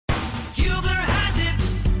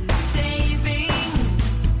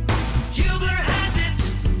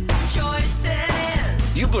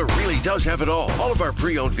does have it all. All of our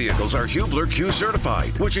pre-owned vehicles are Hubler Q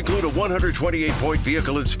certified, which include a 128-point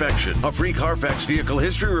vehicle inspection, a free Carfax vehicle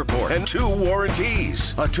history report, and 2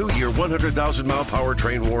 warranties. A 2-year, 100,000-mile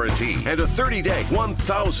powertrain warranty, and a 30-day,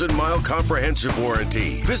 1,000-mile comprehensive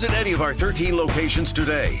warranty. Visit any of our 13 locations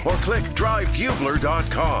today, or click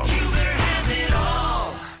drivehubler.com. Hubler has it all.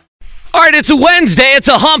 All right, it's a Wednesday. It's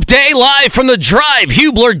a hump day live from the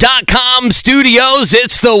drivehubler.com studios.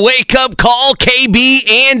 It's the wake-up call. KB,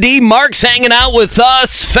 Andy, Mark's hanging out with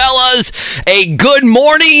us. Fellas, a good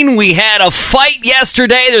morning. We had a fight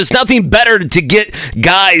yesterday. There's nothing better to get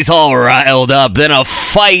guys all riled up than a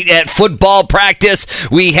fight at football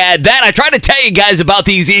practice. We had that. I tried to tell you guys about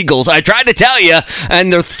these Eagles. I tried to tell you,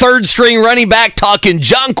 and their third-string running back talking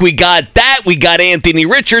junk. We got that. We got Anthony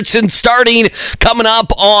Richardson starting coming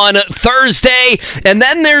up on Thursday, and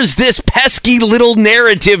then there's this pesky little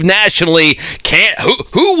narrative nationally.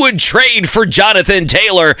 Who would trade for Jonathan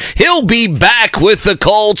Taylor? He'll be back with the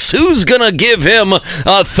Colts. Who's gonna give him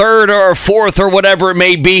a third or a fourth or whatever it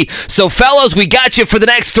may be? So, fellas, we got you for the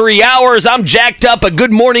next 3 hours. I'm jacked up. A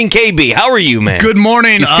good morning, KB. How are you, man? Good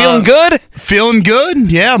morning. You feeling good? Feeling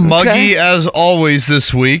good. Yeah, muggy Okay. as always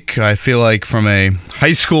this week. I feel like from a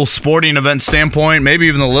high school sporting event standpoint, maybe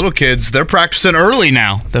even the little kids, they're practicing early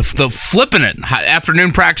now. They're flipping it.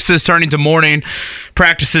 Afternoon practices turning to morning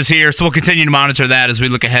practices here. So we'll continue to monitor that as we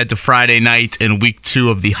look ahead to Friday night and week 2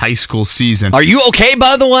 of the high school season. Are you okay,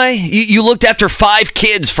 by the way? You looked after 5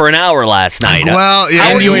 kids for an hour last night. Well, yeah.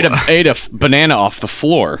 And you ate a banana off the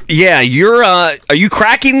floor. Yeah, are you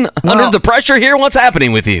cracking under the pressure here? What's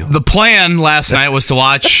happening with you? The plan last night was to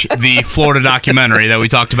watch the Florida documentary that we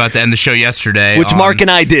talked about to end the show yesterday. Which Mark and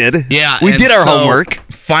I did. Yeah. We and did our so homework.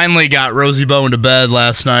 Finally got Rosie Bowe into bed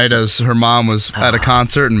last night as her mom was at a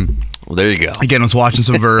concert, and Well, there you go. again, I was watching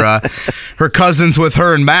some of her cousins with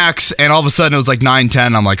her and Max, and all of a sudden it was like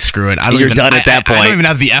 9:10. I'm like, screw it. You're done at that point. I don't even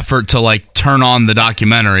have the effort to like turn on the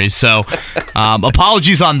documentary. So,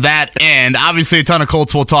 apologies on that end. Obviously, a ton of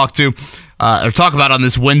Colts we'll talk about on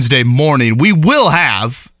this Wednesday morning. We will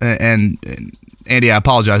have, and Andy, I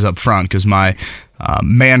apologize up front because my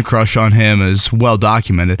man crush on him is well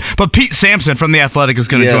documented. But Pete Sampson from The Athletic is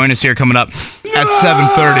going to join us here coming up at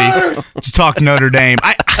 7:30 to talk Notre Dame.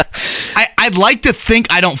 I'd like to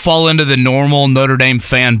think I don't fall into the normal Notre Dame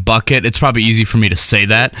fan bucket. It's probably easy for me to say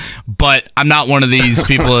that, but I'm not one of these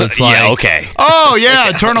people that's like, Yeah, okay. oh, yeah,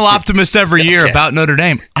 eternal optimist every year about Notre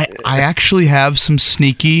Dame. I actually have some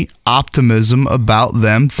sneaky optimism about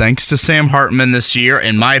them thanks to Sam Hartman this year.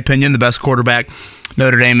 In my opinion, the best quarterback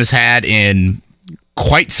Notre Dame has had in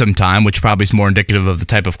quite some time, which probably is more indicative of the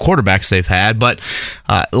type of quarterbacks they've had. But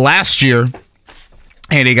last year,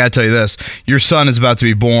 Andy, I got to tell you this. Your son is about to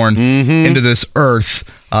be born into this earth.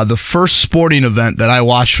 The first sporting event that I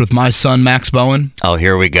watched with my son, Max Bowen. Oh,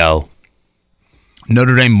 here we go.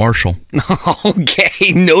 Notre Dame Marshall.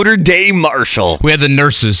 Okay, Notre Dame Marshall. We had the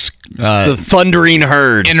nurses The thundering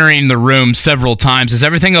herd. entering the room several times. Is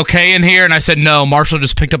everything okay in here? And I said, no, Marshall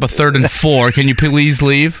just picked up a 3rd and 4. Can you please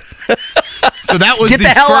leave? So that was Get the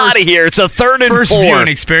hell out of here. It's a 3rd and 4. First viewing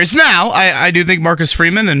experience. Now, I do think Marcus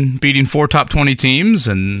Freeman and beating 4 top 20 teams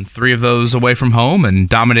and 3 of those away from home and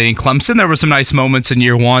dominating Clemson. There were some nice moments in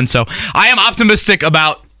year 1. So I am optimistic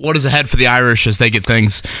about what is ahead for the Irish as they get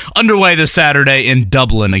things underway this Saturday in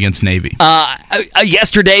Dublin against Navy.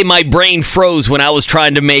 Yesterday, my brain froze when I was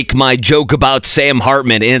trying to make my joke about Sam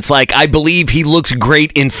Hartman, and it's like, I believe he looks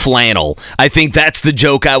great in flannel. I think that's the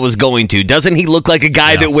joke I was going to. Doesn't he look like a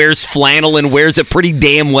guy that wears flannel and wears it pretty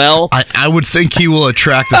damn well? I would think he will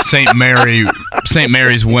attract the St.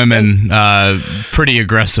 Mary's women pretty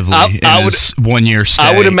aggressively in his 1-year stay.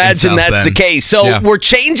 I would imagine that's the case. So we're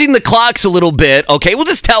changing the clocks a little bit. Okay, we'll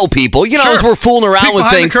just tell people, as we're fooling around with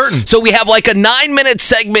things. So we have like a 9-minute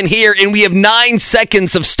segment here, and we have 9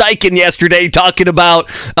 seconds of Steichen yesterday talking about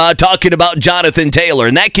Jonathan Taylor,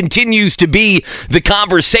 and that continues to be the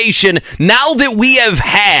conversation now that we have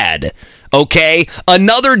had. Okay,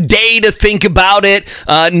 another day to think about it.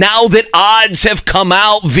 Now that odds have come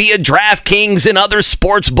out via DraftKings and other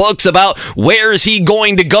sports books about where is he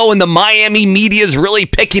going to go, and the Miami media is really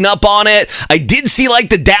picking up on it. I did see like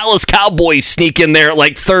the Dallas Cowboys sneak in there at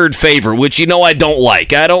like 3rd favorite, which I don't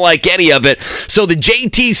like. I don't like any of it. So the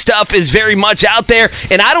JT stuff is very much out there,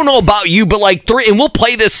 and I don't know about you, but like 3, and we'll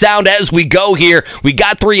play this sound as we go here. We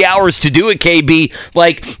got 3 hours to do it, KB.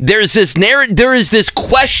 Like there's this there is this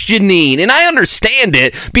questioning. And I understand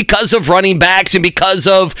it because of running backs and because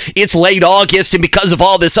of it's late August and because of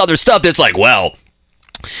all this other stuff that's like, well,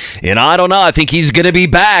 I don't know. I think he's going to be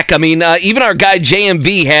back. I mean, even our guy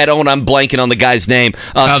JMV had I'm blanking on the guy's name.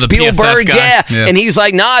 Spielberg, yeah. And he's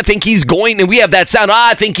like, I think he's going, and we have that sound,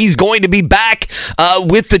 I think he's going to be back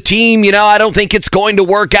with the team. I don't think it's going to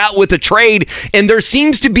work out with the trade. And there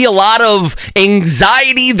seems to be a lot of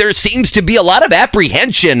anxiety. There seems to be a lot of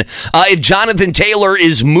apprehension if Jonathan Taylor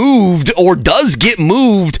is moved or does get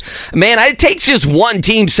moved. Man, it takes just one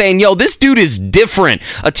team saying, this dude is different.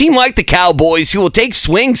 A team like the Cowboys who will take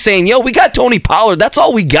swings saying, we got Tony Pollard. That's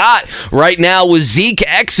all we got right now with Zeke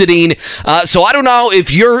exiting. So I don't know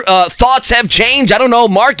if your thoughts have changed. I don't know,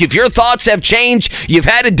 Mark, if your thoughts have changed. You've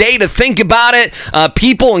had a day to think about it.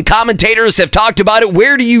 People and commentators have talked about it.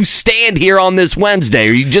 Where do you stand here on this Wednesday?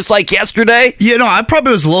 Are you just like yesterday? I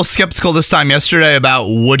probably was a little skeptical this time yesterday about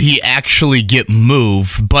would he actually get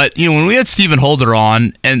moved. But, when we had Stephen Holder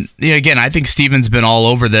on, and again, I think Stephen's been all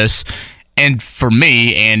over this. And for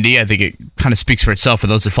me, Andy, I think it kind of speaks for itself for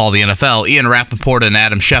those that follow the NFL. Ian Rappaport and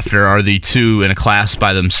Adam Schefter are the two in a class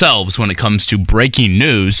by themselves when it comes to breaking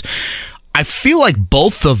news. I feel like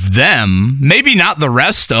both of them, maybe not the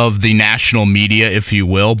rest of the national media, if you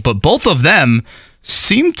will, but both of them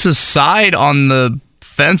seem to side on the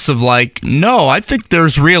fence of no, I think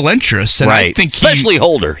there's real interest, and right. I think especially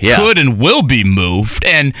Holder, could and will be moved.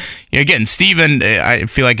 And again, Steven, I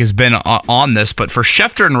feel like has been on this, but for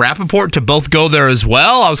Schefter and Rappaport to both go there as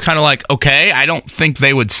well, I was kind of like, okay, I don't think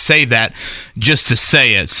they would say that just to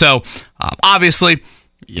say it. So obviously,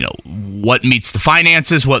 what meets the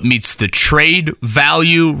finances, what meets the trade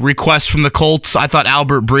value request from the Colts. I thought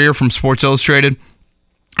Albert Breer from Sports Illustrated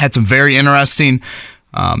had some very interesting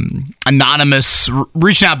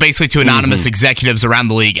reaching out basically to anonymous executives around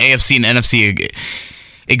the league, AFC and NFC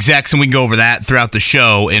execs, and we can go over that throughout the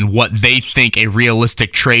show and what they think a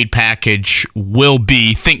realistic trade package will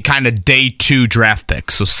be. Think kind of day 2 draft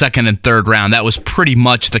picks, so second and third round. That was pretty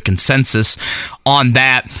much the consensus on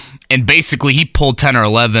that. And basically, he pulled 10 or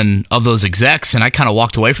 11 of those execs, and I kind of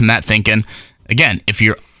walked away from that thinking, again, if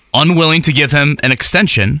you're unwilling to give him an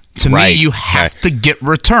extension, to me, you have to get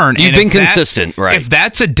return. You've been consistent, right? If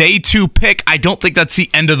that's a day 2 pick, I don't think that's the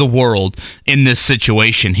end of the world in this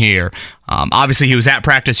situation here. Obviously, he was at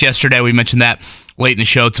practice yesterday. We mentioned that late in the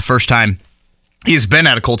show. It's the first time he has been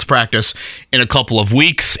at a Colts practice in a couple of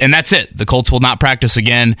weeks, and that's it. The Colts will not practice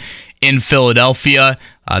again in Philadelphia.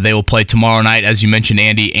 They will play tomorrow night. As you mentioned,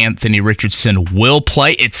 Andy, Anthony Richardson will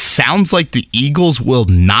play. It sounds like the Eagles will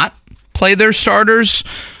not play their starters.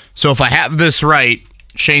 So if I have this right,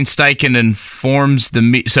 Shane Steichen informs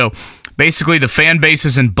so basically the fan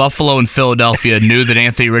bases in Buffalo and Philadelphia knew that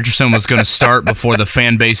Anthony Richardson was going to start before the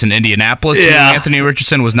fan base in Indianapolis knew Anthony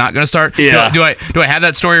Richardson was not going to start. Yeah. Do I have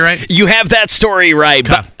that story right? You have that story right.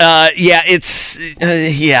 Okay. But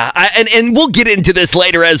and we'll get into this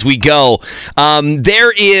later as we go.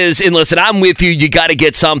 There is, and listen, I'm with you. You got to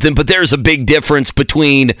get something, but there's a big difference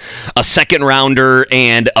between a second rounder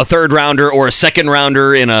and a third rounder, or a second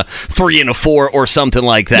rounder and a 3 and a 4 or something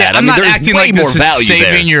like that. Yeah, I'm not acting like this is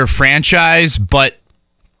saving your franchise, but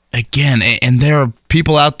again, and there are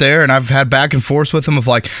people out there, and I've had back and forth with them of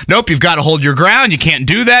nope, you've got to hold your ground. You can't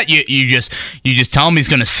do that. You just tell him he's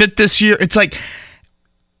going to sit this year. It's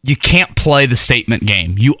you can't play the statement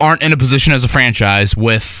game. You aren't in a position as a franchise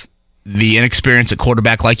with the inexperience at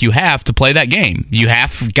quarterback like you have to play that game. You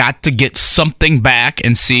have got to get something back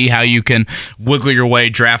and see how you can wiggle your way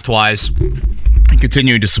draft-wise and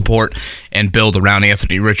continuing to support and build around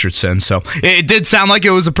Anthony Richardson. So it did sound like it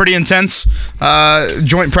was a pretty intense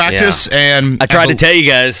joint practice. Yeah. And I tried to tell you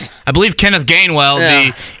guys. I believe Kenneth Gainwell,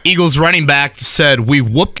 the Eagles running back, said, "We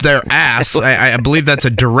whooped their ass." I believe that's a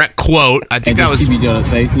direct quote. I think that was... keep each other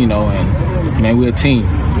safe, and man, we're a team.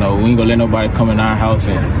 We ain't gonna let nobody come in our house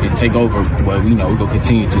and take over, but we're gonna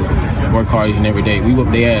continue to work hard each and every day. We whoop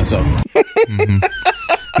their ass up.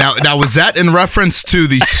 Now, was that in reference to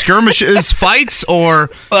the skirmishes, fights, or...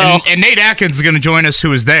 And Nate Atkins is going to join us, who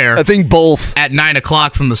was there. I think both. At 9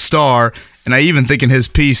 o'clock from the Star. And I even think in his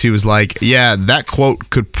piece, he was like, yeah, that quote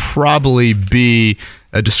could probably be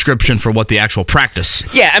a description for what the actual practice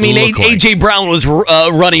A.J. Brown was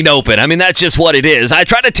running open. I mean, that's just what it is. I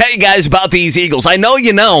try to tell you guys about these Eagles. I know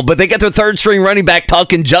you know, but they got their third-string running back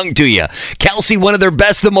talking junk to you. Kelsey, one of their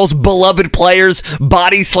best, the most beloved players,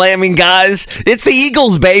 body-slamming guys. It's the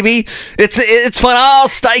Eagles, baby. It's fun. Oh,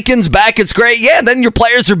 Steichen's back. It's great. Yeah, then your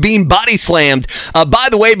players are being body-slammed. By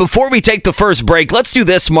the way, before we take the first break, let's do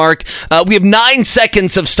this, Mark. We have 9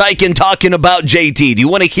 seconds of Steichen talking about JT. Do you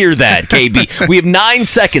want to hear that, KB? We have 9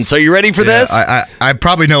 seconds. Are you ready for this? I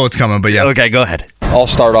probably know what's coming, but yeah. Okay, go ahead. I'll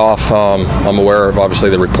start off. I'm aware of, obviously,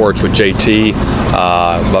 the reports with JT,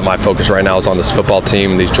 but my focus right now is on this football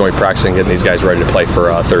team, these joint practicing, getting these guys ready to play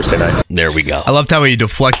for Thursday night. There we go. I loved how he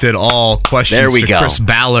deflected all questions to Chris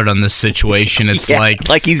Ballard on this situation. It's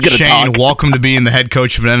like he's going to talk. Shane, welcome to being the head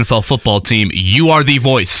coach of an NFL football team. You are the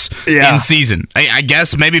voice in season. I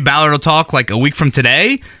guess maybe Ballard will talk like a week from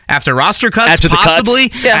today after roster cuts, after possibly. The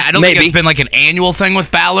cuts. Yeah, I don't think it's been like an annual thing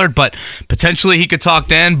with Ballard, but potentially he could talk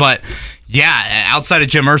then. But yeah, outside of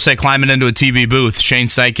Jim Irsay climbing into a TV booth, Shane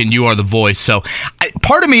Steichen, you are the voice. So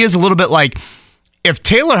part of me is a little bit like, if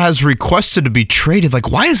Taylor has requested to be traded, like,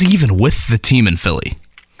 why is he even with the team in Philly?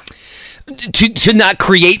 To not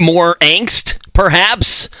create more angst,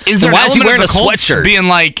 perhaps? Why is he wearing a sweatshirt? Being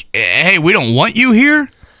like, hey, we don't want you here?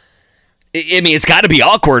 I mean, it's got to be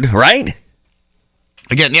awkward, right?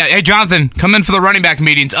 Again, yeah. Hey, Jonathan, come in for the running back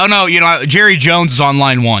meetings. Oh, no, Jerry Jones is on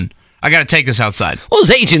line 1. I got to take this outside. Well, his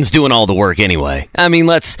agent's doing all the work anyway. I mean,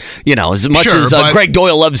 as much as Greg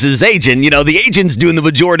Doyle loves his agent, the agent's doing the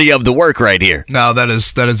majority of the work right here. No, that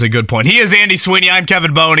is a good point. He is Andy Sweeney. I'm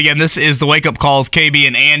Kevin Bowen. Again, this is the Wake Up Call with KB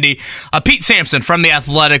and Andy. Pete Sampson from The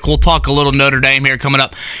Athletic. We'll talk a little Notre Dame here coming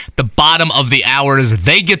up the bottom of the hour as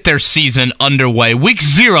they get their season underway. Week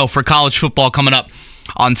 0 for college football coming up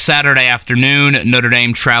on Saturday afternoon. Notre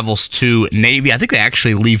Dame travels to Navy. I think they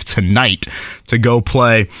actually leave tonight to go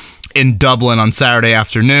play in Dublin on Saturday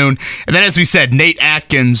afternoon. And then, as we said, Nate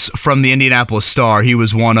Atkins from the Indianapolis Star. He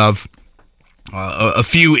was one of a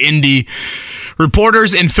few Indy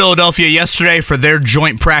reporters in Philadelphia yesterday for their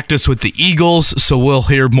joint practice with the Eagles. So we'll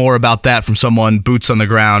hear more about that from someone boots on the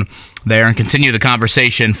ground there and continue the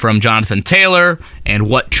conversation from Jonathan Taylor and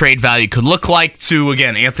what trade value could look like to,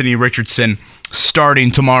 again, Anthony Richardson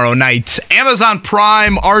starting tomorrow night. Amazon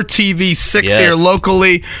Prime, RTV6 here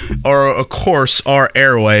locally, or of course our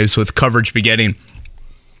airwaves with coverage beginning.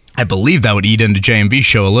 I believe that would eat into JMV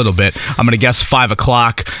show a little bit. I'm going to guess 5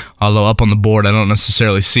 o'clock, although up on the board I don't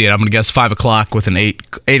necessarily see it. I'm going to guess 5 o'clock with an 8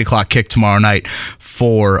 o'clock kick tomorrow night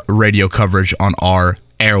for radio coverage on our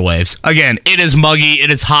airwaves. Again, it is muggy, it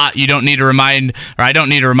is hot. I don't need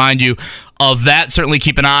to remind you of that. Certainly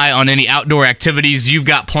keep an eye on any outdoor activities you've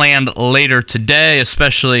got planned later today,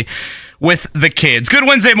 especially with the kids. Good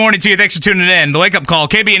Wednesday morning to you. Thanks for tuning in. The Wake Up Call,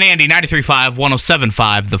 KB and Andy, 93.5,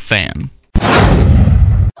 107.5, The Fan.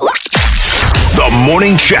 The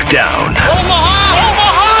Morning Checkdown. Omaha!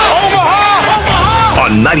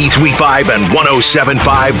 On 93.5 and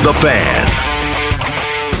 107.5, The Fan.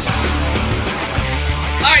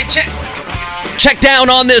 All right, check down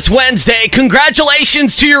on this Wednesday.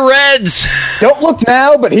 Congratulations to your Reds. Don't look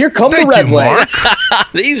now, but here come the Red Wings.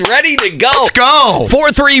 He's ready to go. Let's go.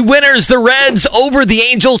 4-3 winners, the Reds over the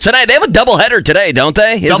Angels tonight. They have a doubleheader today, don't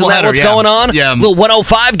they? Isn't that what's going on? Yeah. Little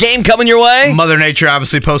 105 game coming your way? Mother Nature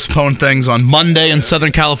obviously postponed things on Monday in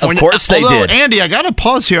Southern California. Of course they did. Andy, I got to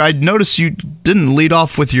pause here. I noticed you didn't lead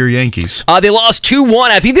off with your Yankees. They lost 2-1.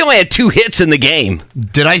 I think they only had 2 hits in the game.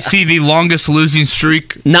 Did I see the longest losing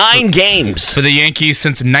streak? 9 games. For the Yankees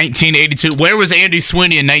since 1982. Where was Andy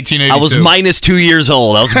Sweeney in 1982? I was minus 2 years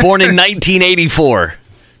old. I was born in 1984.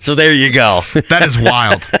 So there you go. That is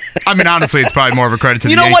wild. I mean, honestly, it's probably more of a credit to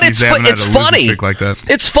the You Yankees. know what? It's funny. Like that.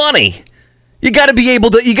 It's funny. You got to be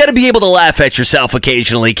able to laugh at yourself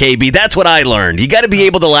occasionally, KB. That's what I learned. You got to be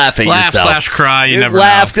able to laugh at yourself. Laugh/cry. You never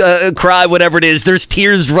know. Cry, whatever it is. There's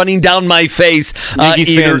tears running down my face.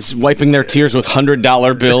 Yankees fans wiping their tears with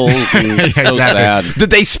 $100 bills. And so sad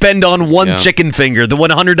that they spend on one chicken finger. The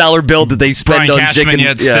 $100 bill that they spend Brian on Cashman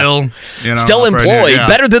chicken. Yet still employed.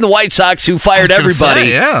 Better than the White Sox, who fired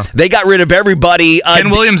everybody. They got rid of everybody.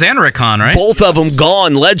 Ken Williams and Rick Hahn, right? Both of them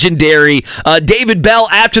gone. Legendary. David Bell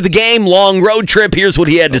after the game. Long road trip. Here's what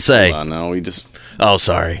he had to say. No, we just. Oh,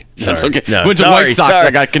 sorry. That's okay. No, went to White Sox.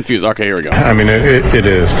 I got confused. Okay, here we go. I mean, it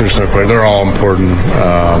is. There's no question. They're all important.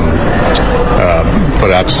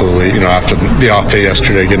 But absolutely, after the off day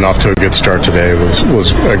yesterday, getting off to a good start today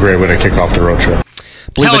was a great way to kick off the road trip.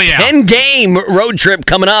 Believe a 10-game road trip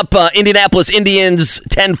coming up. Indianapolis Indians,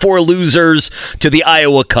 10-4 losers to the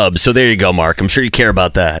Iowa Cubs. So there you go, Mark. I'm sure you care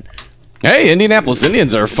about that. Hey, Indianapolis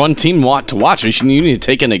Indians are a fun team to watch. You need to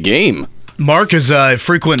take in a game. Mark is a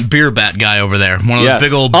frequent beer bat guy over there. One of those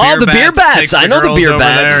big old beer bats. Oh, the beer bats. I know the beer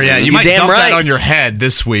bats. There. Yeah, you might dump that on your head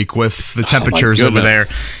this week with the temperatures over there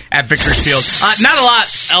at Victor's Field. Not a lot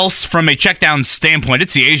else from a checkdown standpoint.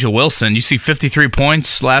 It's the Asia Wilson. You see 53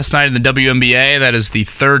 points last night in the WNBA. That is the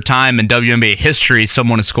 3rd time in WNBA history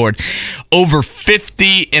someone has scored over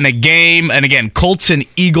 50 in a game. And again, Colts and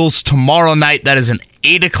Eagles tomorrow night. That is an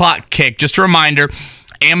 8 o'clock kick. Just a reminder,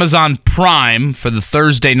 Amazon Prime for the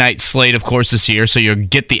Thursday night slate, of course, this year. So you'll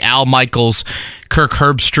get the Al Michaels, Kirk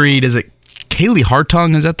Herbstreit, is it Kaylee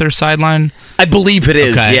Hartung is at their sideline? I believe it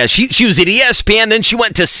is, yeah. She was at ESPN, then she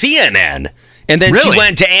went to CNN. And then she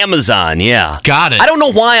went to Amazon, yeah. Got it. I don't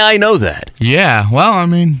know why I know that. Yeah, well, I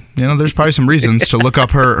mean, there's probably some reasons to look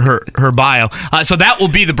up her bio. So that will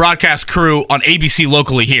be the broadcast crew on ABC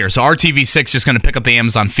locally here. So RTV6 is just going to pick up the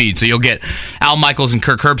Amazon feed. So you'll get Al Michaels and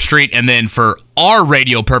Kirk Herbstreit. And then for our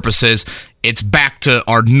radio purposes, it's back to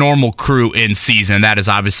our normal crew in season. That is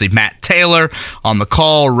obviously Matt Taylor on the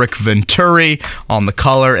call, Rick Venturi on the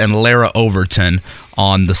color, and Lara Overton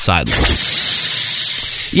on the sideline.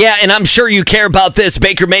 Yeah, and I'm sure you care about this.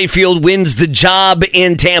 Baker Mayfield wins the job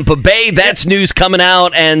in Tampa Bay. That's news coming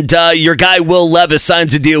out, and your guy Will Levis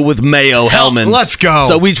signs a deal with Mayo Hellmans. Let's go.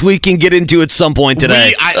 So which we can get into at some point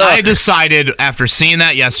today. I decided, after seeing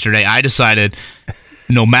that yesterday,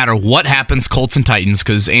 no matter what happens, Colts and Titans,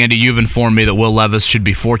 because, Andy, you've informed me that Will Levis should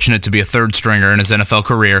be fortunate to be a third stringer in his NFL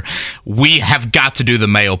career. We have got to do the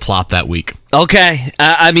Mayo plop that week. Okay.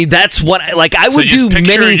 I mean, that's what I would do.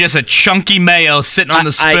 Just a chunky Mayo sitting on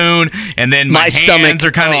the spoon, and then my hands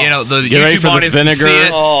are kind of, the YouTube audience can see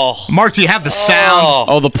it. Mark, do you have the sound?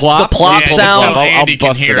 Oh, the plop? The plop sound? I'll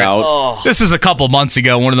bust it out. This is a couple months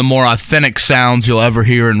ago, one of the more authentic sounds you'll ever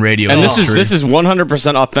hear in radio history. This is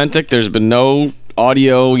 100% authentic. There's been no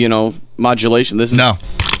audio, modulation. This is that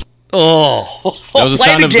was the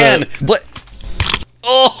sound again.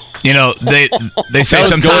 They say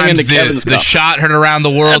sometimes the shot heard around the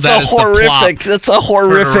world. That's a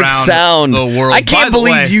horrific sound. The world. I can't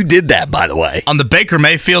believe you did that, by the way. On the Baker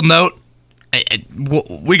Mayfield note,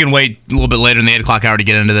 we can wait a little bit later in the 8 o'clock hour to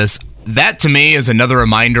get into this. That, to me, is another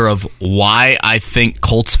reminder of why I think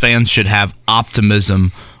Colts fans should have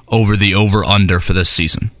optimism over the over-under for this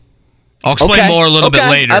season. I'll explain more a little bit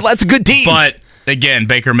later. That's a good tease. But, again,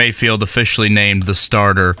 Baker Mayfield officially named the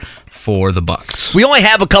starter for the Bucs. We only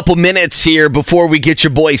have a couple minutes here before we get your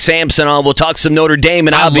boy Sampson on. We'll talk some Notre Dame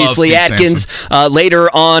and obviously Atkins later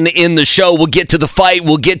on in the show. We'll get to the fight.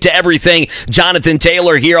 We'll get to everything. Jonathan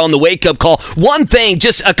Taylor here on the wake-up call. One thing,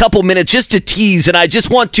 just a couple minutes, just to tease, and I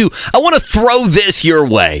want to throw this your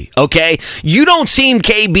way, okay? You don't seem,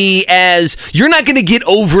 KB, as you're not going to get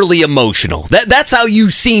overly emotional. That's how you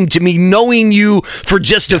seem to me, knowing you for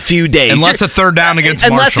just a few days. Unless a third down against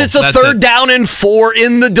Marshall. Unless it's a third down and 4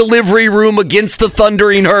 in the delivery room against the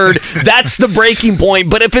Thundering Herd. That's the breaking point.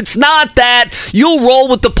 But if it's not that, you'll roll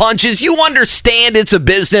with the punches. You understand it's a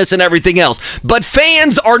business and everything else. But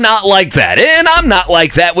fans are not like that. And I'm not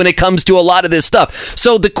like that when it comes to a lot of this stuff.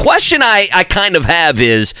 So the question I kind of have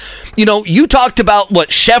is, you talked about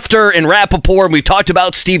Schefter and Rappaport, and we've talked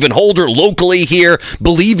about Stephen Holder locally here,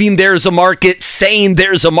 believing there's a market, saying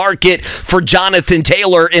there's a market for Jonathan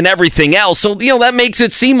Taylor and everything else. So, that makes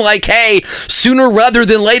it seem like, hey, sooner rather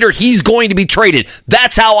than later, he's going to be traded.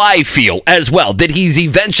 That's how I feel as well, that he's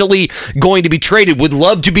eventually going to be traded. Would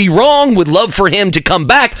love to be wrong, would love for him to come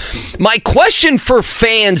back. My question for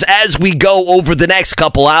fans as we go over the next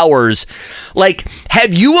couple hours,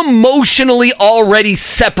 have you emotionally already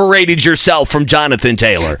separated yourself from Jonathan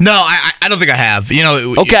Taylor? No, I don't think I have.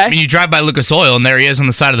 Okay. When you drive by Lucas Oil and there he is on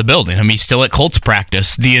the side of the building. I mean, he's still at Colts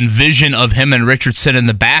practice. The envision of him and Richardson in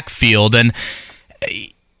the backfield, and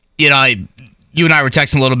you and I were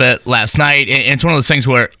texting a little bit last night, and it's one of those things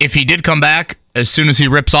where if he did come back, as soon as he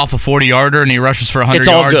rips off a 40-yarder and he rushes for 100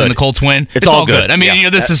 yards and the Colts win, it's all good. I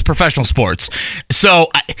mean, this is professional sports. So,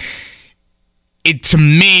 to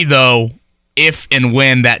me, though, if and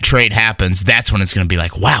when that trade happens, that's when it's going to be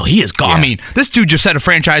like, wow, he is gone. Yeah. I mean, this dude just set a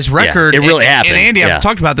franchise record. It really happened. And Andy, I've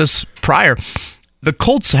talked about this prior. The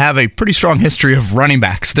Colts have a pretty strong history of running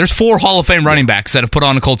backs. There's 4 Hall of Fame running backs that have put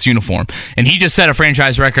on a Colts uniform. And he just set a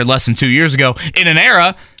franchise record less than 2 years ago in an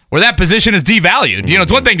era where that position is devalued.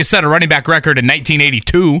 It's one thing to set a running back record in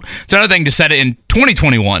 1982. It's another thing to set it in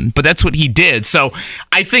 2021. But that's what he did. So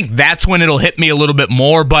I think that's when it'll hit me a little bit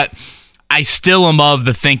more. But I still am of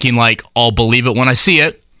the thinking, I'll believe it when I see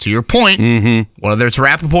it. To your point, whether it's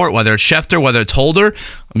Rappaport, whether it's Schefter, whether it's Holder,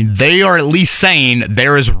 I mean, they are at least saying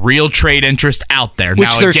there is real trade interest out there.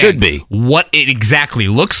 Which there should be. What it exactly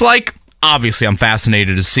looks like, obviously I'm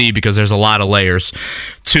fascinated to see because there's a lot of layers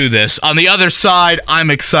to this. On the other side,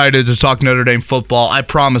 I'm excited to talk Notre Dame football. I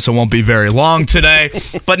promise it won't be very long today.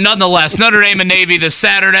 But nonetheless, Notre Dame and Navy this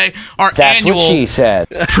Saturday. That's what she said.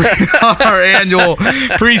 Our annual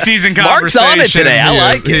preseason conversation. Mark's on it today. I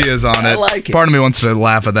like it. He is on it. I like it. Part of me wants to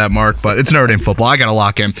laugh at that, Mark, but it's Notre Dame football. I got to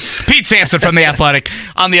lock in. Pete Sampson from The Athletic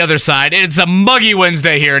on the other side. It's a muggy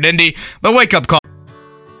Wednesday here at Indy. The wake-up call.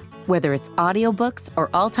 Whether it's audiobooks or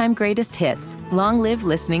all-time greatest hits, long live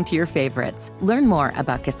listening to your favorites. Learn more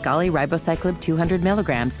about Kisqali Ribociclib 200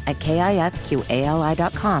 milligrams at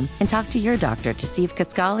KISQALI.com and talk to your doctor to see if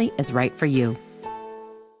Kisqali is right for you.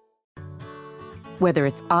 Whether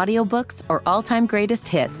it's audiobooks or all-time greatest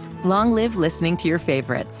hits, long live listening to your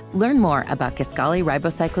favorites. Learn more about Kisqali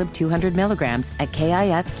Ribociclib 200 milligrams at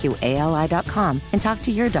KISQALI.com and talk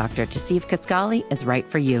to your doctor to see if Kisqali is right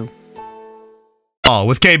for you.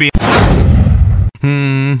 With KB.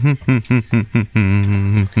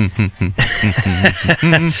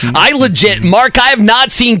 I legit, Mark, I have not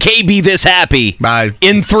seen KB this happy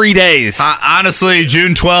in 3 days. Honestly,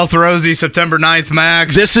 June 12th, Rosie, September 9th,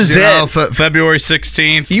 Max. This is it. February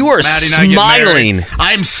 16th. You are smiling.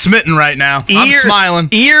 I'm smitten right now. I'm smiling.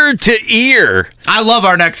 Ear to ear. I love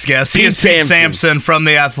our next guest. He is Pete Sampson from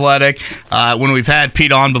The Athletic. When we've had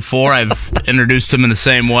Pete on before, I've introduced him in the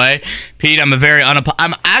same way. Pete, I'm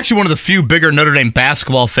actually one of the few bigger Notre Dame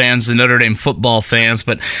basketball fans than Notre Dame football fans,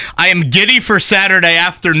 but I am giddy for Saturday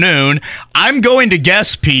afternoon. I'm going to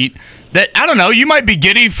guess, Pete, that, I don't know, you might be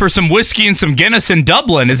giddy for some whiskey and some Guinness in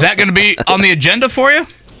Dublin. Is that going to be on the agenda for you?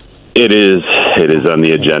 It is. It is on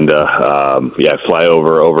the agenda. I fly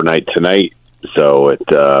overnight tonight, so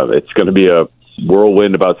it's going to be a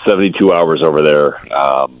whirlwind, about 72 hours over there.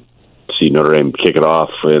 See Notre Dame kick it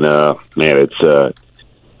off, and it's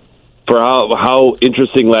for how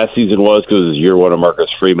interesting last season was, because it was year one of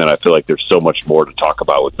Marcus Freeman. I feel like there's so much more to talk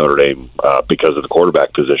about with Notre Dame because of the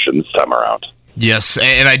quarterback position this time around. Yes,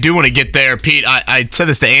 and I do want to get there, Pete. I said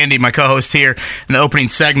this to Andy, my co-host here, in the opening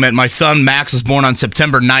segment. My son, Max, was born on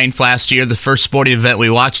September 9th last year. The first sporting event we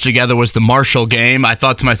watched together was the Marshall game. I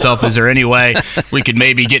thought to myself, is there any way we could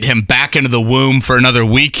maybe get him back into the womb for another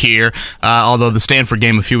week here? Although the Stanford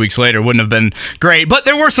game a few weeks later wouldn't have been great. But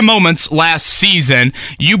there were some moments last season.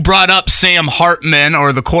 You brought up Sam Hartman,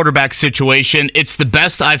 or the quarterback situation. It's the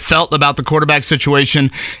best I've felt about the quarterback situation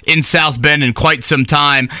in South Bend in quite some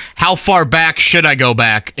time. How far back should I go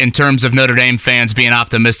back in terms of Notre Dame fans being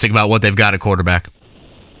optimistic about what they've got at quarterback?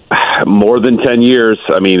 More than 10 years.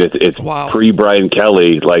 I mean, it's pre-Brian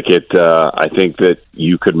Kelly. I think that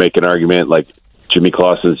you could make an argument like Jimmy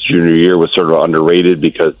Clausen's junior year was sort of underrated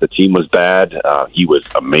because the team was bad. He was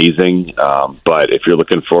amazing. But if you're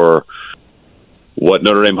looking for what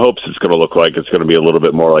Notre Dame hopes it's going to look like, it's going to be a little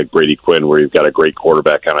bit more like Brady Quinn, where you've got a great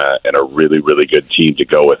quarterback and a really, really good team to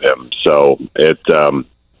go with him. So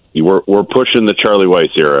we're pushing the Charlie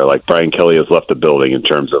Weiss era. Like, Brian Kelly has left the building in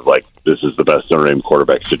terms of, like, this is the best Notre Dame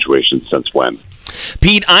quarterback situation since when.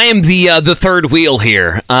 Pete, I am the third wheel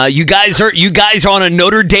here. You guys are on a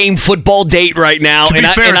Notre Dame football date right now. To be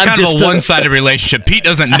fair, it's kind of a one-sided relationship. Pete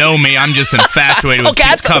doesn't know me. I'm just infatuated with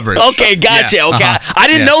Pete's coverage. Okay, gotcha. Yeah, okay, I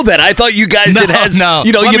didn't know that. I thought you guys had. No.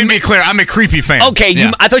 Let me be clear. I'm a creepy fan.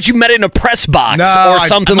 Okay, I thought you met in a press box or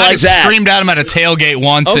something like that. I screamed at him at a tailgate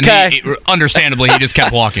once, and understandably, he just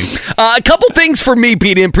kept walking. A couple things for me,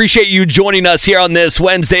 Pete. And appreciate you joining us here on this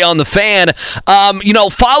Wednesday on the Fan.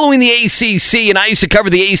 Following the ACC, and I used to cover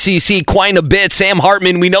the ACC quite a bit. Sam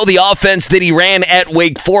Hartman, we know the offense that he ran at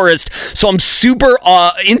Wake Forest, so I'm super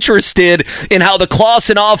interested in how the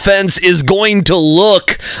Clausen offense is going to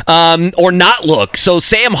look or not look. So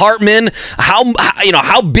Sam Hartman,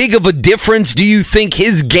 how big of a difference do you think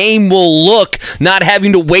his game will look, not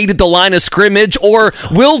having to wait at the line of scrimmage, or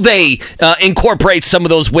will they incorporate some of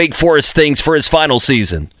those Wake Forest things for his final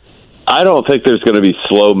season? I don't think there's going to be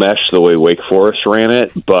slow mesh the way Wake Forest ran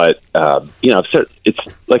it, but it's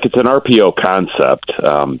like it's an RPO concept.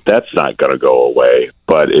 That's not going to go away,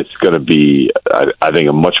 but it's going to be, I think,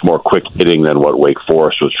 a much more quick hitting than what Wake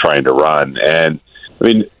Forest was trying to run. And I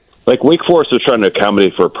mean, like, Wake Forest was trying to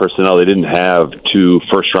accommodate for personnel. They didn't have 2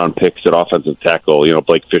 first-round picks at offensive tackle.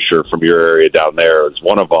 Blake Fisher from your area down there is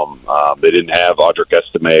one of them. They didn't have Audric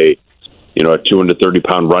Estime, a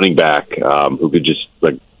 230-pound running back who could just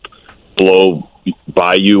blow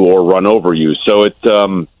by you or run over you. So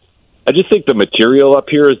I just think the material up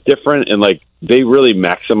here is different, and they really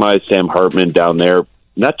maximize Sam Hartman down there,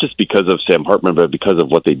 not just because of Sam Hartman, but because of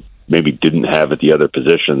what they maybe didn't have at the other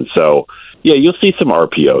positions. So yeah, you'll see some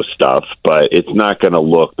RPO stuff, but it's not going to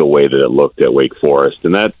look the way that it looked at Wake Forest,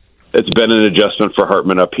 and it's been an adjustment for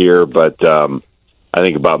Hartman up here. But I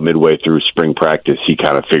think about midway through spring practice, he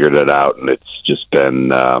kind of figured it out, and it's just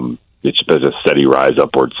been a steady rise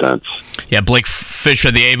upward since. Yeah, Blake Fisher,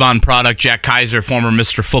 the Avon product, Jack Kaiser, former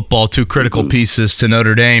Mr. Football, 2 critical pieces to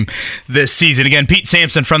Notre Dame this season. Again, Pete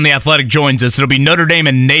Sampson from The Athletic joins us. It'll be Notre Dame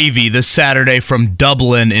and Navy this Saturday from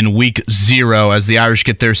Dublin in week 0 as the Irish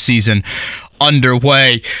get their season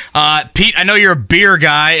underway. Pete, I know you're a beer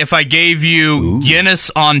guy. If I gave you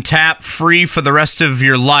Guinness on tap free for the rest of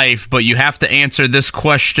your life, but you have to answer this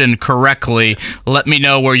question correctly, let me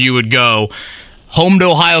know where you would go. Home to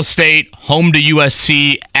Ohio State, home to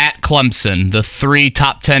USC, at Clemson, the 3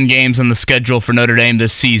 top 10 games on the schedule for Notre Dame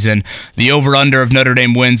this season. The over-under of Notre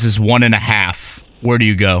Dame wins is 1.5. Where do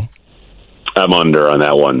you go? I'm under on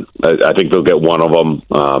that one. I think they'll get one of them.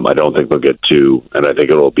 I don't think they'll get 2, and I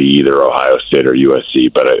think it'll be either Ohio State or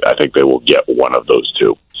USC, but I think they will get one of those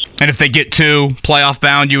 2. And if they get 2, playoff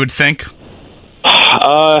bound, you would think?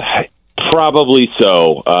 Probably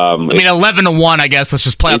so. 11-1, I guess. Let's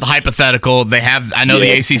just play out the hypothetical. They have. I know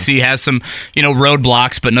the ACC has some,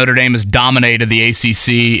 roadblocks, but Notre Dame has dominated the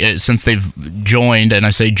ACC since they've joined, and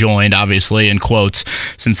I say joined, obviously, in quotes,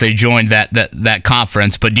 since they joined that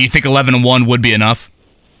conference. But do you think 11-1 would be enough?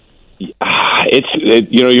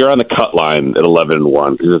 You're on the cut line at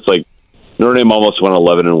 11-1 because it's like Notre Dame almost went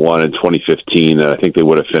 11-1 in 2015, and I think they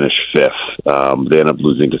would have finished 5th. They ended up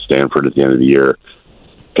losing to Stanford at the end of the year.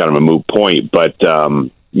 Kind of a moot point, but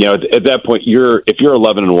at that point, if you're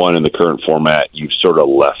 11-1 in the current format, you've sort of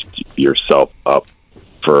left yourself up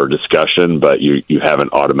for discussion, but you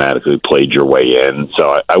haven't automatically played your way in.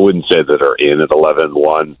 So I wouldn't say that they're in at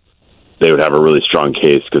 11-1. They would have a really strong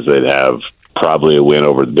case because they'd have probably a win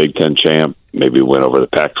over the Big Ten champ, maybe a win over the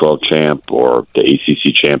Pac-12 champ or the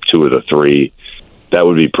ACC champ, 2 of the 3. That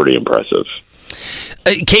would be pretty impressive.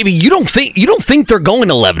 KB, you don't think they're going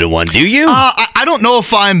 11-1, do you? I don't know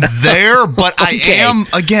if I'm there, but I am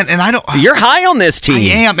again, and I don't. You're high on this team.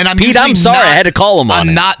 I am, and I'm Pete. I'm sorry, I had to call him on it.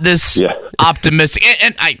 I'm not this optimistic,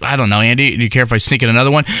 and I don't know, Andy. Do you care if I sneak in another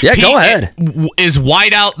one? Yeah, Pete, go ahead. Is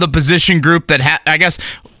wideout the position group that I guess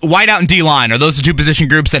wideout and D-line, are those the 2 position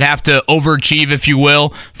groups that have to overachieve, if you will,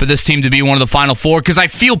 for this team to be one of the Final 4? Because I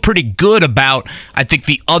feel pretty good about, I think,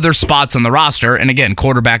 the other spots on the roster. And again,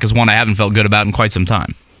 quarterback is one I haven't felt good about in quite some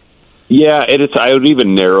time. Yeah, I would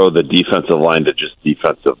even narrow the defensive line to just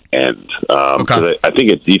defensive end. Okay. I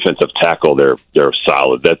think at defensive tackle, they're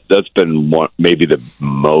solid. That's been maybe the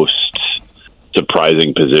most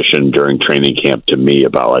surprising position during training camp to me,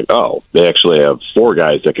 about they actually have 4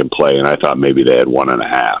 guys that can play, and I thought maybe they had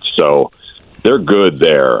 1.5. So they're good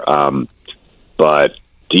there. But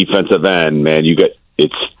defensive end, man,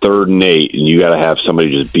 it's 3rd and 8, and you got to have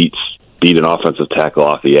somebody just beat an offensive tackle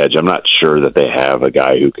off the edge. I'm not sure that they have a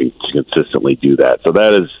guy who can consistently do that. So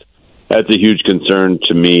that's a huge concern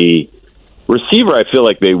to me. Receiver, I feel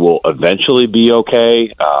like they will eventually be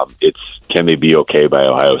okay. Can they be okay by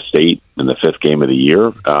Ohio State in the 5th game of the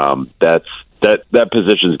year? That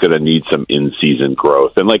position is going to need some in-season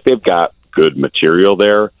growth, and they've got good material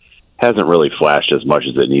there. Hasn't really flashed as much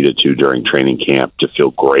as it needed to during training camp to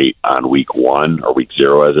feel great on week 1 or week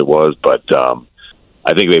 0 as it was, but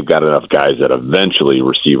I think they've got enough guys that eventually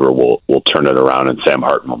receiver will turn it around, and Sam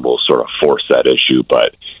Hartman will sort of force that issue.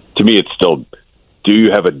 But to me, it's still, do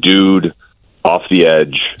you have a dude off the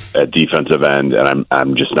edge at defensive end, and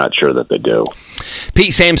I'm just not sure that they do.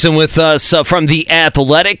 Pete Sampson with us from The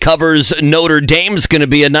Athletic, covers Notre Dame. It's going to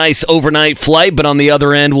be a nice overnight flight, but on the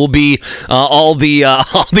other end will be all the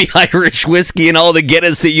Irish whiskey and all the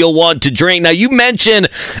Guinness that you'll want to drink. Now, you mentioned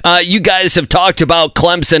you guys have talked about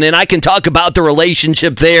Clemson, and I can talk about the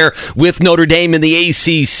relationship there with Notre Dame in the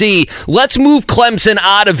ACC. Let's move Clemson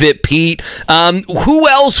out of it, Pete. Who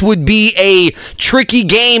else would be a tricky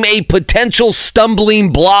game, a potential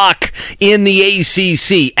stumbling block in the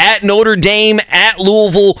ACC? At Notre Dame, at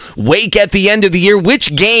Louisville, Wake at the end of the year.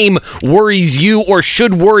 Which game worries you or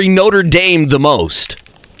should worry Notre Dame the most?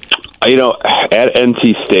 At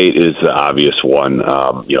NC State is the obvious one.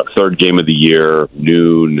 3rd game of the year,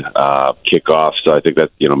 noon kickoff. So I think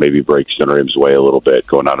that maybe breaks Notre Dame's way a little bit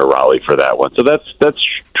going down to Raleigh for that one. So that's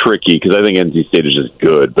tricky because I think NC State is just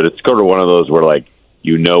good, but it's sort of one of those where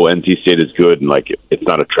NC State is good, and it's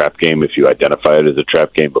not a trap game if you identify it as a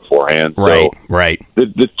trap game beforehand. Right, so right.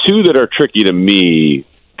 The 2 that are tricky to me,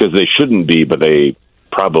 because they shouldn't be, but they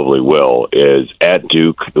probably will, is at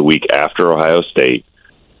Duke the week after Ohio State,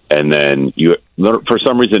 and then for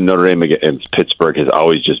some reason Notre Dame against Pittsburgh has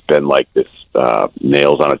always just been this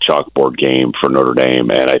nails on a chalkboard game for Notre Dame,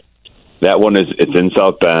 and that one it's in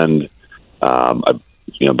South Bend.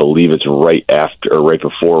 I believe it's right after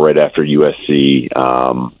USC.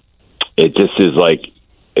 It just is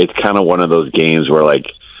it's kind of one of those games where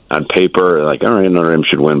on paper, all right, Notre Dame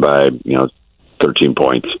should win by 13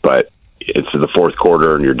 points, but it's in the 4th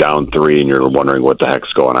quarter and you're down 3 and you're wondering what the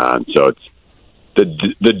heck's going on. So it's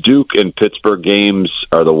the Duke and Pittsburgh games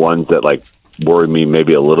are the ones that worry me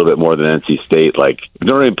maybe a little bit more than NC State. If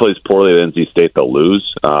Notre Dame plays poorly at NC State, they'll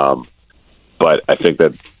lose. But I think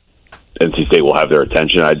that NC State will have their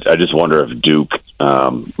attention. I just wonder if Duke,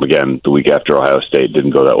 again, the week after Ohio State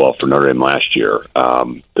didn't go that well for Notre Dame last year.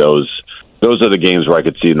 Those are the games where I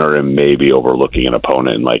could see Notre Dame maybe overlooking an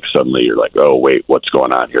opponent, and like suddenly you're like, oh wait, what's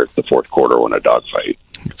going on here? It's the fourth quarter when a dogfight.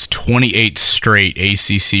 It's 28 straight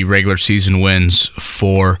ACC regular season wins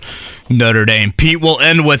for Notre Dame. Pete, we'll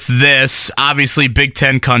end with this. Obviously, Big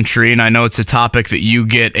Ten country, and I know it's a topic that you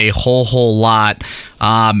get a whole lot.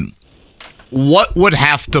 What would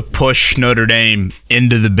have to push Notre Dame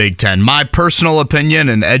into the Big Ten? My personal opinion,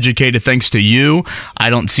 and educated thanks to you, I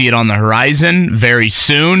don't see it on the horizon very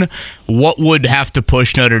soon. What would have to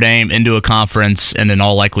push Notre Dame into a conference, and in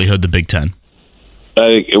all likelihood, the Big Ten?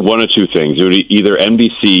 One of two things. It would either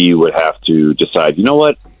NBC would have to decide, you know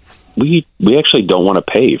what, we actually don't want to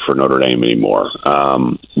pay for Notre Dame anymore,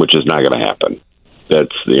 which is not going to happen.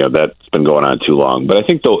 That's been going on too long. But I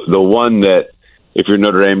think the one that, if you're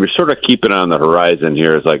Notre Dame, you're sort of keeping on the horizon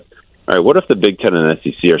here is like, all right, what if the Big Ten and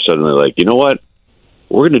SEC are suddenly like, you know what,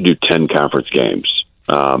 we're going to do 10 conference games.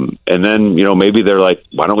 And then, maybe they're like,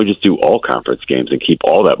 why don't we just do all conference games and keep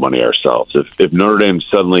all that money ourselves? If Notre Dame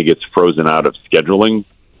suddenly gets frozen out of scheduling,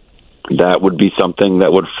 that would be something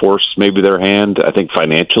that would force maybe their hand. I think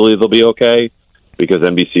financially they'll be okay because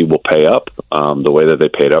NBC will pay up the way that they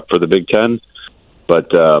paid up for the Big Ten.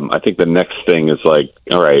 But I think the next thing is like,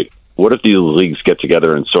 all right, what if these leagues get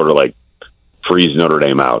together and sort of like freeze Notre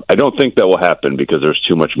Dame out? I don't think that will happen because there's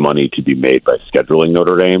too much money to be made by scheduling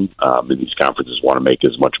Notre Dame. And these conferences want to make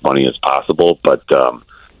as much money as possible. But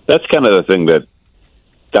that's kind of the thing that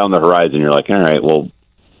down the horizon, you're like, all right, well,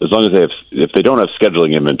 as long as if they don't have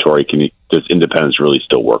scheduling inventory, does independence really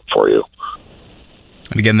still work for you?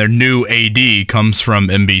 And again, their new AD comes from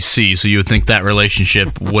NBC, so you would think that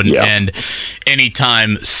relationship wouldn't end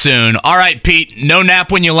anytime soon. All right, Pete, no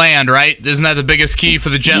nap when you land, right? Isn't that the biggest key for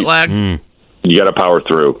the jet lag? You got to power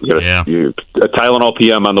through. You got a Tylenol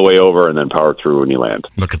PM on the way over, and then power through when you land.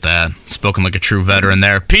 Look at that. Spoken like a true veteran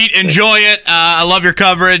there. Pete, enjoy it. I love your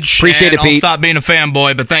coverage. Appreciate it, Pete. I'll stop being a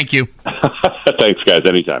fanboy, but thank you. Thanks, guys.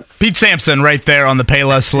 Anytime. Pete Sampson right there on the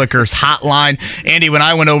Payless Liquors hotline. Andy, when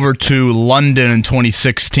I went over to London in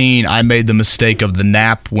 2016, I made the mistake of the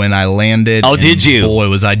nap when I landed. Oh, did you? Boy,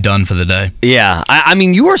 was I done for the day. Yeah. I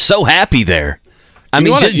mean, you were so happy there.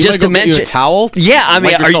 Just to mention, a towel. Yeah, I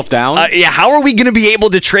mean, wipe yourself down. How are we going to be able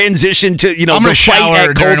to transition to I'm the fight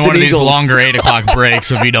at during Colts one and of Eagles? these longer 8:00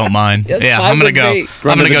 breaks if you don't mind. Yes, I'm gonna go.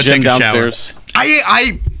 I'm gonna go take a shower.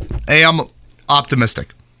 I am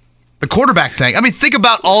optimistic. The quarterback thing. I mean, think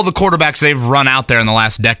about all the quarterbacks they've run out there in the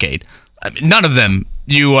last decade. I mean, none of them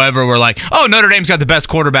you ever were like, oh, Notre Dame's got the best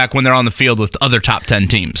quarterback when they're on the field with other top 10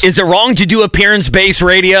 teams. Is it wrong to do appearance-based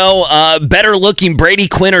radio? Better looking Brady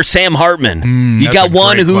Quinn or Sam Hartman? You got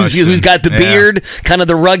one who's got the beard, kind of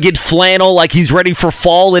the rugged flannel, like he's ready for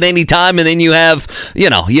fall at any time, and then you have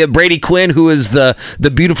Brady Quinn, who is the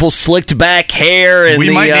beautiful slicked back hair and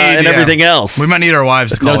everything else. We might need our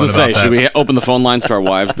wives to call in about that. Should we open the phone lines to our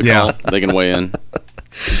wives to call? They can weigh in.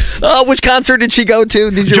 Which concert did she go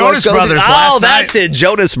to? Did Jonas Brothers last night. That's it.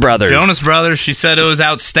 Jonas Brothers. Jonas Brothers. She said it was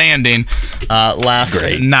outstanding last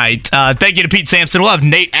night. Thank you to Pete Sampson. We'll have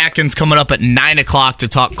Nate Atkins coming up at 9 o'clock to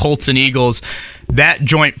talk Colts and Eagles. That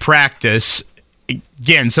joint practice.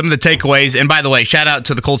 Again, some of the takeaways. And by the way, shout out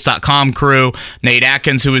to the Colts.com crew. Nate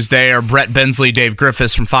Atkins, who was there. Brett Bensley, Dave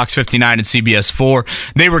Griffiths from Fox 59 and CBS 4.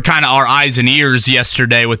 They were kind of our eyes and ears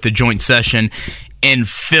yesterday with the joint session in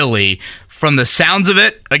Philly. From the sounds of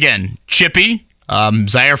it, again, Chippy,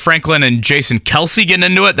 Zaire Franklin and Jason Kelsey getting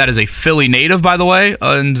into it. That is a Philly native, by the way.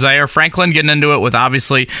 And Zaire Franklin getting into it with,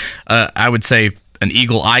 obviously, I would say, an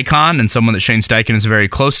Eagle icon and someone that Shane Steichen is very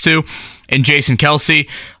close to. And Jason Kelsey.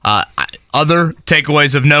 Other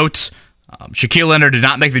takeaways of note, Shaquille Leonard did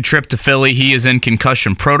not make the trip to Philly. He is in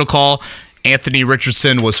concussion protocol. Anthony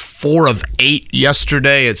Richardson was 4 of 8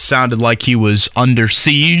 yesterday. It sounded like he was under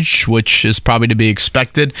siege, which is probably to be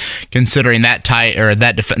expected, considering that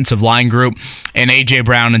that defensive line group. And A.J.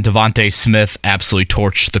 Brown and Devontae Smith absolutely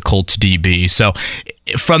torched the Colts DB. So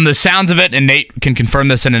from the sounds of it, and Nate can confirm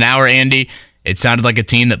this in an hour, Andy, it sounded like a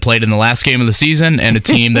team that played in the last game of the season and a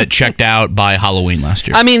team that checked out by Halloween last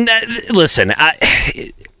year. I mean, listen,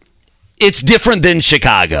 it's different than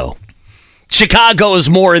Chicago. Chicago is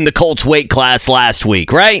more in the Colts weight class last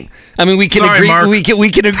week, right? I mean, we can agree. Mark. We can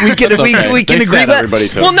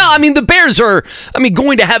agree. Well, no, I mean the Bears are.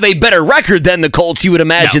 Going to have a better record than the Colts. You would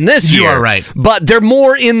imagine this year. You are right, but they're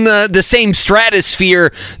more in the same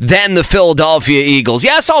stratosphere than the Philadelphia Eagles.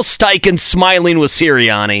 Yeah, I saw Steichen smiling with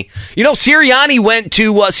Sirianni.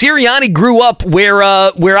 Sirianni grew up where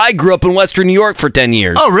I grew up in Western New York for 10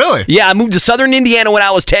 years. Oh, really? Yeah, I moved to Southern Indiana when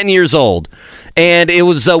I was 10 years old. And it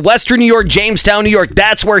was Western New York, Jamestown, New York.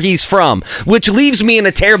 That's where he's from, which leaves me in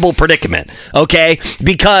a terrible predicament, okay?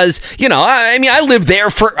 Because, I lived there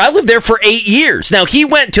for 8 years. Now, he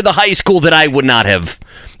went to the high school that I would not have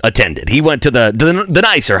attended. He went to the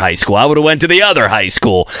nicer high school. I would have went to the other high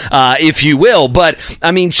school, if you will. But,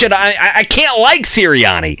 I can't like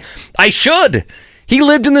Sirianni. I should. He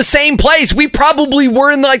lived in the same place. We probably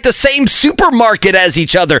were in the same supermarket as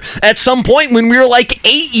each other at some point when we were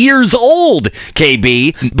 8 years old,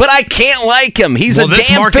 KB. But I can't like him. He's a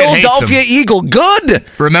damn Philadelphia Eagle. Good.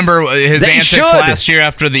 Remember his antics last year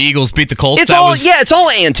after the Eagles beat the Colts? It's all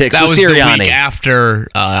antics with Sirianni. That was the week after,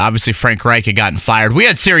 obviously, Frank Reich had gotten fired. We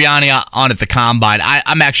had Sirianni on at the Combine.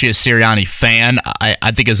 I'm actually a Sirianni fan.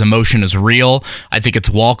 I think his emotion is real. I think it's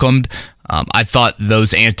welcomed. I thought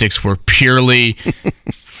those antics were purely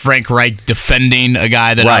Frank Reich defending a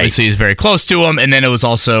guy that obviously is very close to him, and then it was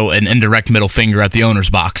also an indirect middle finger at the owner's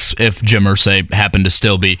box if Jim Irsay happened to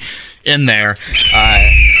still be in there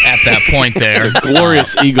at that point there.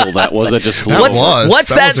 Glorious Eagle that was. That just flew.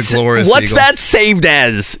 What's that saved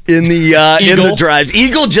as in the drives?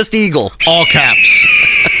 Eagle, just Eagle. All caps.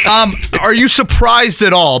 Are you surprised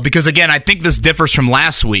at all? Because, again, I think this differs from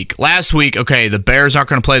last week. Last week, okay, the Bears aren't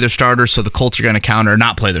going to play their starters, so the Colts are going to counter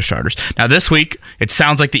not play their starters. Now, this week, it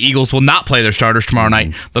sounds like the Eagles will not play their starters tomorrow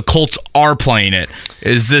night. The Colts are playing it.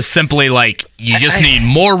 Is this simply you just need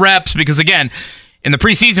more reps? Because, again, in the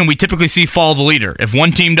preseason, we typically see follow the leader. If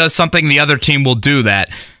one team does something, the other team will do that.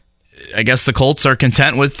 I guess the Colts are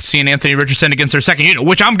content with seeing Anthony Richardson against their second unit,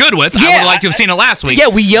 which I'm good with. Yeah, I would like to have seen it last week. Yeah,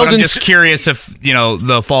 we yelled. But I'm just curious if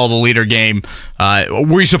the follow the leader game.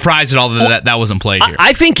 Were you surprised at all that wasn't played here?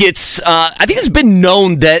 I think it's been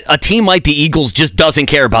known that a team like the Eagles just doesn't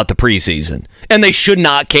care about the preseason, and they should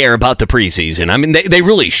not care about the preseason. I mean, they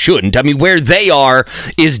really shouldn't. I mean, where they are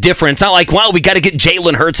is different. It's not like, well, we got to get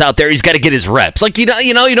Jalen Hurts out there. He's got to get his reps. You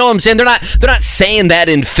know what I'm saying? They're not saying that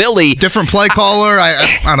in Philly. Different play caller.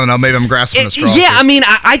 I don't know. Maybe I'm grasping at straws. Yeah, I mean,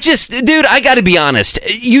 I got to be honest.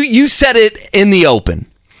 You said it in the open.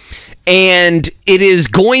 And it is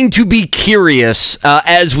going to be curious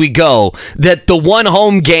as we go that the one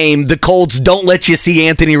home game, the Colts don't let you see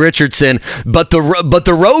Anthony Richardson, but the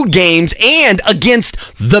road games and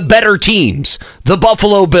against the better teams, the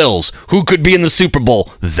Buffalo Bills, who could be in the Super Bowl,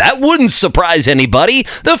 that wouldn't surprise anybody.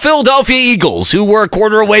 The Philadelphia Eagles, who were a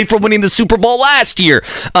quarter away from winning the Super Bowl last year,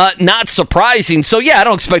 not surprising. So yeah, I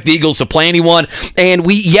don't expect the Eagles to play anyone. And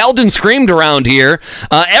we yelled and screamed around here.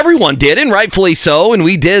 Everyone did, and rightfully so. And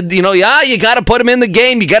we did, you got to put him in the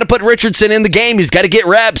game. You got to put Richardson in the game. He's got to get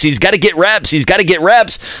reps. He's got to get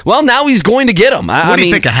reps. Well, now he's going to get them. What do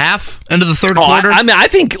you think, a half into the third quarter? I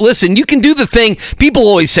think, listen, you can do the thing. People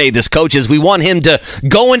always say this, coaches. We want him to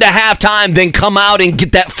go into halftime, then come out and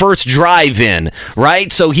get that first drive in,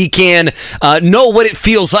 right? So he can know what it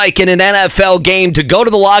feels like in an NFL game to go to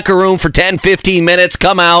the locker room for 10, 15 minutes,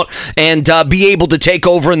 come out, and be able to take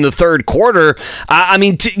over in the third quarter.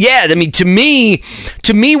 To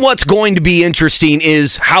me, what's going to be interesting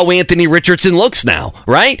is how Anthony Richardson looks now,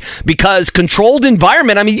 right? Because controlled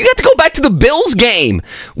environment, you have to go back to the Bills game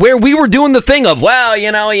where we were doing the thing of,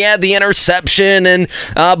 he had the interception,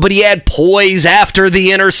 but he had poise after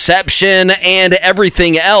the interception and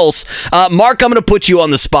everything else. Mark, I'm going to put you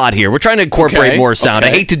on the spot here. We're trying to incorporate more sound. I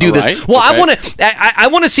hate to do this. Well, I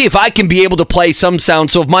want to see if I can be able to play some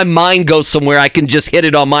sound, so if my mind goes somewhere, I can just hit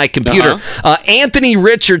it on my computer. Anthony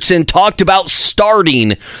Richardson talked about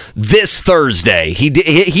starting this Thursday. He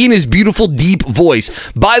and his beautiful deep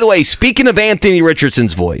voice. By the way, speaking of Anthony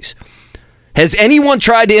Richardson's voice, has anyone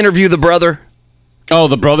tried to interview the brother? Oh,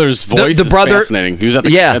 the brother's voice is fascinating. He was at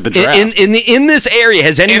the draft. In this area,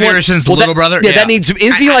 has anyone... Anthony Richardson's little brother? Yeah, that needs...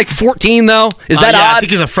 Is he 14, though? Is that odd? I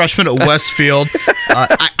think he's a freshman at Westfield.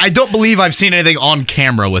 I don't believe I've seen anything on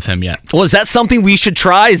camera with him yet. Well, is that something we should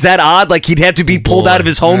try? Is that odd? He'd have to be pulled out of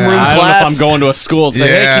his homeroom class? I don't know if I'm going to a school and say,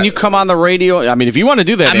 hey, can you come on the radio? If you want to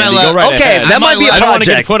do that, Andy, go right ahead. That might be a project. I don't want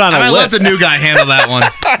to get put on a list. Let the new guy handle that one.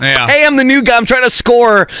 Yeah. Hey, I'm the new guy. I'm trying to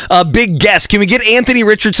score a big guest. Can we get Anthony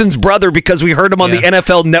Richardson's brother because we heard him on the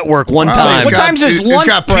NFL Network one time. What time's his lunch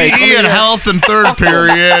break? He's got PE and health in third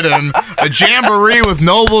period, and a jamboree with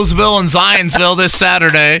Noblesville and Zionsville this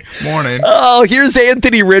Saturday morning. Oh, here's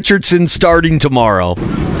Anthony Richardson starting tomorrow.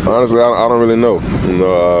 Honestly, I don't really know.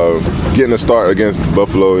 Getting a start against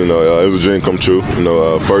Buffalo, it was a dream come true.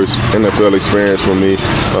 First NFL experience for me.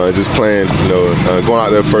 Just playing, going out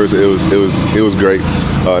there first, it was great.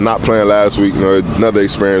 Not playing last week, another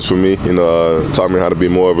experience for me. Taught me how to be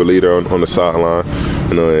more of a leader on the sideline.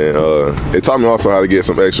 And it taught me also how to get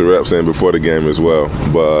some extra reps in before the game as well.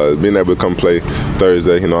 But being able to come play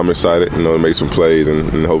Thursday, I'm excited, to make some plays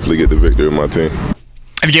and hopefully get the victory with my team.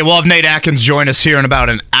 And again, we'll have Nate Atkins join us here in about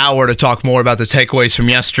an hour to talk more about the takeaways from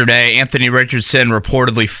yesterday. Anthony Richardson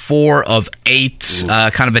reportedly 4 of 8,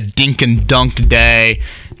 kind of a dink and dunk day.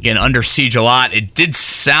 Again, under siege a lot. It did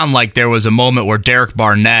sound like there was a moment where Derek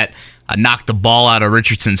Barnett knocked the ball out of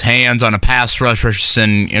Richardson's hands on a pass rush.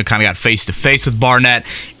 Richardson kind of got face-to-face with Barnett.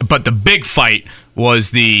 But the big fight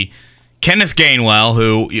was the Kenneth Gainwell,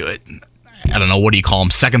 who... I don't know, what do you call him?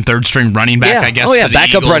 Second, third string running back, I guess. Oh, yeah,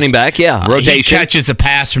 backup running back, rotation. He catches a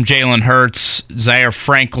pass from Jalen Hurts. Zaire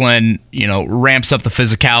Franklin, ramps up the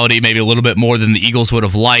physicality maybe a little bit more than the Eagles would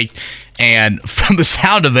have liked. And from the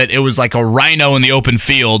sound of it, it was like a rhino in the open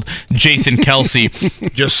field. Jason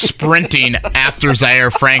Kelce just sprinting after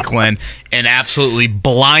Zaire Franklin and absolutely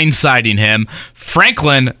blindsiding him.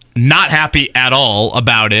 Franklin not happy at all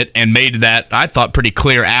about it and made that, I thought, pretty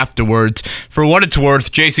clear afterwards. For what it's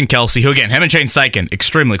worth, Jason Kelce, who again, him and Shane Steichen,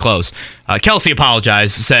 extremely close. Kelce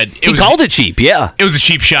apologized, said he called it cheap, yeah. It was a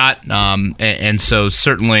cheap shot, and so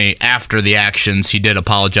certainly after the actions, he did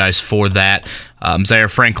apologize for that. Zaire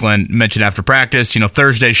Franklin mentioned after practice,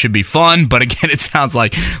 Thursday should be fun, but again, it sounds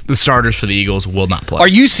like the starters for the Eagles will not play. Are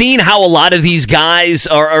you seeing how a lot of these guys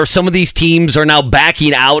or some of these teams are now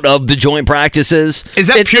backing out of the joint practices? Is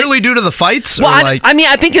that purely due to the fights? Well,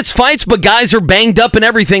 I think it's fights, but guys are banged up and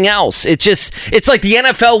everything else. It's like the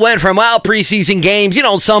NFL went from, preseason games,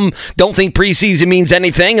 some don't think preseason means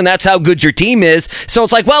anything, and that's how good your team is. So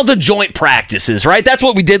it's like, the joint practices, right? That's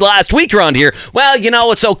what we did last week around here. Well,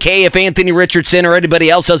 it's okay if Anthony Richardson or anybody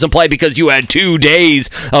else doesn't play because you had 2 days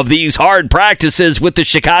of these hard practices with the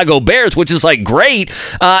Chicago Bears, which is like great.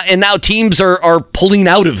 And now teams are pulling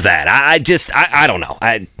out of that. I don't know.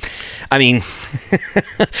 I mean,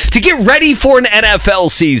 to get ready for an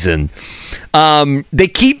NFL season, they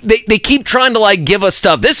keep trying to give us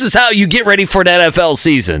stuff. This is how you get ready for an NFL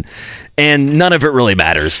season. And none of it really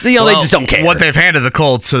matters. They just don't care. What they've handed the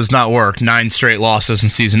Colts has not worked. 9 straight losses in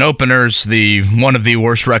season openers. One of the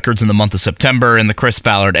worst records in the month of September in the Chris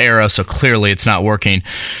Ballard era. So clearly it's not working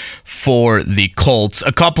for the Colts.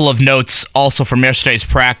 A couple of notes also from yesterday's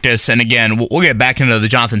practice. And again, we'll get back into the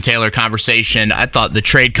Jonathan Taylor conversation. I thought the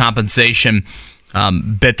trade compensation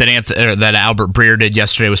bit that Albert Breer did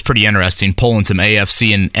yesterday was pretty interesting, pulling some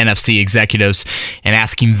AFC and NFC executives and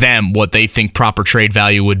asking them what they think proper trade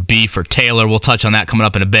value would be for Taylor. We'll touch on that coming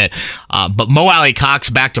up in a bit. But Mo Alley Cox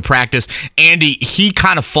back to practice. Andy, he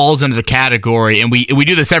kind of falls into the category, and we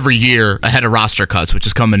do this every year ahead of roster cuts, which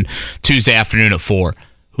is coming Tuesday afternoon at 4.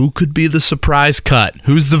 Who could be the surprise cut?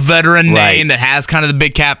 Who's the veteran name that has kind of the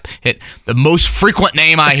big cap hit? The most frequent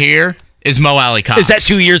name I hear is Mo Alley Cox. Is that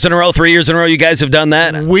 2 years in a row, 3 years in a row you guys have done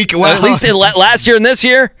that? At least last year and this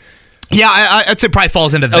year? Yeah, I'd say probably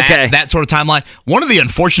falls into that sort of timeline. One of the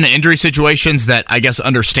unfortunate injury situations that I guess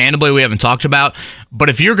understandably we haven't talked about, but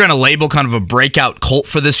if you're going to label kind of a breakout Colt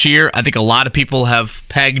for this year, I think a lot of people have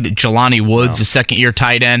pegged Jelani Woods, a second-year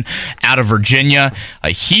tight end out of Virginia.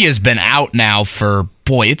 He has been out now for,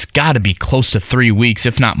 it's got to be close to 3 weeks,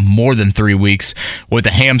 if not more than 3 weeks, with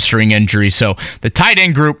a hamstring injury. So the tight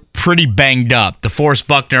end group pretty banged up. DeForest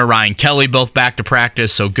Buckner, Ryan Kelly, both back to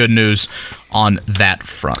practice, so good news on that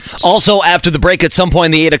front. Also, after the break at some point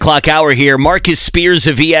in the 8 o'clock hour here, Marcus Spears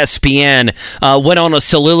of ESPN went on a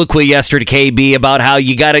soliloquy yesterday, KB, about how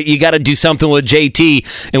you gotta do something with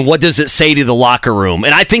JT, and what does it say to the locker room?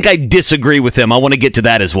 And I think I disagree with him. I want to get to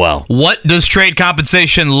that as well. What does trade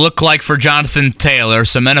compensation look like for Jonathan Taylor?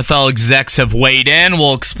 Some NFL execs have weighed in.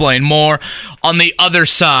 We'll explain more. On the other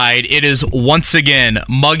side, it is once again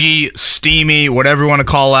muggy, steamy, whatever you want to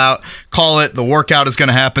call it. The workout is going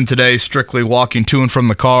to happen today, strictly walking to and from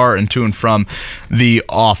the car and to and from the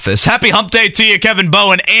office. Happy hump day to you, Kevin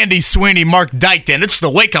Bowen, Andy Sweeney, Mark Dykton. It's the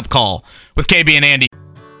wake-up call with KB and Andy.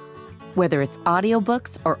 Whether it's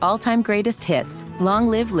audiobooks or all-time greatest hits, long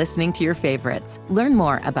live listening to your favorites. Learn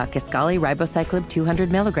more about Kisqali Ribociclib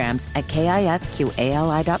 200 milligrams at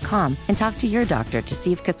KISQALI.com and talk to your doctor to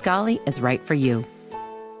see if Kisqali is right for you.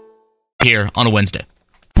 Here on a Wednesday.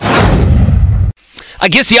 I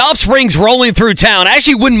guess the Offspring's rolling through town. I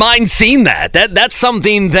actually wouldn't mind seeing that. That's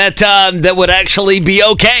something that would actually be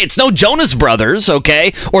okay. It's no Jonas Brothers, okay,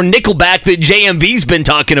 or Nickelback that JMV's been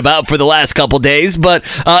talking about for the last couple days, but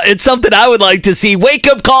it's something I would like to see. Wake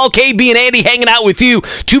Up Call, KB and Andy hanging out with you.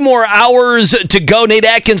 2 more hours to go. Nate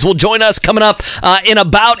Atkins will join us coming up in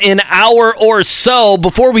about an hour or so.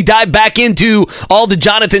 Before we dive back into all the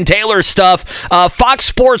Jonathan Taylor stuff, Fox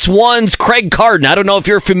Sports 1's Craig Carden, I don't know if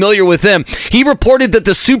you're familiar with him, he reported that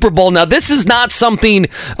the Super Bowl, now this is not something,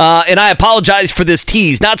 and I apologize for this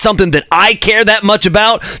tease, not something that I care that much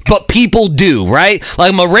about, but people do, right?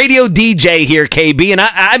 Like, I'm a radio DJ here, KB, and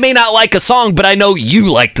I may not like a song, but I know you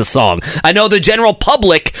like the song. I know the general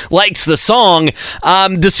public likes the song.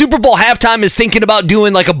 The Super Bowl halftime is thinking about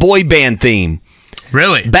doing like a boy band theme.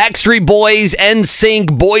 Really? Backstreet Boys,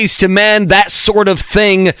 NSYNC, Boys to Men, that sort of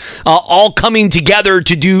thing, all coming together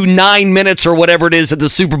to do 9 minutes or whatever it is at the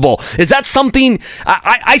Super Bowl. Is that something,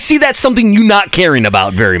 I see that's something you not caring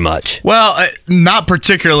about very much? Well, not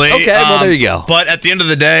particularly. Okay, well, there you go. But at the end of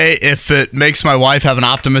the day, if it makes my wife have an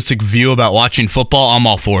optimistic view about watching football, I'm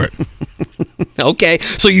all for it. Okay,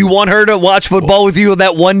 so you want her to watch football with you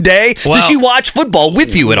that one day? Well, does she watch football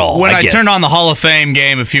with you at all? When I turned on the Hall of Fame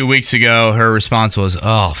game a few weeks ago, her response was,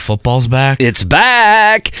 "Oh, football's back." It's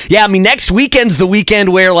back. Yeah, I mean, next weekend's the weekend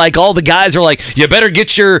where like all the guys are like, you better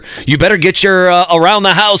get your around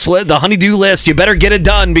the house the honey-do list. You better get it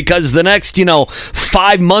done because the next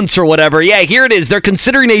 5 months or whatever. Yeah, here it is. They're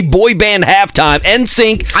considering a boy band halftime.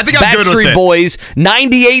 NSYNC, I think I'm good with Backstreet it. Boys,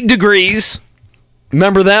 98 Degrees.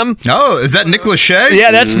 Remember them? Oh, is that Nick Lachey?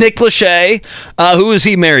 Yeah, that's Nick Lachey. Who is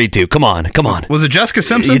he married to? Come on. Was it Jessica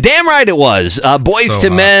Simpson? You're damn right it was. Boys to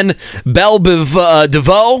Men, Belle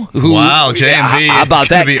DeVoe. Wow, JMV. How about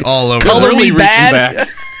that? Be all over. Color Me Bad.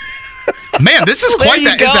 Man, this is quite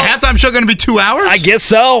that. Is the halftime show going to be 2 hours? I guess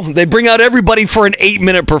so. They bring out everybody for an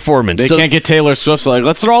 8-minute performance. They can't get Taylor Swift, so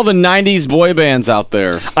let's throw all the 90s boy bands out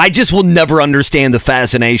there. I just will never understand the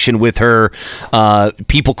fascination with her.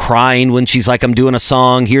 People crying when she's like, I'm doing a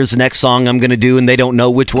song, here's the next song I'm going to do, and they don't know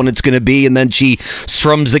which one it's going to be, and then she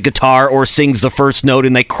strums the guitar or sings the first note,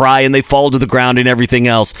 and they cry, and they fall to the ground and everything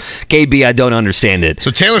else. KB, I don't understand it. So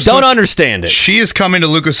Taylor Swift, don't understand it. She is coming to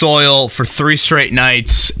Lucas Oil for 3 straight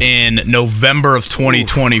nights in November of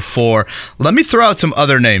 2024. Let me throw out some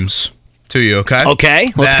other names to you, okay? Okay,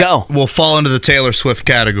 let's go. We'll fall into the Taylor Swift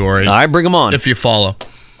category. All right, bring them on. If you follow.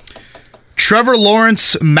 Trevor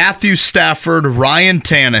Lawrence, Matthew Stafford, Ryan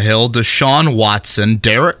Tannehill, Deshaun Watson,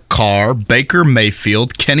 Derek Carr, Baker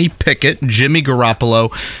Mayfield, Kenny Pickett, Jimmy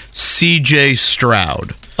Garoppolo, C.J.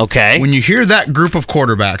 Stroud. Okay. When you hear that group of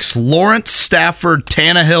quarterbacks, Lawrence, Stafford,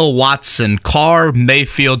 Tannehill, Watson, Carr,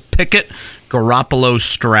 Mayfield, Pickett, Garoppolo,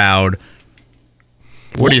 Stroud,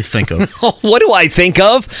 what do you think of? What do I think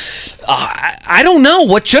of? I don't know.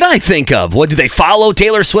 What should I think of? What do they follow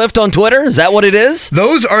Taylor Swift on Twitter? Is that what it is?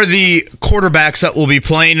 Those are the quarterbacks that will be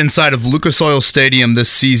playing inside of Lucas Oil Stadium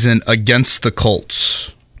this season against the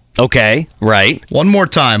Colts. Okay, right. One more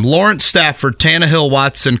time. Lawrence, Stafford, Tannehill,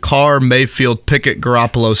 Watson, Carr, Mayfield, Pickett,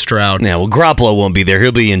 Garoppolo, Stroud. Yeah, well, Garoppolo won't be there.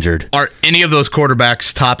 He'll be injured. Are any of those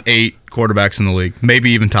quarterbacks top 8 quarterbacks in the league? Maybe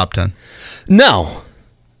even top 10? No.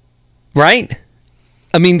 Right?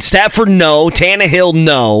 I mean, Stafford, no. Tannehill,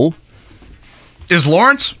 no. Is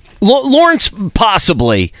Lawrence? Lawrence,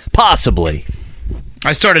 possibly. Possibly.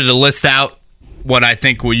 I started to list out what I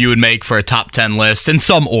think you would make for a top 10 list in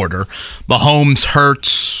some order. Mahomes,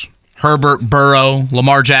 Hurts, Herbert, Burrow,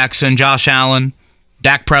 Lamar Jackson, Josh Allen,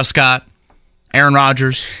 Dak Prescott, Aaron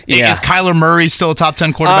Rodgers. Yeah. Is Kyler Murray still a top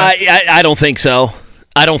 10 quarterback? I don't think so.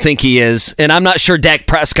 I don't think he is, and I'm not sure Dak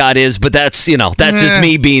Prescott is, but that's just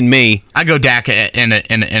me being me. I go Dak in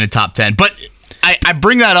a top 10, but I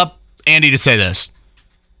bring that up, Andy, to say this.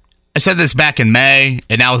 I said this back in May,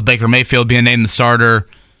 and now with Baker Mayfield being named the starter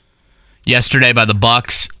yesterday by the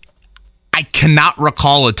Bucs, I cannot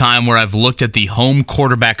recall a time where I've looked at the home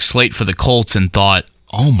quarterback slate for the Colts and thought,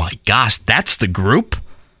 "Oh my gosh, that's the group."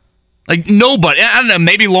 Like, nobody. I don't know.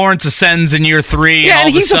 Maybe Lawrence ascends in year 3. Yeah,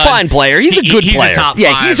 and he's a fine player. He's a good player. He's a top 5.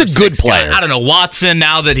 Yeah, he's a good player. Guy. I don't know. Watson,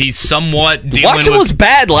 now that he's somewhat dealing Watson with was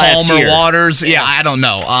bad last Palmer year. Waters. Yeah, I don't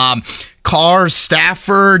know. Carr,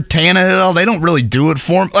 Stafford, Tannehill, they don't really do it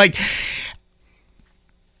for him. Like,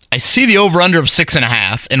 I see the over-under of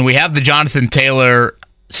 6.5, and we have the Jonathan Taylor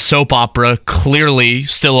soap opera clearly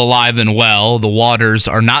still alive and well. The waters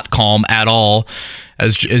are not calm at all,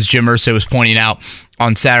 as Jim Irsay was pointing out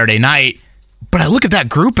on Saturday night. But I look at that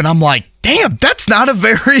group and I'm like, damn, that's not a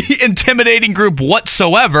very intimidating group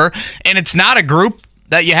whatsoever. And it's not a group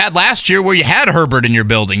that you had last year where you had Herbert in your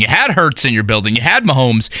building, you had Hurts in your building, you had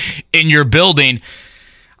Mahomes in your building.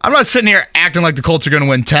 I'm not sitting here acting like the Colts are going to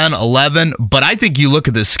win 10, 11, but I think you look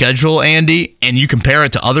at this schedule, Andy, and you compare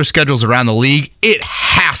it to other schedules around the league, it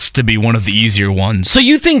has to be one of the easier ones. So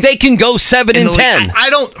you think they can go 7-10? I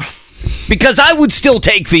don't... Because I would still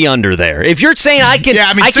take the under there. If you're saying I can... Yeah,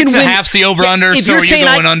 I mean, 6.5's the over-under, so are you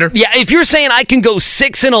going under? Yeah, if you're saying I can go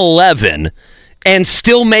 6-11 and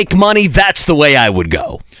still make money, that's the way I would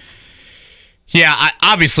go. Yeah,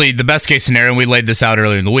 obviously, the best-case scenario, and we laid this out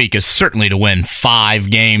earlier in the week, is certainly to win 5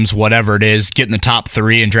 games, whatever it is, get in the top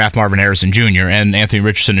 3 and draft Marvin Harrison Jr., and Anthony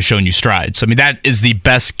Richardson has shown you strides. So, I mean, that is the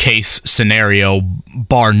best-case scenario,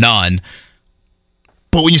 bar none.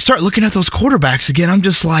 But when you start looking at those quarterbacks again, I'm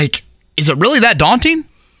just like, is it really that daunting?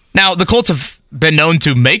 Now, the Colts have been known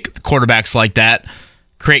to make quarterbacks like that,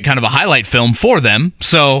 create kind of a highlight film for them,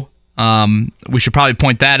 so we should probably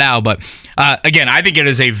point that out. But, again, I think it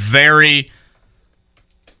is a very...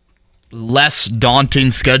 less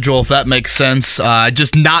daunting schedule, if that makes sense.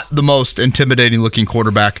 Just not the most intimidating looking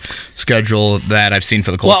quarterback schedule that I've seen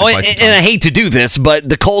for the Colts. Well, and I hate to do this, but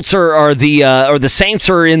the Colts are the Saints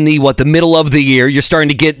are in the middle of the year. You're starting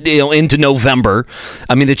to get into November.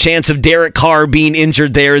 I mean, the chance of Derek Carr being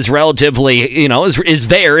injured there is relatively is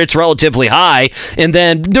there. It's relatively high, and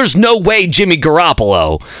then there's no way Jimmy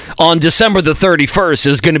Garoppolo on December the 31st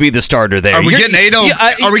is going to be the starter there. Are we getting Aiden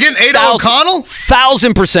O'Connell?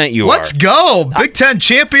 1,000% you are. Let's go. Big Ten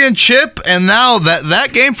championship, and now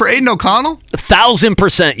that game for Aiden O'Connell?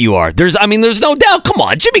 1,000% you are. There's no doubt. Come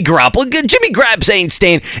on, Jimmy Garoppolo. Jimmy Grabs ain't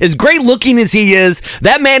staying. As great looking as he is,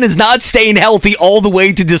 that man is not staying healthy all the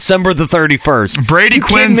way to December the 31st. Brady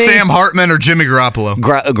Quinn, Sam Hartman, or Jimmy Garoppolo?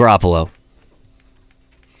 Garoppolo.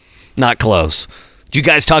 Not close. Did you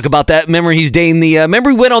guys talk about that? Remember he's dating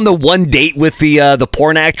remember he went on the one date with the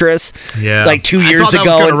porn actress? Yeah. Like 2 years ago. I thought that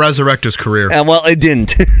was going to resurrect his career. Well, it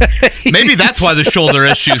didn't. Maybe that's why the shoulder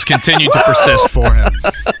issues continue to persist for him.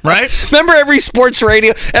 Right? Remember every sports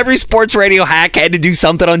radio hack had to do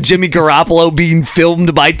something on Jimmy Garoppolo being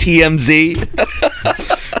filmed by TMZ?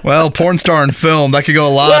 Well, porn star and film, that could go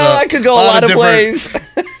a lot of ways.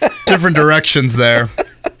 Different directions there.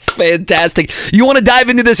 Fantastic. You want to dive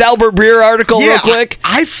into this Albert Breer article real quick?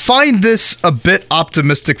 I find this a bit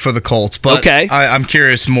optimistic for the Colts, but okay. I'm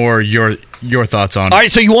curious more your thoughts on it. All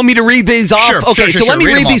right, so you want me to read these off? Sure, so let me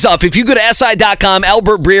read these off. If you go to SI.com,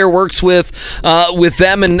 Albert Breer works with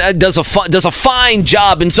them and does a fine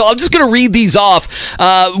job. And so I'm just going to read these off.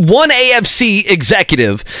 One AFC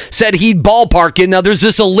executive said he'd ballpark it. Now, there's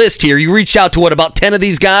a list here. You reached out to, about 10 of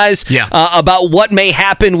these guys? Yeah. About what may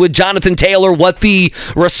happen with Jonathan Taylor, what the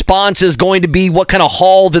response is going to be, what kind of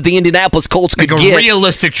haul that the Indianapolis Colts could get. A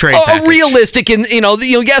realistic trade package. Realistic. And,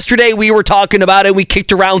 yesterday we were talking about it. We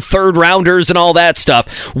kicked around third rounders and all that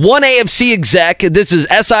stuff. One AFC exec, this is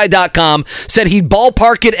SI.com, said he'd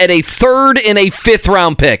ballpark it at a 3rd and a 5th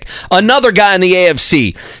round pick. Another guy in the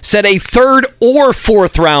AFC said a 3rd or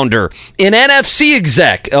 4th rounder. An NFC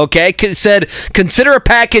exec, said consider a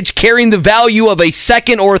package carrying the value of a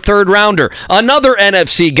 2nd or 3rd rounder. Another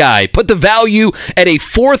NFC guy put the value at a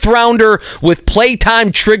 4th rounder with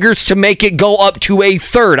playtime triggers to make it go up to a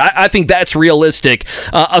 3rd. I think that's realistic.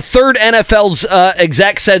 A 3rd NFL's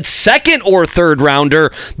exec said 2nd or 3rd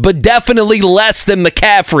rounder, but definitely less than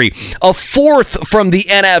McCaffrey. A 4th from the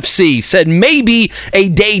NFC said maybe a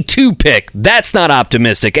day 2 pick. That's not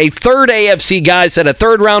optimistic. A 3rd AFC guy said a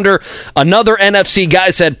 3rd rounder. Another NFC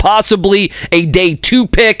guy said possibly a day 2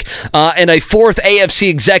 pick. And a 4th AFC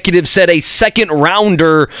executive said a 2nd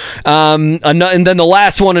rounder. And then the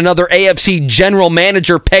last one, another AFC general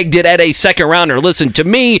manager pegged it at a 2nd rounder. Listen, to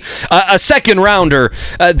me, a 2nd rounder,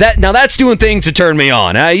 that's doing things to turn me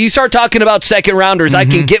on. You start talking about 2nd rounders, I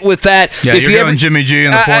can get with that. Yeah, if you're going Jimmy G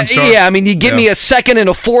and the porn star. Yeah, I mean, you give me a 2nd and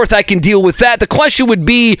a 4th, I can deal with that. The question would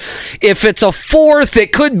be, if it's a 4th,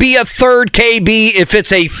 it could be a 3rd KB. If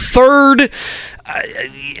it's a 3rd,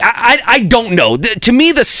 I don't know. To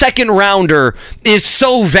me, the 2nd rounder is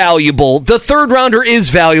so valuable. The 3rd rounder is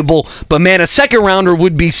valuable, but man, a 2nd rounder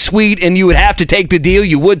would be sweet, and you would have to take the deal.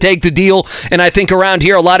 You would take the deal, and I think around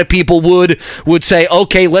here, a lot of people would say,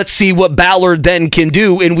 okay, let's see what Ballard then can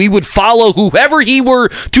do, and we would follow whoever he were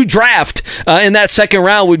to draft in that 2nd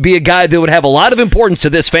round would be a guy that would have a lot of importance to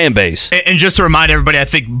this fan base. And just to remind everybody, I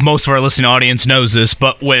think most of our listening audience knows this,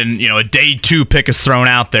 but when a day 2 pick is thrown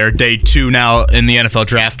out there, day 2 now in the NFL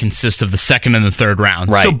draft consists of the 2nd and the 3rd round.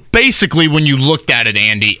 Right. So basically, when you looked at it,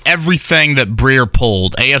 Andy, everything that Breer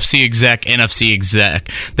pulled, AFC exec, NFC exec,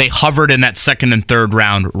 they hovered in that 2nd and 3rd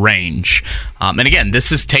round range. And again,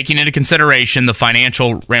 this is taking into consideration the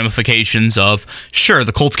financial ramifications of, sure,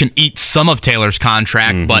 the Colts can eat some of Taylor's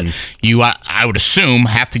contract, but I would assume,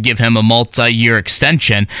 have to give him a multi-year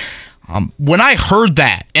extension. When I heard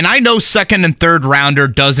that, and I know second and third rounder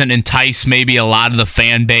doesn't entice maybe a lot of the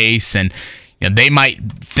fan base, and they might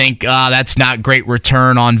think that's not great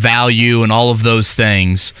return on value and all of those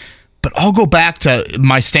things. But I'll go back to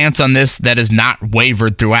my stance on this that has not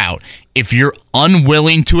wavered throughout. If you're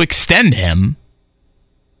unwilling to extend him,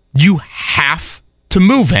 you have to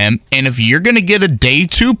move him. And if you're going to get a day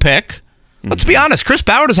 2 pick, let's be honest, Chris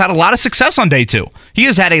Ballard has had a lot of success on day 2. He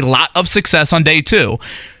has had a lot of success on day 2.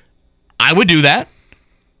 I would do that.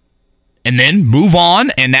 And then move on.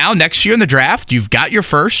 And now next year in the draft, you've got your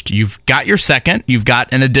first, you've got your second, you've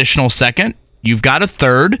got an additional second, you've got a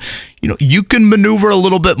third. You can maneuver a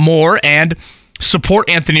little bit more and support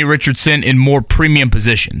Anthony Richardson in more premium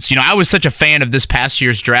positions. I was such a fan of this past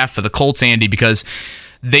year's draft for the Colts, Andy, because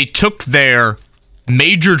they took their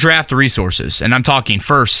major draft resources, and I'm talking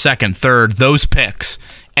first, second, third, those picks,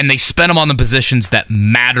 and they spent them on the positions that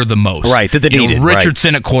matter the most. Right, that they needed.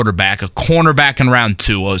 Richardson at quarterback, a cornerback in round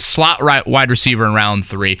 2, a slot wide receiver in round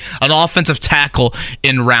 3, an offensive tackle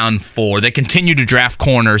in round 4. They continue to draft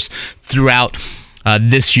corners throughout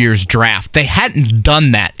this year's draft. They hadn't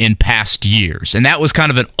done that in past years, and that was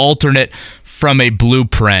kind of an alternate from a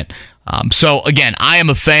blueprint. So, again, I am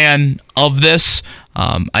a fan of this.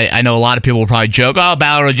 I know a lot of people will probably joke,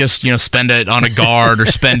 Ballard will just spend it on a guard or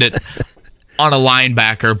spend it on a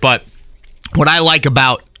linebacker. But what I like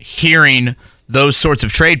about hearing those sorts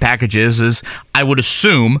of trade packages is I would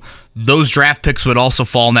assume those draft picks would also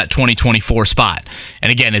fall in that 2024 spot.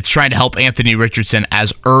 And again, it's trying to help Anthony Richardson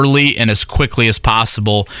as early and as quickly as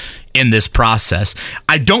possible in this process.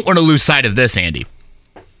 I don't want to lose sight of this, Andy.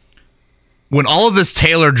 When all of this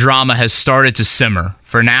Taylor drama has started to simmer,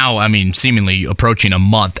 for now, seemingly approaching a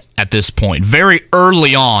month at this point, very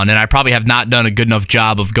early on, and I probably have not done a good enough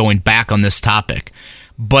job of going back on this topic,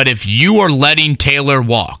 but if you are letting Taylor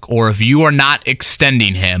walk, or if you are not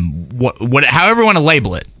extending him, however you want to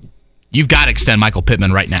label it, you've got to extend Michael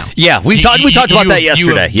Pittman right now. Yeah, we talked about that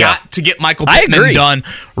yesterday. You have got to get Michael Pittman done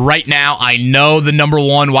right now. I know the number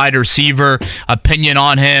 1 wide receiver opinion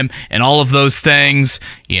on him and all of those things,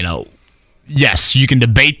 Yes, you can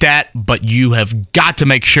debate that, but you have got to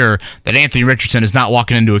make sure that Anthony Richardson is not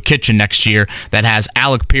walking into a kitchen next year that has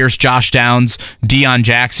Alec Pierce, Josh Downs, Deion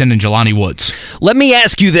Jackson, and Jelani Woods. Let me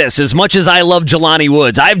ask you this. As much as I love Jelani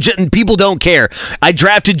Woods, people don't care. I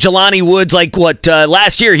drafted Jelani Woods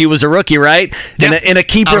last year. He was a rookie, right? Yep. In a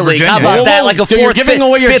keeper league. How about that? Like a fourth,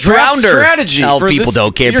 fifth rounder. Strategy. Oh, people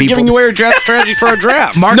don't care. You're giving away your draft strategy for a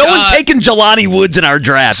draft. Mark, no one's taking Jelani Woods in our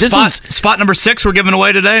draft. Spot number 6 we're giving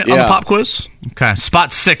away today on the pop quiz. Okay,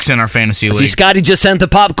 spot 6 in our fantasy league. See, Scotty just sent the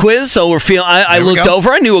pop quiz, so we're feeling. I looked over.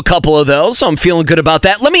 I knew a couple of those, so I'm feeling good about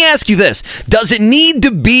that. Let me ask you this: does it need to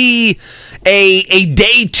be a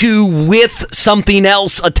day 2 with something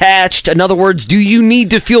else attached? In other words, do you need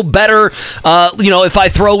to feel better? If I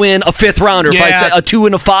throw in a 5th rounder, if I say a 2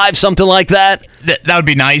 and a 5, something like that. That would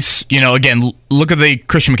be nice. Again, look at the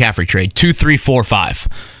Christian McCaffrey trade: 2, 3, 4, 5.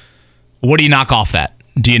 What do you knock off that?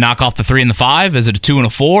 Do you knock off the 3 and the 5? Is it a 2 and a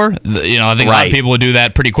 4? I think a lot of people would do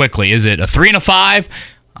that pretty quickly. Is it a 3 and a 5?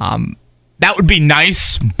 That would be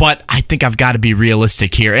nice, but I think I've got to be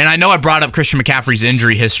realistic here. And I know I brought up Christian McCaffrey's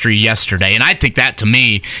injury history yesterday, and I think that, to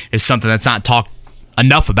me, is something that's not talked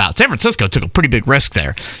enough about. San Francisco took a pretty big risk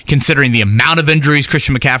there, considering the amount of injuries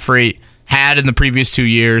Christian McCaffrey had in the previous 2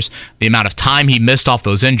 years, the amount of time he missed off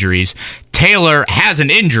those injuries. Taylor has an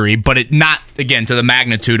injury, but it not, again, to the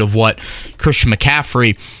magnitude of what Christian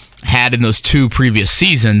McCaffrey had in those 2 previous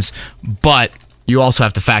seasons. But you also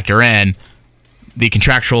have to factor in the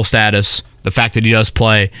contractual status, the fact that he does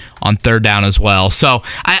play on 3rd down as well. So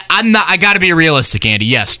I got to be realistic, Andy.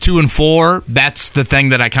 Yes, 2 and 4, that's the thing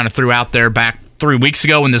that I kind of threw out there back 3 weeks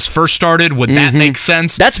ago when this first started. Would that make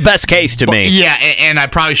sense? That's best case to me. Yeah, and I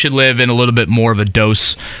probably should live in a little bit more of a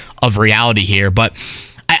dose of reality here. But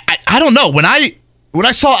I don't know. When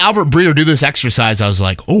I saw Albert Breer do this exercise, I was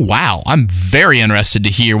like, oh, wow. I'm very interested to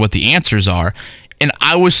hear what the answers are. And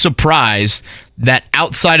I was surprised that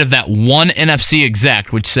outside of that one NFC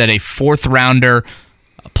exec, which said a 4th rounder,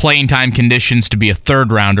 playing time conditions to be a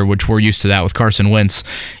 3rd rounder, which we're used to that with Carson Wentz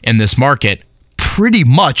in this market, pretty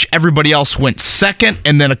much everybody else went 2nd,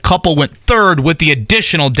 and then a couple went 3rd with the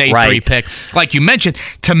additional day 3 pick. Like you mentioned,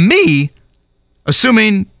 to me,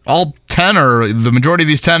 assuming all 10 or the majority of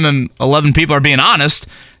these 10 and 11 people are being honest,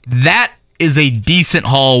 that is a decent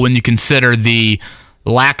haul when you consider the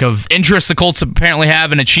lack of interest the Colts apparently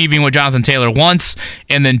have in achieving what Jonathan Taylor wants,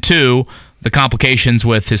 and then 2, the complications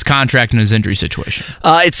with his contract and his injury situation.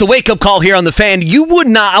 It's the wake-up call here on The Fan. You would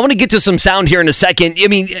not... I want to get to some sound here in a second. I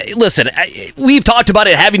mean, listen, we've talked about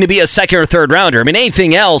it having to be a second or third rounder. I mean,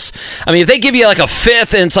 anything else, I mean, if they give you like a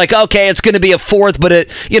fifth and it's like, okay, it's going to be a fourth, but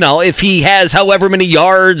if he has however many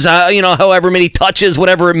yards, however many touches,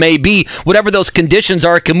 whatever it may be, whatever those conditions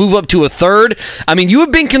are, it can move up to a third. I mean, you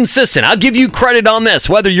have been consistent. I'll give you credit on this.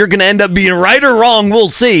 Whether you're going to end up being right or wrong, we'll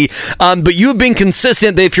see. But you've been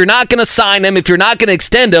consistent that if you're not going to sign him, if you're not going to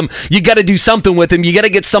extend him, you got to do something with him. You got to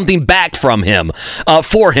get something back from him,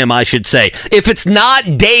 for him, I should say. If it's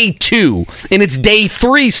not day 2 and it's day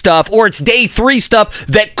 3 stuff, or it's day 3 stuff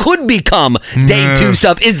that could become day 2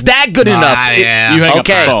 stuff, is that good enough? Yeah. You hang up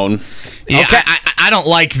the phone. Yeah, okay. I don't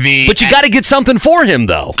like the... But you got to get something for him,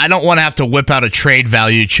 though. I don't want to have to whip out a trade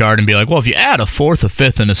value chart and be like, well, if you add a fourth, a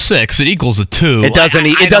fifth, and a sixth, it equals a 2. It doesn't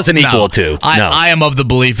equal a 2. I am of the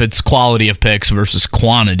belief it's quality of picks versus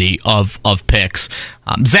quantity of picks.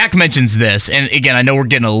 Zach mentions this, and again, I know we're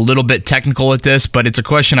getting a little bit technical with this, but it's a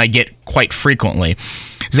question I get quite frequently.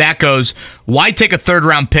 Zach goes, why take a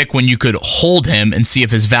third-round pick when you could hold him and see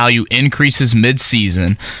if his value increases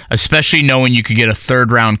mid-season, especially knowing you could get a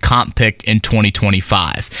third-round comp pick in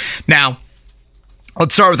 2025? Now,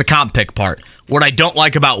 let's start with the comp pick part. What I don't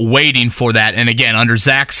like about waiting for that, and again, under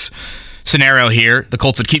Zach's scenario here, the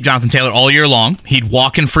Colts would keep Jonathan Taylor all year long. He'd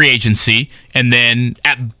walk in free agency, and then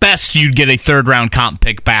at best you'd get a third-round comp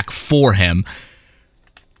pick back for him.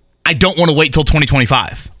 I don't want to wait till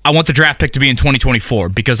 2025. I want the draft pick to be in 2024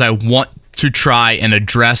 because I want to try and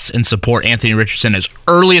address and support Anthony Richardson as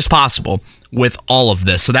early as possible with all of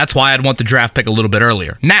this. So that's why I'd want the draft pick a little bit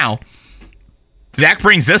earlier. Now, Zach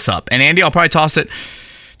brings this up, and Andy, I'll probably toss it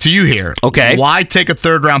to you here. Okay. Why take a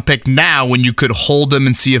third-round pick now when you could hold him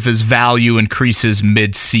and see if his value increases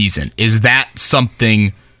mid-season? Is that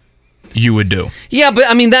something you would do? Yeah, but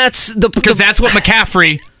I mean, that's because that's what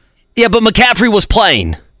McCaffrey... Yeah, but McCaffrey was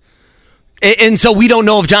playing. And so we don't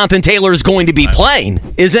know if Jonathan Taylor is going to be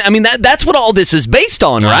playing. Is it? I mean, that's what all this is based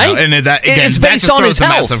on, right? And that, again, it's based on his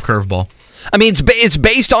health. Massive curveball. I mean, it's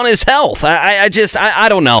based on his health. I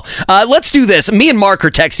don't know. Let's do this. Me and Mark are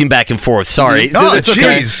texting back and forth. Sorry. Oh,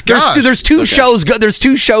 jeez. There's two shows. There's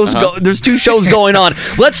two shows going on.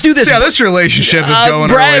 Let's do this. See how this relationship is going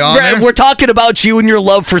early on. Brad, we're talking about you and your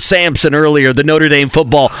love for Sampson earlier, the Notre Dame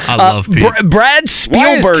football. I love Pete. Brad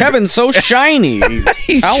Spielberg. Why is Kevin so shiny?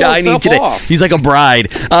 He's shiny today. Off. He's like a bride.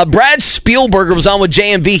 Brad Spielberger was on with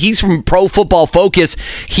JMV. He's from Pro Football Focus.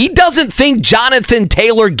 He doesn't think Jonathan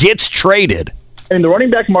Taylor gets traded. And the running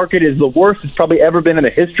back market is the worst it's probably ever been in the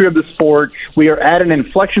history of the sport. We are at an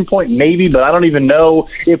inflection point, maybe, but I don't even know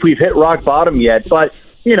if we've hit rock bottom yet. But,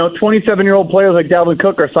 27-year-old players like Dalvin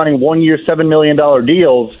Cook are signing 1-year, $7 million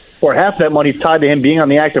deals, where half that money's tied to him being on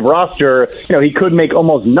the active roster. He could make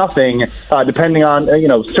almost nothing depending on,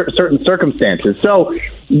 certain circumstances. So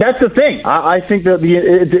that's the thing. I think that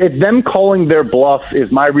it's them calling their bluff is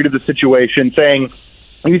my read of the situation, saying,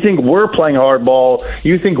 you think we're playing hardball,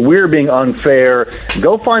 you think we're being unfair,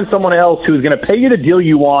 go find someone else who's going to pay you the deal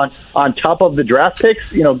you want on top of the draft picks.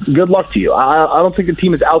 Good luck to you. I don't think the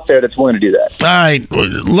team is out there that's willing to do that. All right,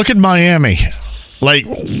 look at Miami. Like,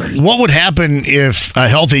 what would happen if a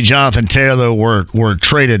healthy Jonathan Taylor were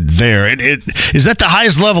traded there? Is that the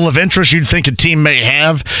highest level of interest you'd think a team may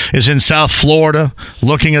have is in South Florida,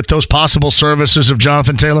 looking at those possible services of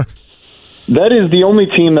Jonathan Taylor? That is the only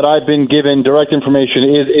team that I've been given direct information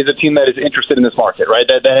is a team that is interested in this market, right?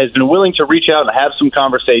 That has been willing to reach out and have some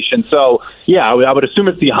conversation. So, yeah, I would assume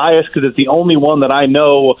it's the highest because it's the only one that I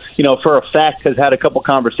know, for a fact has had a couple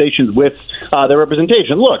conversations with their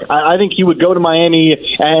representation. Look, I think he would go to Miami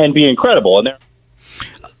and be incredible. And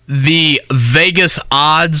the Vegas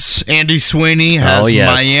odds, Andy Sweeney has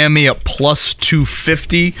Miami at plus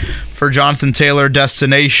 250 for Jonathan Taylor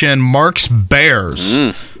destination. Mark's Bears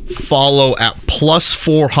follow at plus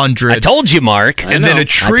 400. I told you, Mark. And then a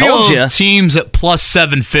trio of teams at plus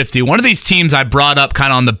 750. One of these teams I brought up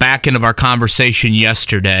kind of on the back end of our conversation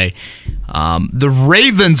yesterday. The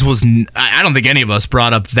Ravens was, I don't think any of us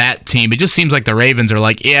brought up that team. It just seems like the Ravens are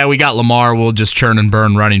like, yeah, we got Lamar, we'll just churn and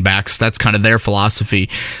burn running backs. That's kind of their philosophy.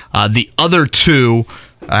 The other two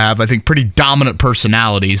have, I think, pretty dominant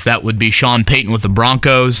personalities. That would be Sean Payton with the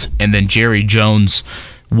Broncos and then Jerry Jones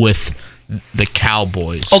with the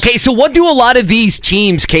Cowboys. Okay, so what do a lot of these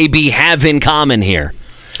teams, KB, have in common here?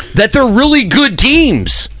 That they're really good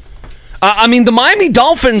teams. I mean, the Miami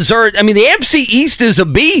Dolphins are, the AFC East is a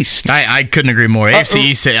beast. I couldn't agree more. AFC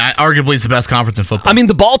East arguably is the best conference in football. I mean,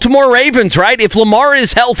 the Baltimore Ravens, right? If Lamar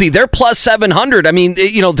is healthy, they're plus 700. I mean,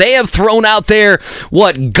 they have thrown out there,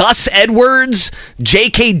 Gus Edwards,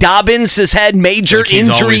 J.K. Dobbins has had major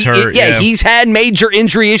injury. He's had major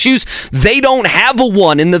injury issues. They don't have a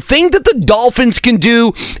one. And the thing that the Dolphins can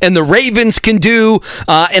do and the Ravens can do,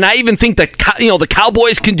 and I even think that the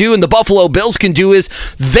Cowboys can do and the Buffalo Bills can do is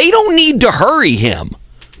they don't need to hurry him.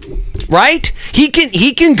 Right? He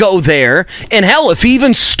can go there, and hell, if he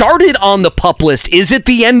even started on the PUP list, is it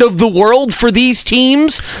the end of the world for these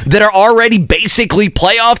teams that are already basically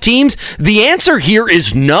playoff teams? The answer here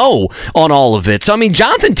is no on all of it. So,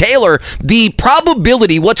 Jonathan Taylor, the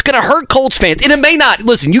probability, what's going to hurt Colts fans, and it may not,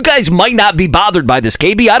 listen, you guys might not be bothered by this,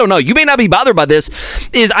 KB, I don't know, you may not be bothered by this,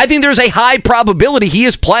 is I think there's a high probability he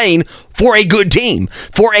is playing for a good team,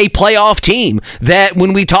 for a playoff team, that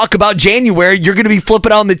when we talk about January, you're going to be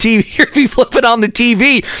flipping on the TV.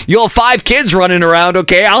 You'll have 5 kids running around,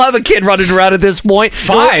 okay? I'll have a kid running around at this point.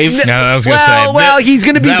 5? No, I was going to say. Well, he's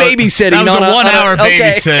going to be babysitting. That was a 1-hour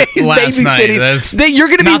babysit last night. That's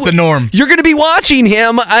not the norm. You're going to be watching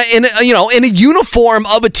him in a uniform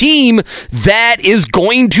of a team that is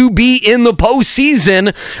going to be in the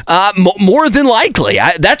postseason more than likely.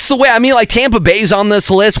 That's the way. Like Tampa Bay's on this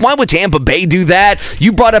list. Why would Tampa Bay do that?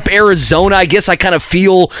 You brought up Arizona. I guess I kind of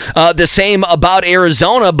feel the same about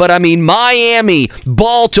Arizona, but Miami,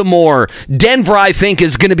 Baltimore, Denver, I think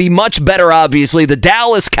is going to be much better, obviously. The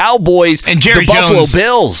Dallas Cowboys, and Jerry the Buffalo Jones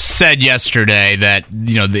Bills said yesterday that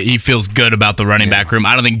that he feels good about the running back room.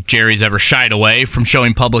 I don't think Jerry's ever shied away from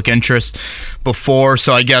showing public interest before,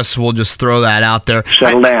 so I guess we'll just throw that out there.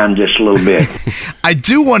 Settle down just a little bit. I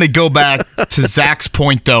do want to go back to Zach's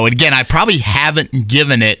point, though. And again, I probably haven't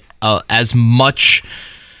given it as much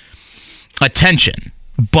attention,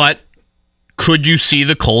 but could you see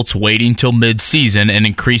the Colts waiting till mid-season and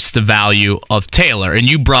increase the value of Taylor? And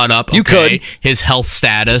you brought up, his health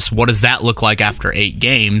status. What does that look like after 8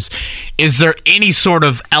 games? Is there any sort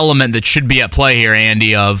of element that should be at play here,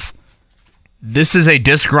 Andy, of this is a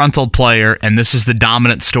disgruntled player and this is the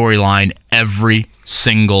dominant storyline every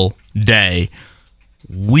single day?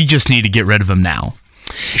 We just need to get rid of him now.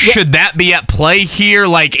 Should that be at play here?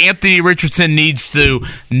 Like, Anthony Richardson needs to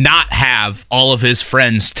not have all of his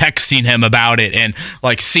friends texting him about it and,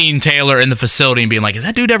 seeing Taylor in the facility and being like, is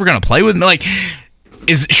that dude ever going to play with me?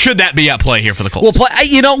 Should that be at play here for the Colts?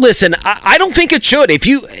 Well, listen, I don't think it should. If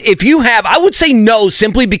you have, I would say no,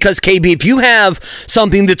 simply because, KB, if you have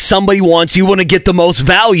something that somebody wants, you want to get the most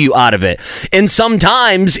value out of it. And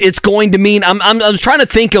sometimes it's going to mean, I was trying to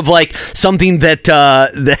think of something that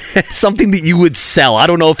something that you would sell. I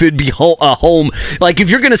don't know if it'd be a home. If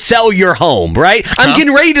you're going to sell your home, right? I'm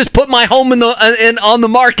getting ready to put my home on the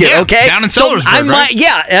market, okay? Down in Sellersburg,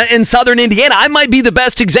 right? In southern Indiana. I might be the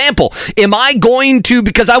best example. Am I going to,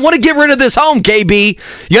 because I want to get rid of this home, KB.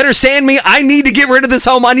 You understand me? I need to get rid of this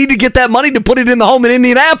home. I need to get that money to put it in the home in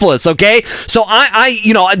Indianapolis, okay? So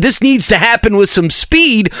this needs to happen with some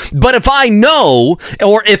speed, but if I know,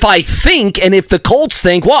 or if I think, and if the Colts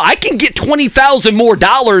think, well, I can get $20,000 more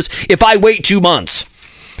if I wait 2 months.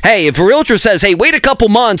 Hey, if a realtor says, hey, wait a couple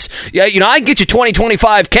months, I can get you $20,000,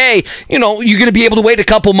 $25,000, you're going to be able to wait a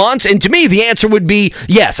couple months. And to me, the answer would be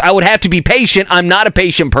yes, I would have to be patient. I'm not a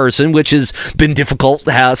patient person, which has been difficult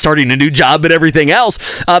starting a new job and everything else.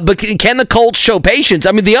 But can the Colts show patience?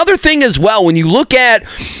 The other thing as well, when you look at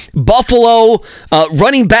Buffalo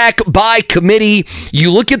running back by committee, you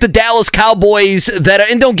look at the Dallas Cowboys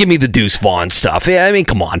and don't give me the Deuce Vaughn stuff.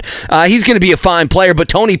 Come on. He's going to be a fine player, but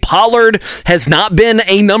Tony Pollard has not been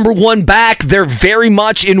a number 1 back. They're very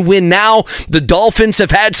much in win now. The Dolphins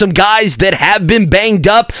have had some guys that have been banged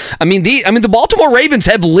up. The Baltimore Ravens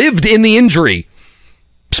have lived in the injury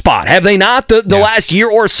spot, have they not? The last year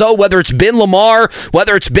or so, whether it's been Lamar,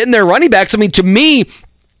 whether it's been their running backs. To me,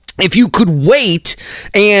 if you could wait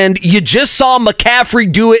and you just saw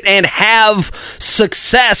McCaffrey do it and have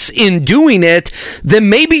success in doing it, then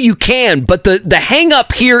maybe you can. But the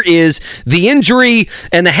hang-up here is the injury,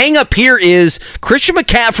 and the hang-up here is Christian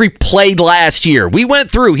McCaffrey played last year. We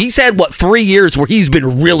went through, he's had, 3 years where he's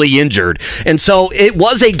been really injured. And so it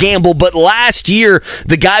was a gamble, but last year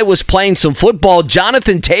the guy was playing some football.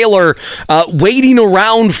 Jonathan Taylor waiting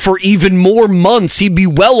around for even more months. He'd be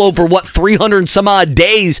well over, 300 and some odd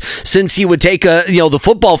days since he would take the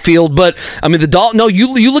football field. But I mean,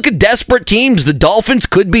 you look at desperate teams. The Dolphins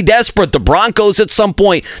could be desperate. The Broncos at some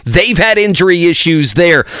point, they've had injury issues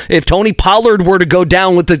there. If Tony Pollard were to go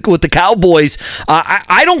down with the Cowboys,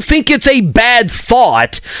 I don't think it's a bad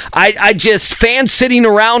thought. I just, fans sitting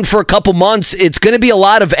around for a couple months, it's going to be a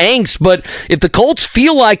lot of angst. But if the Colts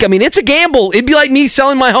feel like, I mean, it's a gamble. It'd be like me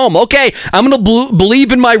selling my home. Okay, I'm going to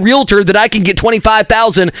believe in my realtor that I can get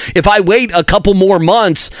 $25,000 if I wait a couple more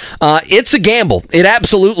months. It's a gamble. It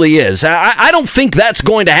absolutely is. I don't think that's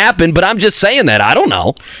going to happen, but I'm just saying that. I don't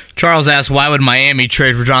know. Charles asked, why would Miami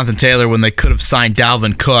trade for Jonathan Taylor when they could have signed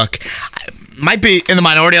Dalvin Cook? Might be in the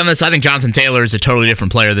minority on this. I think Jonathan Taylor is a totally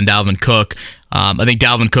different player than Dalvin Cook. I think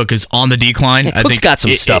Dalvin Cook is on the decline. I think got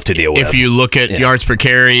some stuff to deal with. If you look at yards per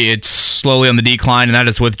carry, it's slowly on the decline, and that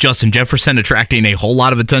is with Justin Jefferson attracting a whole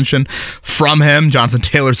lot of attention from him. Jonathan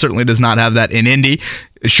Taylor certainly does not have that in Indy.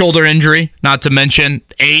 Shoulder injury, not to mention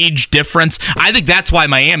age difference. I think that's why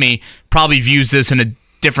Miami probably views this in a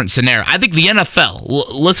different scenario. I think the NFL,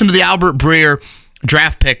 listen to the Albert Breer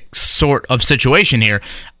draft pick sort of situation here.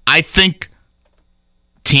 I think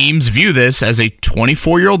teams view this as a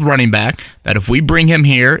 24-year-old running back that if we bring him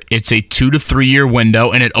here, it's a 2 to 3 year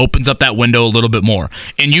window, and it opens up that window a little bit more.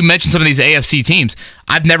 And you mentioned some of these AFC teams.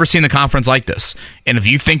 I've never seen the conference like this. And if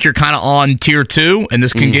you think you're kind of on tier 2, and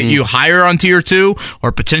this can get you higher on tier 2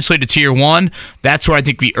 or potentially to tier 1, that's where I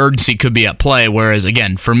think the urgency could be at play. Whereas,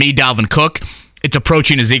 again, for me, Dalvin Cook, it's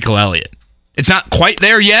approaching Ezekiel Elliott. It's not quite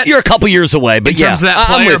there yet. You're a couple years away, but in terms of that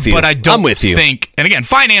player, I'm with you. But I don't I'm with you. think, and again,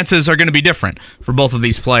 finances are going to be different for both of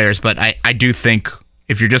these players, but I do think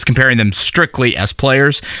if you're just comparing them strictly as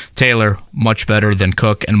players, Taylor much better than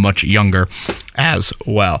Cook and much younger as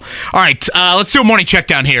well. All right, let's do a morning check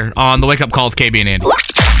down here on the Wake Up Call with KB and Andy.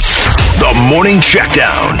 The morning check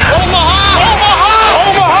down.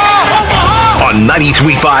 On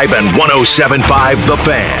 93.5 and 107.5 The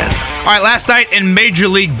Fan. All right, last night in Major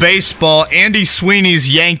League Baseball, Andy Sweeney's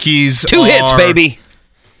Yankees 2 hits, baby.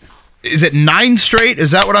 Is it 9 straight? Is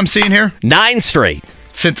that what I'm seeing here? 9 straight.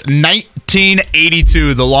 Since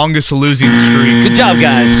 1982, the longest losing streak. Good job,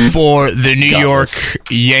 guys. For the New York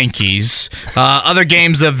Yankees. Other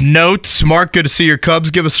games of note. Mark, good to see your Cubs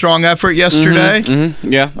give a strong effort yesterday.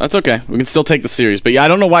 Yeah, that's okay. We can still take the series. But yeah, I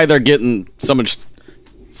don't know why they're getting so much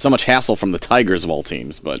hassle from the Tigers of all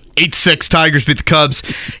teams, but 8-6 Tigers beat the Cubs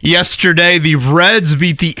yesterday. The Reds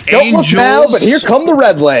beat the Don't Angels. Look now, but here come the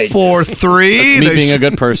Red Legs. 4-3. That's me being a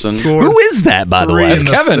good person. Who is that, by the way? That's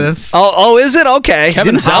Kevin. Oh, is it? Okay.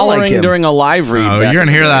 Kevin hollering during a live read. Oh, you're going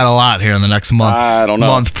to hear that a lot here in the next month. I don't know.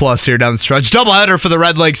 Month plus here down the stretch. Doubleheader for the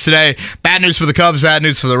Red Legs today. Bad news for the Cubs, bad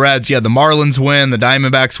news for the Reds. Yeah, the Marlins win, the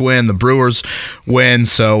Diamondbacks win, the Brewers win.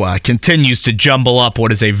 So continues to jumble up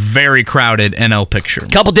what is a very crowded NL picture.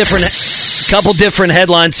 Couple different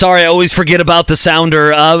headlines. Sorry, I always forget about the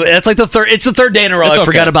Sounder. It's like the third day in a row I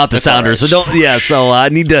forgot about the Sounder. Right. So don't. Yeah. So I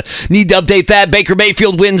need to update that. Baker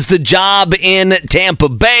Mayfield wins the job in Tampa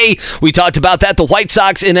Bay. We talked about that. The White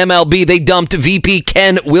Sox in MLB, they dumped VP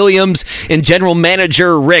Ken Williams and General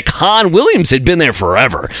Manager Rick Hahn. Williams had been there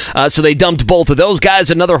forever, so they dumped both of those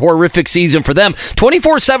guys. Another horrific season for them.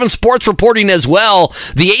 24/7 Sports reporting as well.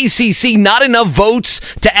 The ACC, not enough votes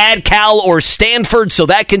to add Cal or Stanford, so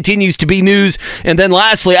that continues to be news. And then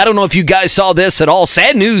lastly, I don't know if you guys saw this at all.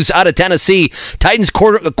 Sad news out of Tennessee. Titans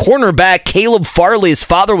cornerback Caleb Farley, his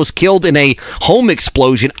father was killed in a home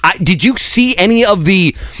explosion. Did you see any of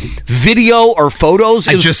the video or photos?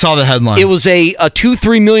 I just saw the headline. It was a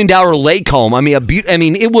 $2-3 million lake home. I mean,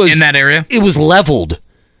 it was in that area. It was leveled.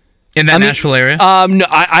 In that Nashville area? No,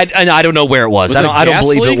 I don't know where it was. I don't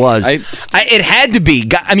believe it was. It had to be.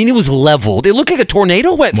 I mean, it was leveled. It looked like a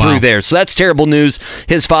tornado went through there. So that's terrible news.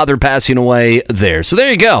 His father passing away there. So there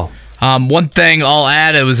you go. One thing I'll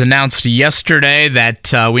add, it was announced yesterday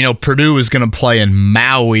that we know Purdue is going to play in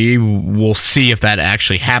Maui. We'll see if that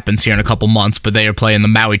actually happens here in a couple months, but they are playing the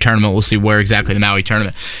Maui tournament. We'll see where exactly the Maui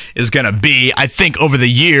tournament is going to be. I think over the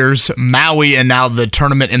years, Maui and now the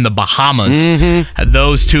tournament in the Bahamas,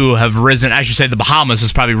 those two have risen. I should say the Bahamas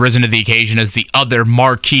has probably risen to the occasion as the other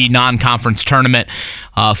marquee non-conference tournament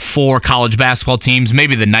for college basketball teams.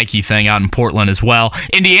 Maybe the Nike thing out in Portland as well.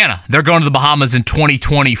 Indiana, they're going to the Bahamas in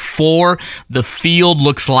 2024. The field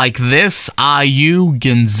looks like this: IU,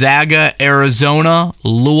 Gonzaga, Arizona,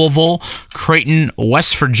 Louisville, Creighton,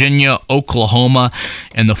 West Virginia, Oklahoma,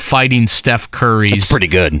 and the Fighting Steph Currys. That's pretty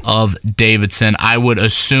good. Of Davidson. I would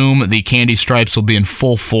assume the Candy Stripes will be in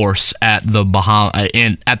full force at the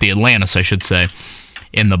at the Atlantis, I should say,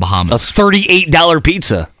 in the Bahamas. A $38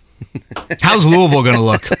 pizza. How's Louisville going to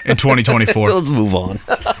look in 2024? Let's move on.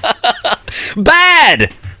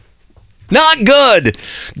 Bad. Not good.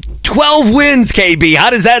 12 wins, KB. How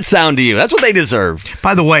does that sound to you? That's what they deserve.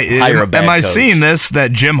 By the way, am I seeing this,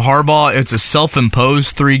 that Jim Harbaugh, it's a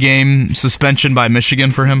self-imposed 3-game suspension by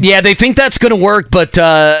Michigan for him? Yeah, they think that's going to work, but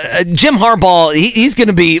Jim Harbaugh, he's going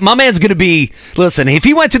to be, my man's going to be, listen, if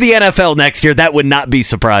he went to the NFL next year, that would not be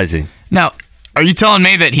surprising. Now, are you telling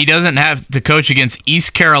me that he doesn't have to coach against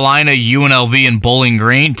East Carolina, UNLV, and Bowling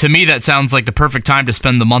Green? To me, that sounds like the perfect time to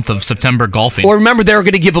spend the month of September golfing. Or remember, they were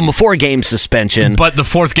going to give him a 4-game suspension. But the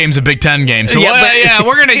 4th game's a Big Ten game. So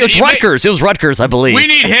we're going to... It was Rutgers, I believe. We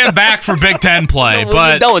need him back for Big Ten play.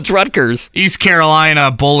 No, it's Rutgers. East Carolina,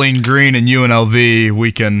 Bowling Green, and UNLV,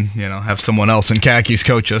 we can have someone else in khakis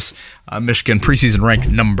coach us. Michigan preseason rank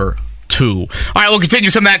number 2. All right, we'll continue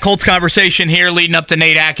some of that Colts conversation here leading up to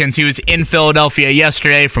Nate Atkins. He was in Philadelphia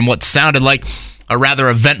yesterday from what sounded like a rather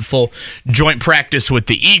eventful joint practice with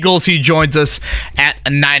the Eagles. He joins us at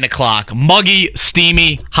 9 o'clock. Muggy,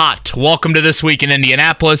 steamy, hot. Welcome to This Week in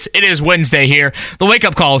Indianapolis. It is Wednesday here. The Wake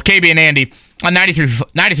Up Call with KB and Andy on 93.5,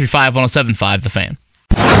 107.5, The Fan.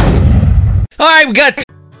 All right, we got...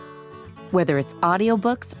 Whether it's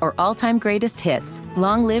audiobooks or all-time greatest hits,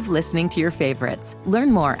 long live listening to your favorites. Learn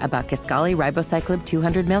more about Kisqali Ribociclib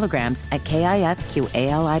 200 milligrams at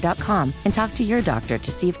KISQALI.com and talk to your doctor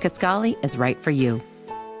to see if Kisqali is right for you.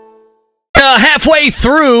 Halfway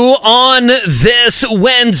through on this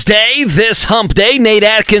Wednesday, this hump day, Nate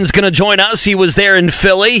Atkins going to join us. He was there in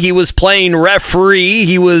Philly. He was playing referee.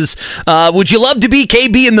 He was, would you love to be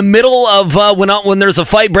KB in the middle of when there's a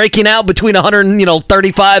fight breaking out between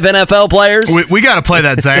 135 NFL players? We got to play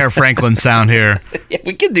that Zaire Franklin sound here. Yeah,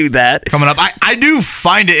 we can do that. Coming up. I do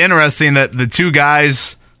find it interesting that the two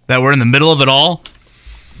guys that were in the middle of it all,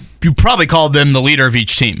 you probably called them the leader of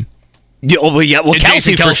each team. Yeah, well,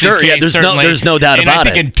 Kelsey for sure. Case, yeah, there's no doubt and about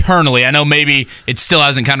it. I think internally, I know maybe it still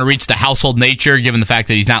hasn't kind of reached the household nature given the fact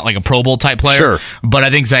that he's not like a Pro Bowl type player. Sure. But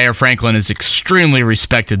I think Zaire Franklin is extremely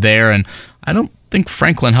respected there, and I don't think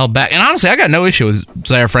Franklin held back. And honestly, I got no issue with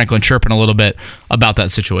Zaire Franklin chirping a little bit about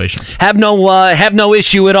that situation. Have no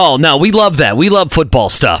issue at all. No, we love that. We love football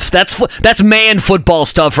stuff. That's man football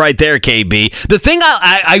stuff right there, KB. The thing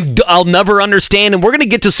I'll never understand, and we're going to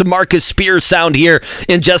get to some Marcus Spears sound here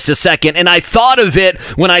in just a second, and I thought of it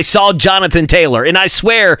when I saw Jonathan Taylor, and I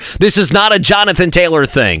swear this is not a Jonathan Taylor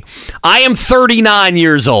thing. I am 39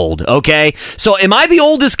 years old, okay? So am I the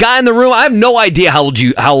oldest guy in the room? I have no idea how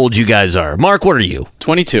old you guys are. Mark, what are you?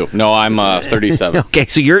 22. No, I'm 37. Okay,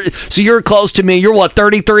 so you're close to me. You're what,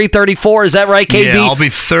 33, 34? Is that right, KB? Yeah, I'll be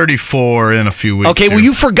 34 in a few weeks. Okay, well,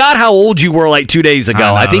 you forgot how old you were like 2 days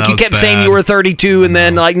ago. I think you kept saying you were 32, and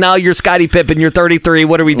then like now you're Scottie Pippen, you're 33.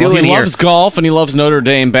 What are we doing here? He loves golf, and he loves Notre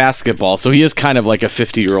Dame basketball, so he is kind of like a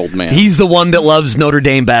 50-year-old man. He's the one that loves Notre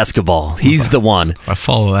Dame basketball. He's the one. I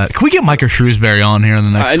follow that. Can we get Micah Shrewsbury on here in the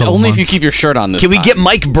next couple only months? If you keep your shirt on this Can we get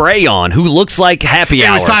Mike Bray on, who looks like Happy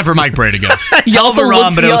Hour? It was time for Mike Bray to go. He also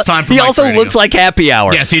looks like Happy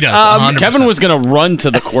Hour. Yes, he does. Kevin was going to run to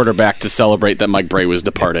the quarterback to celebrate that Mike Bray was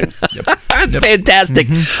departing. Fantastic.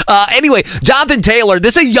 Anyway, Jonathan Taylor,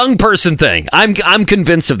 this is a young person thing. I'm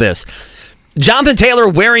convinced of this. Jonathan Taylor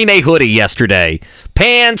wearing a hoodie yesterday.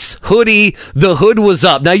 Pants, hoodie, the hood was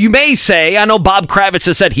up. Now, you may say, I know Bob Kravitz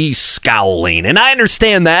has said he's scowling, and I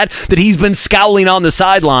understand that he's been scowling on the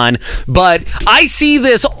sideline, but I see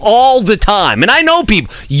this all the time, and I know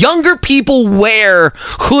younger people wear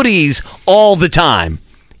hoodies all the time,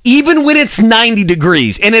 even when it's 90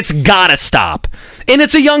 degrees, and it's gotta stop. And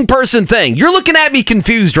it's a young person thing. You're looking at me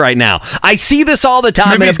confused right now. I see this all the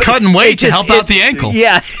time. Maybe he's cutting weight to help out the ankle.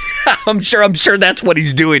 Yeah, I'm sure that's what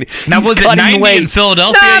he's doing. Now, was it 90 in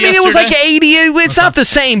Philadelphia yesterday? It was like 80. It's not the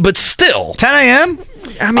same, but still. 10 a.m.?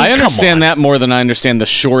 I understand that more than I understand the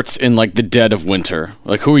shorts in like the dead of winter.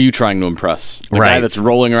 Like, who are you trying to impress? The guy that's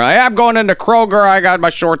rolling around. Hey, I'm going into Kroger. I got my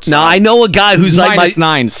shorts. No, I know a guy who's like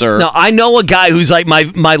 -9, sir. No, I know a guy who's like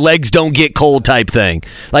my legs don't get cold type thing.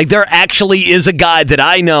 Like, there actually is a guy that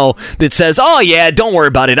I know that says, oh yeah, don't worry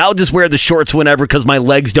about it. I'll just wear the shorts whenever because my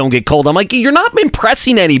legs don't get cold. I'm like, you're not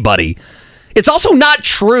impressing anybody. It's also not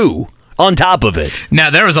true. On top of it.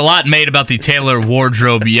 Now, there was a lot made about the Taylor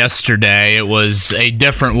wardrobe yesterday. It was a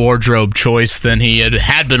different wardrobe choice than he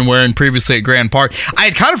had been wearing previously at Grand Park. I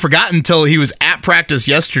had kind of forgotten until he was at practice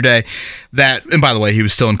yesterday that, and by the way, he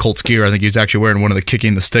was still in Colts gear. I think he was actually wearing one of the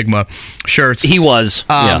Kicking the Stigma shirts. He was,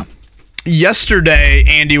 yeah. Yesterday,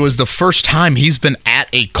 Andy, was the first time he's been at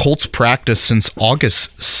a Colts practice since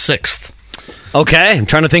August 6th. Okay, I'm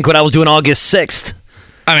trying to think what I was doing August 6th.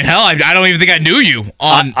 I mean, hell, I don't even think I knew you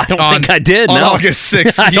on. I don't think I did. On no. August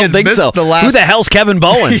 6th, I don't think so. Who the hell's Kevin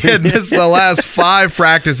Bowen? He had missed the last 5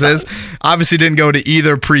 practices. Obviously, didn't go to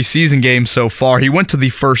either preseason game so far. He went to the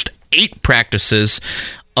first 8 practices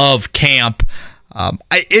of camp.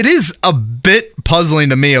 It is a bit puzzling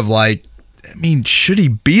to me of like, I mean, should he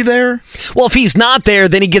be there? Well, if he's not there,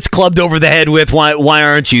 then he gets clubbed over the head with why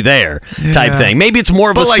aren't you there type thing. Maybe it's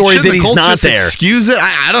more of a story that he's not there. Excuse it?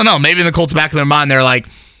 I don't know. Maybe in the Colts' back of their mind, they're like,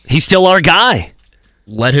 he's still our guy.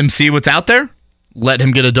 Let him see what's out there. Let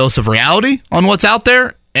him get a dose of reality on what's out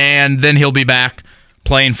there, and then he'll be back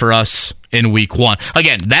playing for us in week 1.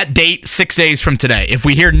 Again, that date, 6 days from today. If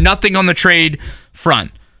we hear nothing on the trade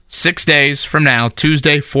front, 6 days from now,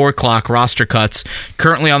 Tuesday, 4 o'clock, roster cuts.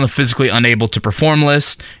 Currently on the physically unable to perform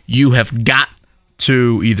list. You have got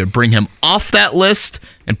to either bring him off that list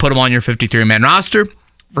and put him on your 53-man roster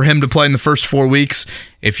for him to play in the first 4 weeks.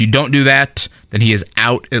 If you don't do that, then he is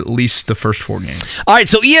out at least the first 4 games. All right,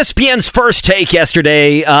 so ESPN's first take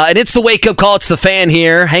yesterday, and it's the wake-up call. It's the fan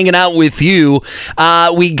here, hanging out with you.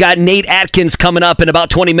 We got Nate Atkins coming up in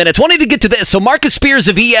about 20 minutes. Wanted to get to this. So Marcus Spears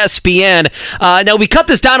of ESPN. Now, we cut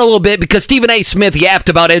this down a little bit because Stephen A. Smith yapped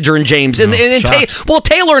about Edgerrin James. And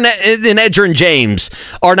Taylor and Edgerrin James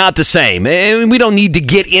are not the same. And we don't need to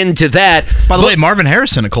get into that. By the way, Marvin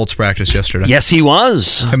Harrison at Colts practice yesterday. Yes, he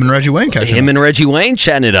was. Him and Reggie Wayne catching Him and Reggie Wayne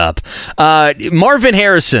chatting it up. Marvin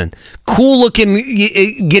Harrison, cool-looking,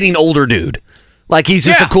 getting older dude. Like, he's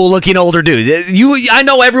just a cool-looking older dude. I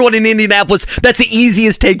know everyone in Indianapolis, that's the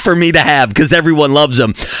easiest take for me to have because everyone loves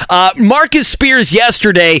him. Marcus Spears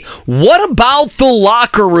yesterday, what about the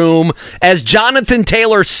locker room as Jonathan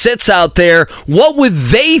Taylor sits out there? What would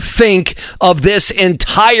they think of this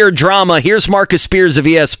entire drama? Here's Marcus Spears of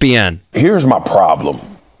ESPN. Here's my problem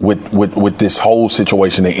with this whole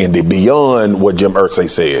situation that ended beyond what Jim Irsay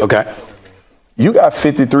said. Okay. You got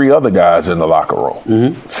 53 other guys in the locker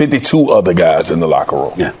room, 52 other guys in the locker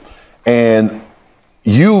room. Yeah. And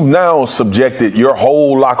you've now subjected your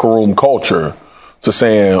whole locker room culture to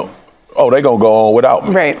saying, oh, they're going to go on without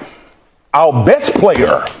me. Right. Our best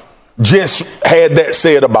player just had that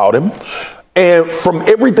said about him. And from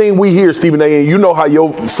everything we hear, Stephen A., and you know how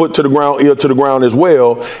your foot to the ground, ear to the ground as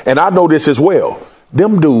well, and I know this as well.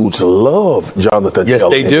 Them dudes love Jonathan Taylor. Yes,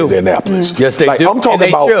 they do. In Indianapolis. Yes, they do. I'm talking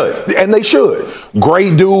Should. And they should.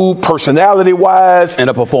 Great dude, personality-wise. And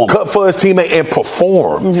a performer. Cut for his teammate and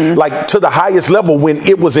perform. Like, to the highest level when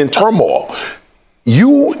it was in turmoil.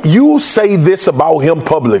 You say this about him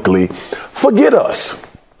publicly. Forget us.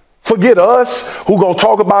 Forget us who gonna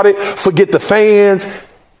talk about it. Forget the fans.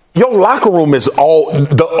 Your locker room is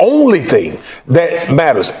the only thing that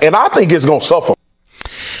matters. And I think it's gonna suffer.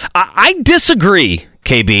 I disagree,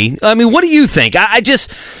 KB. I mean, what do you think?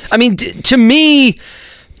 To me,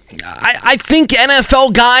 I think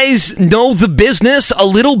NFL guys know the business a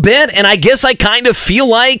little bit, and I guess I kind of feel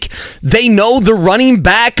like they know the running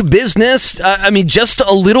back business, just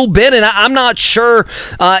a little bit, and I'm not sure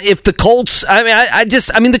if the Colts,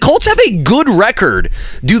 the Colts have a good record,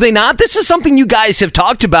 do they not? This is something you guys have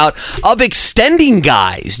talked about, of extending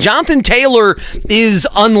guys. Jonathan Taylor is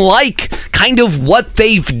unlike kind of what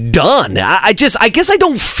they've done. I guess I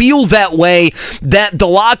don't feel that way, that the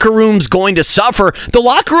locker room's going to suffer. The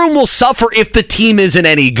locker room will suffer if the team isn't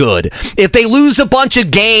any good. If they lose a bunch of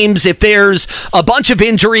games, if there's a bunch of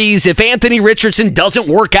injuries, if Anthony Richardson doesn't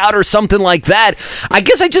work out or something like that, I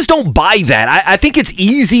guess I just don't buy that. I think it's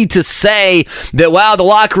easy to say that, wow, the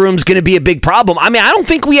locker room's going to be a big problem. I mean, I don't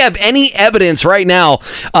think we have any evidence right now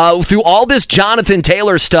through all this Jonathan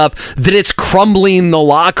Taylor stuff that it's crumbling the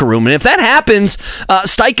locker room. And if that happens,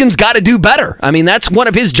 Steichen's got to do better. I mean, that's one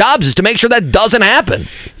of his jobs, is to make sure that doesn't happen.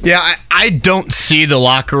 Yeah, I don't see the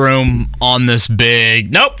locker room on this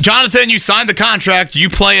big, nope, Jonathan, you signed the contract, you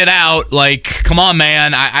play it out. Like, come on,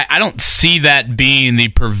 man. I don't see that being the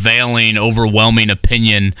prevailing, overwhelming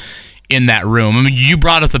opinion in that room. I mean, you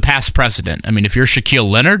brought up the past precedent. I mean, if you're Shaquille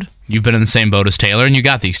Leonard, you've been in the same boat as Taylor, and you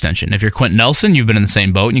got the extension. If you're Quentin Nelson, you've been in the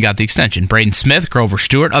same boat, and you got the extension. Braden Smith, Grover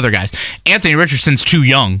Stewart, other guys. Anthony Richardson's too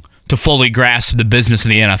young to fully grasp the business of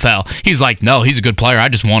the NFL. He's like, no, he's a good player. I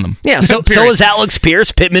just want him. Yeah, so is Alex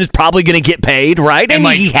Pierce. Pittman is probably going to get paid, right? And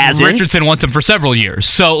he hasn't. Richardson wants him for several years.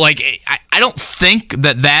 So, like, I don't think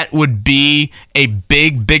that would be a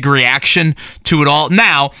big reaction to it all.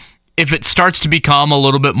 Now, if it starts to become a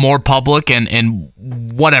little bit more public and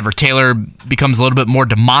whatever, Taylor becomes a little bit more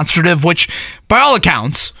demonstrative, which, by all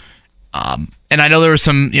accounts, and I know there was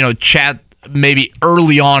some, chat maybe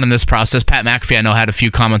early on in this process. Pat McAfee, I know, had a few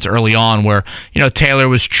comments early on where, Taylor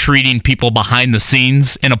was treating people behind the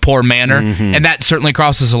scenes in a poor manner, and that certainly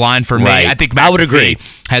crosses a line for me. Right. I think McAfee I would agree.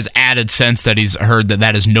 has added since that he's heard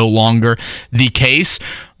that is no longer the case.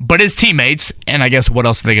 But his teammates, and I guess what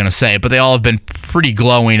else are they going to say, but they all have been pretty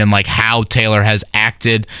glowing in like how Taylor has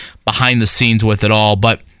acted behind the scenes with it all.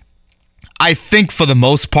 But I think for the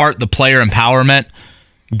most part, the player empowerment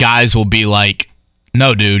guys will be like,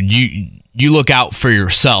 no, dude, you look out for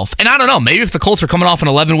yourself. And I don't know, maybe if the Colts are coming off an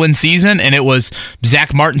 11-win season and it was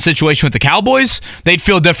Zach Martin's situation with the Cowboys, they'd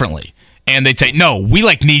feel differently. And they'd say, no, we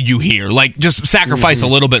need you here. Just sacrifice a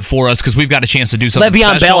little bit for us because we've got a chance to do something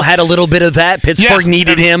Le'Veon special. Bell had a little bit of that. Pittsburgh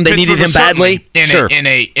needed him. They needed him badly. In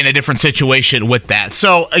a different situation with that.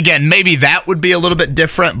 So, again, maybe that would be a little bit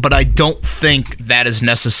different, but I don't think that is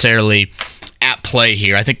necessarily at play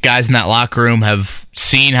here. I think guys in that locker room have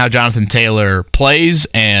seen how Jonathan Taylor plays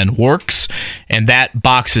and works, and that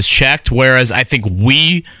box is checked, whereas I think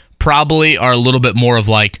we probably are a little bit more of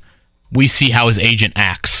we see how his agent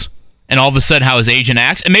acts. And all of a sudden how his agent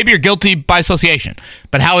acts, and maybe you're guilty by association,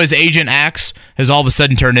 but how his agent acts has all of a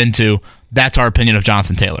sudden turned into, that's our opinion of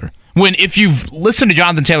Jonathan Taylor. When if you've listened to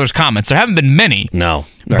Jonathan Taylor's comments, there haven't been many. No,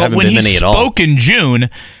 but when he spoke in June,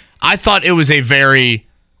 I thought it was a very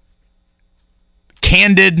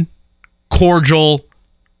candid, cordial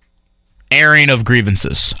airing of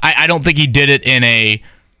grievances. I don't think he did it in a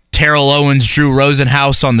Terrell Owens, Drew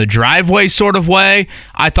Rosenhaus on the driveway sort of way.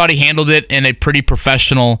 I thought he handled it in a pretty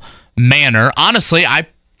professional manner. Honestly, I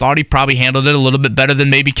thought he probably handled it a little bit better than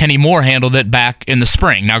maybe Kenny Moore handled it back in the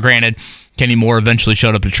spring. Now, granted, Kenny Moore eventually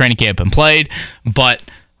showed up at training camp and played, but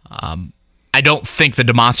I don't think the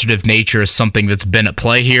demonstrative nature is something that's been at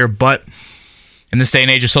play here. But in this day and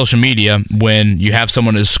age of social media, when you have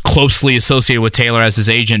someone as closely associated with Taylor as his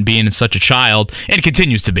agent being such a child, and it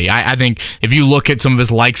continues to be, I think if you look at some of his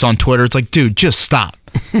likes on Twitter, it's like, dude, just stop.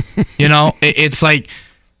 It's like,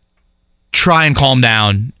 try and calm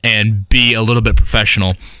down and be a little bit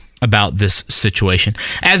professional about this situation.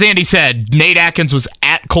 As Andy said, Nate Atkins was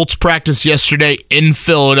at Colts practice yesterday in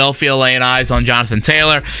Philadelphia, laying eyes on Jonathan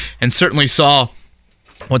Taylor, and certainly saw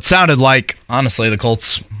what sounded like, honestly, the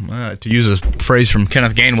Colts, to use a phrase from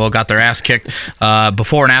Kenneth Gainwell, got their ass kicked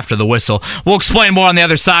before and after the whistle. We'll explain more on the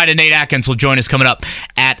other side, and Nate Atkins will join us coming up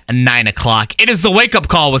at 9 o'clock. It is the wake-up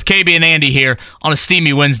call with KB and Andy here on a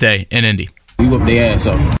steamy Wednesday in Indy. We whoop their ass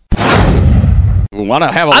up. We want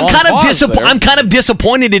to have a I'm kind of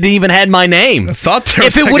disappointed it even had my name. I thought there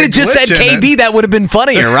was if it would have just said KB, that would have been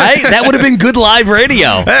funnier, right? That would have been good live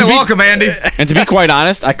radio. Hey, welcome, Andy. And to be quite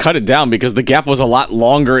honest, I cut it down because the gap was a lot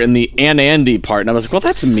longer in the Andy part, and I was like, "Well,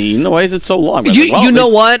 that's mean. Why is it so long?" You know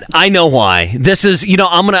what? I know why. This is,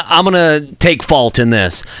 I'm gonna take fault in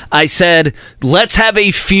this. I said let's have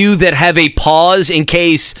a few that have a pause in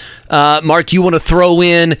case Mark, you want to throw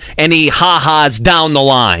in any ha-has down the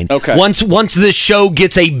line. Okay. Once this show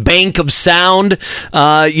gets a bank of sound,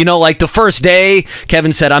 like the first day,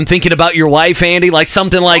 Kevin said, "I'm thinking about your wife, Andy," like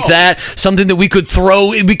something like that, something that we could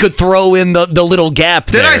throw in the little gap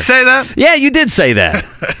there. Did I say that? Yeah, you did say that.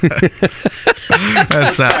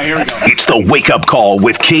 That's here we go. It's the wake-up call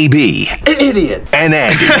with KB. Idiot. And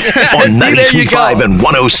Andy on 93.5 and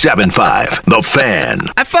 107.5. The Fan.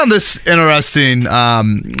 I found this interesting.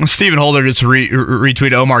 Stephen Holder just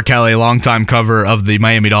retweeted Omar Kelly, a longtime cover of the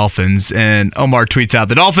Miami Dolphins, and Omar tweets out,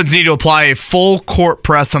 the Dolphins need to apply a full court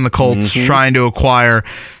press on the Colts trying to acquire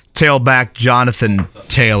tailback Jonathan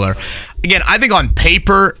Taylor. Again, I think on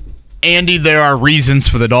paper, Andy, there are reasons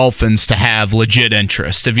for the Dolphins to have legit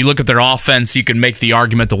interest. If you look at their offense, you can make the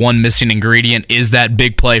argument the one missing ingredient is that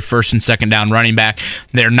big play first and second down running back.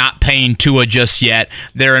 They're not paying Tua just yet.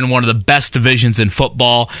 They're in one of the best divisions in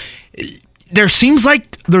football. There seems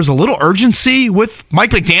like there's a little urgency with Mike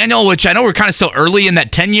McDaniel, which I know we're kind of still early in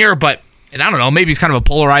that tenure, but and I don't know, maybe he's kind of a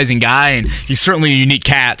polarizing guy, and he's certainly a unique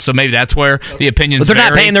cat, so maybe that's where the opinions vary. But they're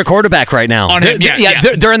not paying their quarterback right now.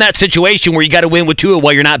 They're in that situation where you got to win with Tua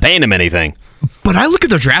while you're not paying him anything. But I look at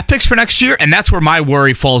their draft picks for next year, and that's where my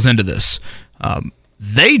worry falls into this.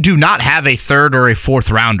 They do not have a third or a fourth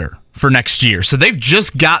rounder for next year, so they've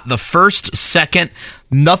just got the first, second,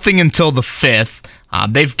 nothing until the fifth.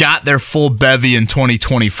 They've got their full bevy in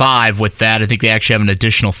 2025 with that. I think they actually have an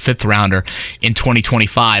additional fifth rounder in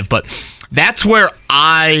 2025. But that's where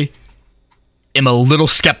I am a little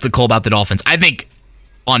skeptical about the Dolphins. I think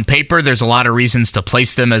on paper there's a lot of reasons to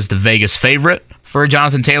place them as the Vegas favorite for a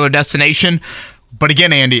Jonathan Taylor destination. But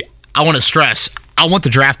again, Andy, I want to stress, I want the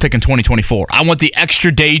draft pick in 2024. I want the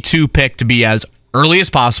extra day 2 pick to be as early as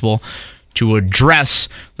possible to address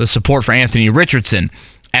the support for Anthony Richardson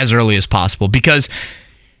as early as possible, because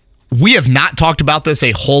we have not talked about this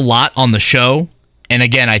a whole lot on the show. And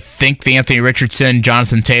again, I think the Anthony Richardson,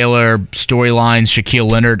 Jonathan Taylor storylines, Shaquille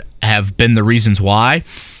Leonard have been the reasons why.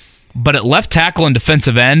 But at left tackle and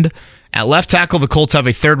defensive end, at left tackle, the Colts have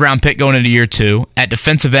a third-round pick going into year 2. At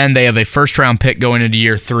defensive end, they have a first-round pick going into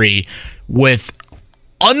year 3 with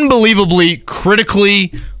unbelievably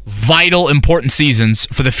critically vital, important seasons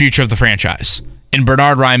for the future of the franchise in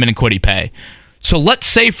Bernhard Raimann and Kwity Paye. So let's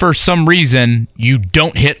say for some reason you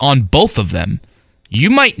don't hit on both of them. You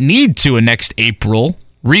might need to, in next April,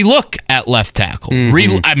 relook at left tackle.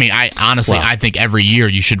 I think every year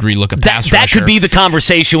you should relook at pass rusher. That could be the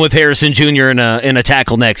conversation with Harrison Jr. in a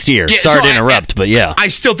tackle next year. Yeah, Sorry to interrupt, but yeah. I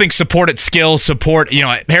still think support at skill,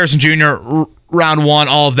 Harrison Jr., round one,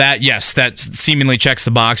 all of that, yes, that seemingly checks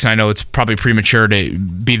the box, and I know it's probably premature to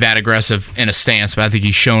be that aggressive in a stance, but I think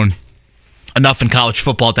he's shown enough in college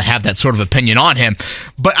football to have that sort of opinion on him.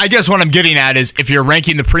 But I guess what I'm getting at is if you're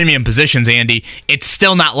ranking the premium positions, Andy, it's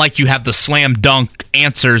still not like you have the slam dunk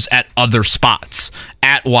answers at other spots,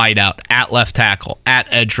 at wideout, at left tackle, at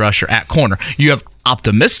edge rusher, at corner. You have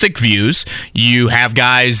optimistic views. You have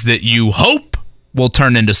guys that you hope will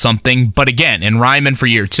turn into something. But again, in Raimann for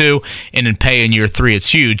year 2 and in Paye in year 3,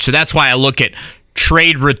 it's huge. So that's why I look at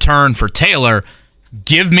trade return for Taylor.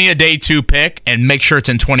 Give me a day 2 pick and make sure it's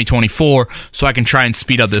in 2024 so I can try and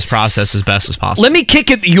speed up this process as best as possible. Let me kick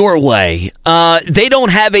it your way. They don't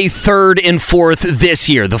have a 3rd and 4th this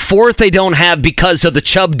year. The 4th they don't have because of the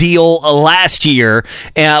Chubb deal last year,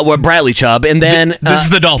 with Bradley Chubb. And then this is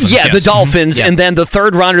the Dolphins. Yeah, yes. The Dolphins. Mm-hmm. And then the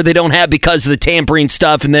 3rd rounder they don't have because of the tampering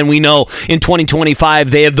stuff. And then we know in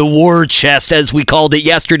 2025 they have the war chest, as we called it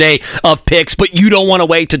yesterday, of picks. But you don't want to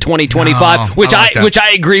wait to 2025, which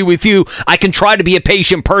I agree with you. I can try to be a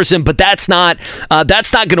patient person, but that's not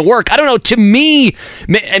going to work. I don't know. To me,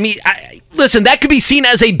 listen, that could be seen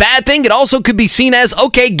as a bad thing. It also could be seen as,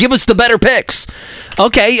 okay, give us the better picks.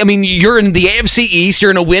 Okay, you're in the AFC East.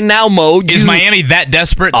 You're in a win-now mode. Is Miami that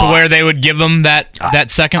desperate to where they would give them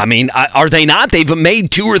that second? Are they not? They've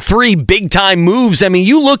made 2 or 3 big-time moves.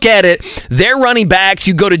 You look at it, their running backs,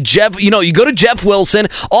 you go to Jeff Wilson.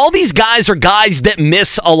 All these guys are guys that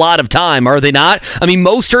miss a lot of time, are they not?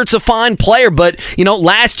 Mostert's a fine player, but,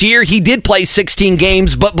 last year he did play 16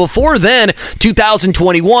 games, but before then,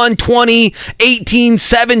 2021, 20, 18,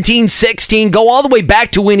 17, 16, go all the way back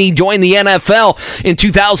to when he joined the NFL in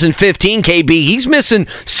 2015, KB. He's missing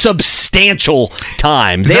substantial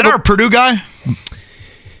time. Is that our Purdue guy?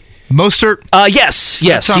 Mostert? Yes,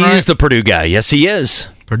 he is the Purdue guy. Yes, he is.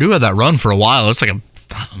 Purdue had that run for a while. It's like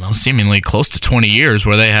seemingly close to 20 years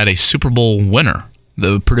where they had a Super Bowl winner.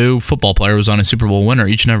 The Purdue football player was on a Super Bowl winner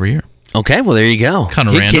each and every year. Okay, well, there you go. Kind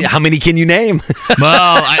of random. How many can you name?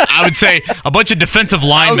 Well, I would say a bunch of defensive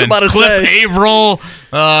linemen. Cliff Averill.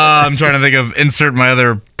 I'm trying to think of insert my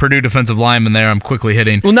other Purdue defensive lineman there. I'm quickly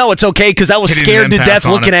hitting. Well, no, it's okay because I was scared to death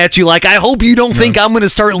looking at you like, I hope you don't think I'm going to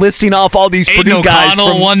start listing off all these Purdue guys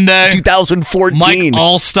from one day. 2014. Mike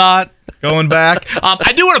Allstott going back.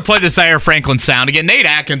 I do want to play the Zaire Franklin sound. Again, Nate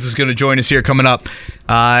Atkins is going to join us here coming up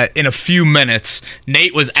in a few minutes.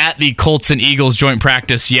 Nate was at the Colts and Eagles joint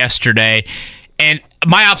practice yesterday, and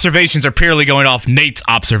my observations are purely going off Nate's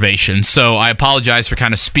observations, so I apologize for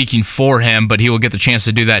kind of speaking for him, but he will get the chance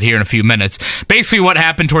to do that here in a few minutes. Basically what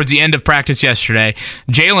happened towards the end of practice yesterday,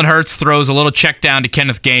 Jalen Hurts throws a little check down to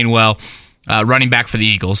Kenneth Gainwell, running back for the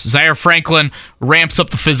Eagles. Zaire Franklin ramps up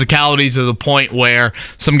the physicality to the point where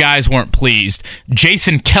some guys weren't pleased.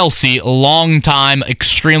 Jason Kelce, longtime,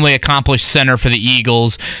 extremely accomplished center for the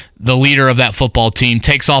Eagles, the leader of that football team,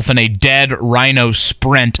 takes off in a dead rhino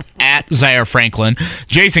sprint at Zaire Franklin.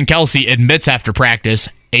 Jason Kelce admits after practice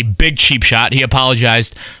a big cheap shot. He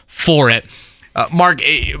apologized for it. Mark,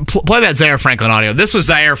 play that Zaire Franklin audio. This was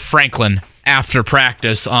Zaire Franklin after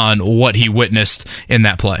practice on what he witnessed in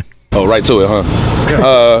that play. Oh, right to it, huh?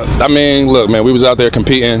 Yeah. Look, man, we was out there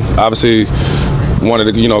competing. Obviously, wanted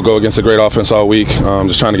to, go against a great offense all week.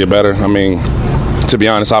 Just trying to get better. To be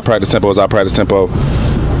honest, our practice tempo is our practice tempo.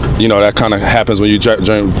 That kind of happens when you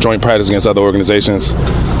joint practice against other organizations.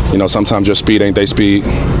 Sometimes your speed ain't they speed.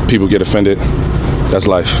 People get offended. That's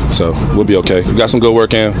life. So we'll be okay. We got some good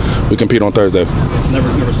work in. We compete on Thursday.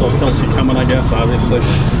 Never saw Kelce coming, I guess, obviously.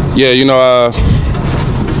 Yeah,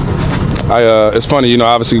 it's funny,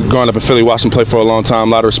 obviously growing up in Philly, watching him play for a long time,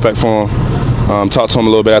 a lot of respect for him. Talked to him a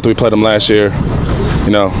little bit after we played him last year.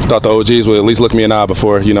 Thought the OGs would at least look me in the eye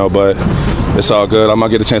before, but it's all good. I'm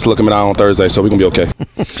going to get a chance to look him in the eye on Thursday, so we're going to be okay.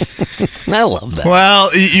 I love that.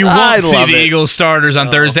 Well, you won't see the Eagles starters on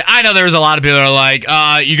Thursday. I know there's a lot of people that are like,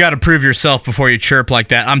 you got to prove yourself before you chirp like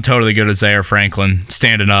that. I'm totally good at Zaire Franklin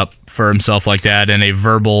standing up for himself like that in a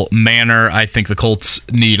verbal manner. I think the Colts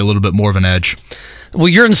need a little bit more of an edge. Well,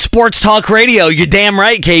 you're in sports talk radio. You're damn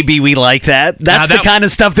right, KB. We like that. That's the kind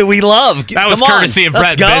of stuff that we love. That was courtesy of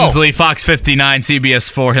Brett Bensley, Fox 59, CBS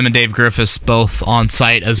 4. Him and Dave Griffiths both on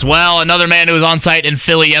site as well. Another man who was on site in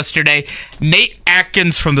Philly yesterday, Nate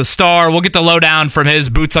Atkins from the Star. We'll get the lowdown from his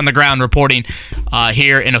boots on the ground reporting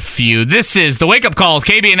here in a few. This is the Wake Up Call with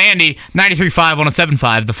KB and Andy, 93.5,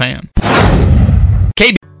 107.5, The Fan.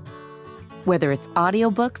 KB. Whether it's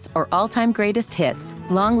audiobooks or all-time greatest hits,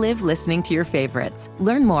 long live listening to your favorites.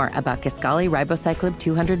 Learn more about Kisqali Ribociclib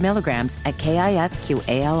 200 milligrams at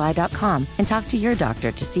KISQALI.com and talk to your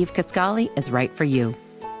doctor to see if Kisqali is right for you.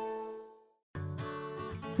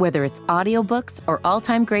 Whether it's audiobooks or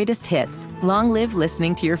all-time greatest hits, long live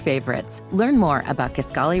listening to your favorites. Learn more about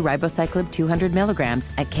Kisqali Ribociclib 200 milligrams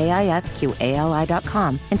at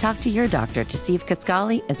KISQALI.com and talk to your doctor to see if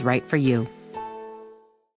Kisqali is right for you.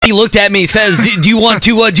 He looked at me, says, "Do you want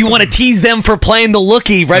to tease them for playing the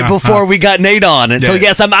lookie right before we got Nate on?" And so,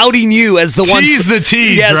 yes, I'm outing you as the one. Tease the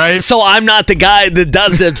tease, yes, right? So I'm not the guy that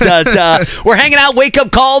does it. We're hanging out. Wake Up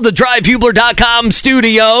Call, the DriveHubler.com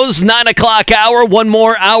studios. 9 o'clock hour. One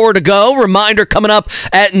more hour to go. Reminder coming up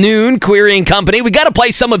at noon. Query and Company. We got to play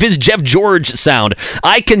some of his Jeff George sound.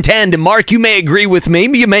 I contend, and Mark, you may agree with me,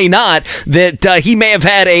 you may not, that he may have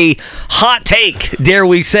had a hot take, dare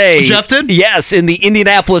we say. Jeff did? Yes, in the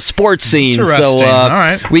Indianapolis sports scene. So all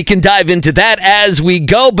right. We can dive into that as we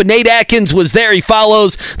go. But Nate Atkins was there. He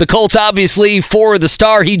follows the Colts, obviously, for the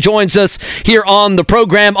Star. He joins us here on the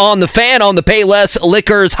program, on the Fan, on the Payless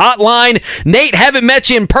Liquors hotline. Nate, haven't met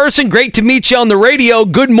you in person. Great to meet you on the radio.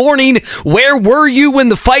 Good morning. Where were you when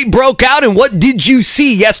the fight broke out, and what did you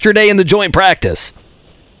see yesterday in the joint practice?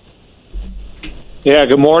 Yeah,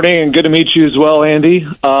 good morning, and good to meet you as well, Andy.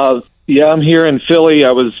 I'm here in Philly.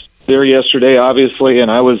 I was there yesterday, obviously,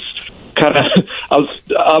 and I was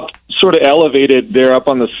up sort of elevated there up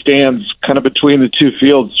on the stands, kind of between the two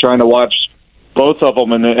fields, trying to watch both of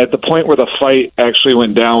them. And at the point where the fight actually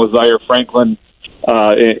went down with Zaire Franklin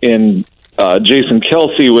and Jason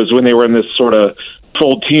Kelsey was when they were in this sort of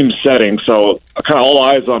full team setting. So kind of all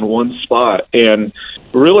eyes on one spot. And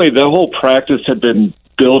really the whole practice had been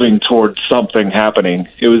building towards something happening.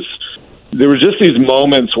 There were just these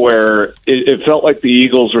moments where it felt like the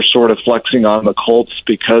Eagles were sort of flexing on the Colts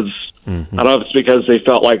because I don't know if it's because they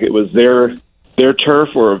felt like it was their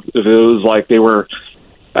turf or if it was like they were.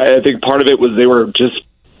 I think part of it was they were just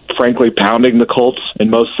frankly pounding the Colts in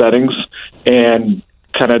most settings and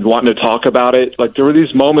kind of wanting to talk about it. Like there were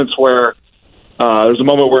these moments where there was a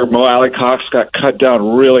moment where Mo Alley Cox got cut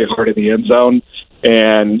down really hard in the end zone.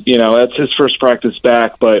 And, that's his first practice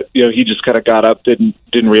back, but, he just kind of got up, didn't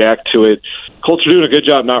react to it. Colts are doing a good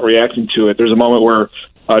job not reacting to it. There's a moment where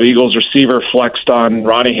the Eagles receiver flexed on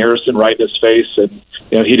Ronnie Harrison right in his face, and,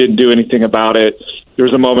 he didn't do anything about it. There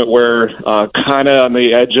was a moment where kind of on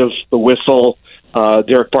the edge of the whistle,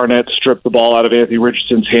 Derek Barnett stripped the ball out of Anthony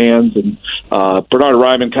Richardson's hands, and Bernard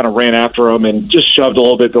Ryman kind of ran after him and just shoved a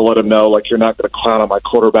little bit to let him know, like, you're not going to clown on my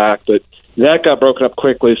quarterback, but that got broken up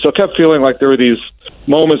quickly. So it kept feeling like there were these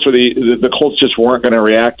moments where the Colts just weren't going to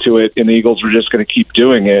react to it, and the Eagles were just going to keep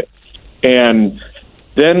doing it. And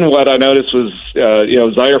then what I noticed was,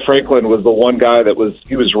 Zaire Franklin was the one guy that was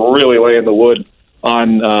really laying the wood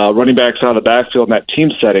on running backs out of the backfield in that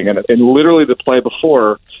team setting. And literally the play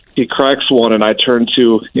before, he cracks one, and I turned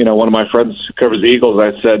to, one of my friends who covers the Eagles,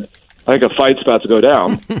 and I said, I think a fight's about to go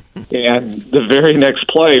down. And the very next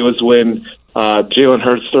play was when Jalen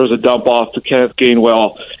Hurts throws a dump off to Kenneth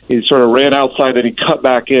Gainwell. He sort of ran outside and he cut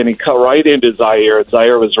back in. He cut right into Zaire, and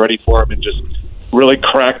Zaire was ready for him and just really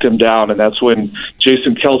cracked him down. And that's when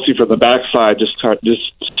Jason Kelsey from the backside just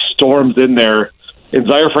storms in there. And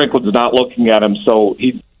Zaire Franklin's not looking at him, so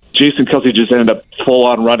Jason Kelsey just ended up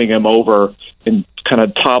full-on running him over and kind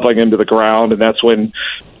of toppling him to the ground. And that's when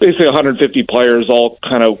basically 150 players all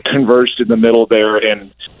kind of converged in the middle there.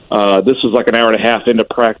 And this was like an hour and a half into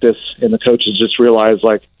practice, and the coaches just realized,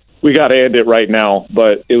 like, we got to end it right now.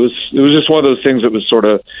 But it was just one of those things that was sort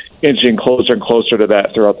of inching closer and closer to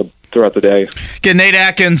that throughout the day. Get Nate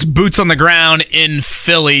Atkins, boots on the ground in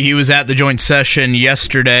Philly. He was at the joint session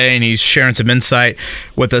yesterday, and he's sharing some insight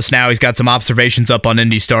with us now. He's got some observations up on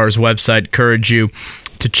Indy Star's website. Encourage you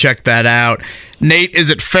to check that out. Nate,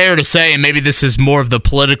 is it fair to say, and maybe this is more of the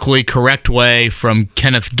politically correct way from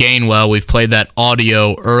Kenneth Gainwell, we've played that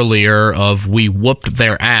audio earlier of "we whooped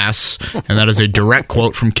their ass," and that is a direct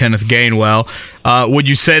quote from Kenneth Gainwell. Would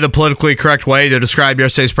you say the politically correct way to describe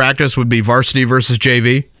yesterday's practice would be varsity versus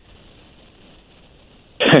JV?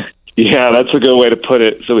 Yeah, that's a good way to put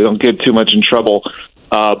it, so we don't get too much in trouble.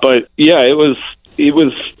 But yeah, it was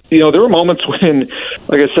there were moments when,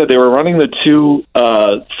 like I said, they were running the two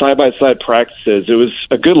side-by-side practices. It was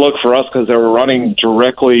a good look for us because they were running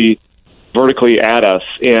directly vertically at us.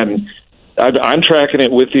 And I'm tracking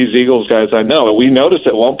it with these Eagles guys. I know. We noticed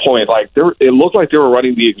at one point, it looked like they were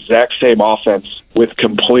running the exact same offense with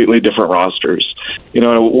completely different rosters. At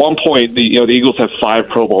one point, the Eagles have 5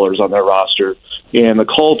 Pro Bowlers on their roster, and the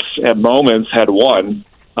Colts at moments had 1,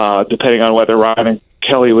 depending on whether Ryan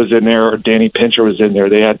Kelly was in there or Danny Pincher was in there.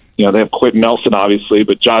 They had, they have Quentin Nelson, obviously,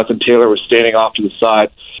 but Jonathan Taylor was standing off to the side.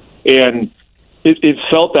 And it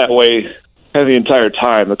felt that way kind of the entire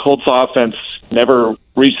time. The Colts offense never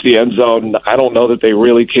reached the end zone. I don't know that they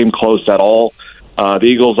really came close at all. The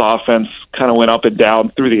Eagles offense kind of went up and down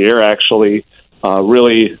through the air, actually.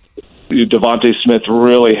 Really, Devontae Smith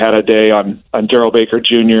really had a day on Darrell Baker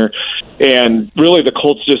Jr. And really the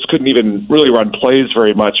Colts just couldn't even really run plays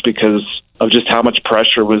very much because of just how much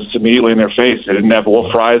pressure was immediately in their face. They didn't have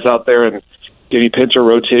Wolf Fries out there and Danny Pincher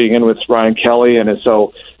rotating in with Ryan Kelly. And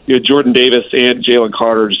so you had Jordan Davis and Jalen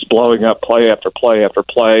Carter just blowing up play after play after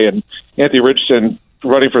play, and Anthony Richardson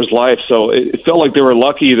running for his life. So it felt like they were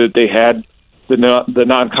lucky that they had the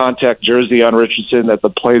non-contact jersey on Richardson, that the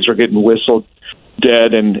plays were getting whistled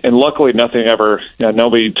dead, and luckily nothing ever,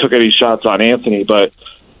 nobody took any shots on Anthony. But,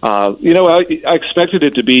 I expected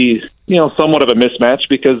it to be, somewhat of a mismatch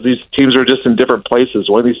because these teams are just in different places.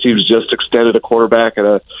 One of these teams just extended a quarterback at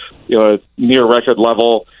a near record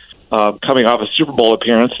level, coming off a Super Bowl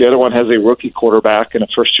appearance. The other one has a rookie quarterback and a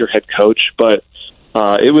first-year head coach. But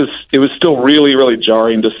it was still really, really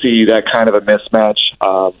jarring to see that kind of a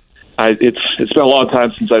mismatch. It's been a long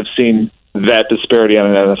time since I've seen that disparity on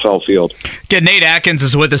an NFL field. Again, Nate Atkins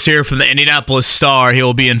is with us here from the Indianapolis Star.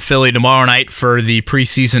 He'll be in Philly tomorrow night for the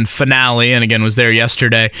preseason finale, and again was there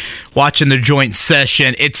yesterday watching the joint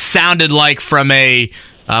session. It sounded like from a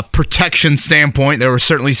protection standpoint, there were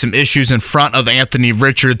certainly some issues in front of Anthony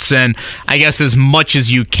Richardson. I guess as much as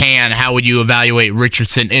you can, how would you evaluate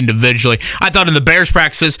Richardson individually? I thought in the Bears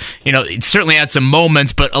practices, it certainly had some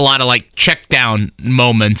moments, but a lot of check down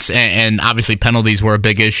moments, and obviously penalties were a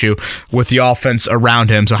big issue with the offense around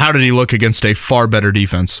him. So how did he look against a far better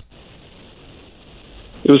defense?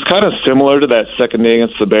 It was kind of similar to that second day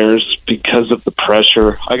against the Bears because of the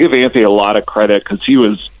pressure. I give Anthony a lot of credit because he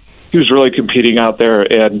was really competing out there,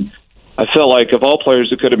 and I felt like of all players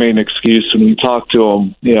who could have made an excuse when we talked to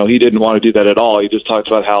him, he didn't want to do that at all. He just talked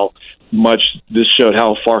about how much this showed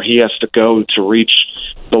how far he has to go to reach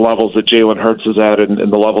the levels that Jalen Hurts is at and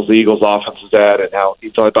the levels the Eagles offense is at, and how he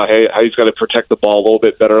talked about how he's got to protect the ball a little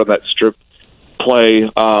bit better on that strip play.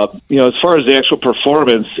 As far as the actual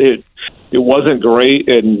performance, it wasn't great,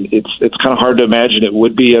 and it's kind of hard to imagine it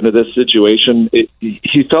would be under this situation.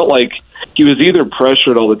 He felt like he was either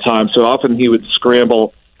pressured all the time, so often he would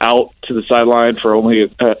scramble out to the sideline for only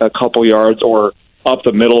a couple yards or up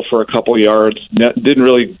the middle for a couple yards. Didn't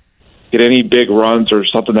really get any big runs or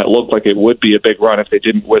something that looked like it would be a big run if they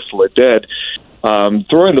didn't whistle it dead.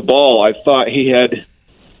 Throwing the ball, I thought he had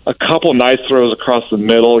a couple nice throws across the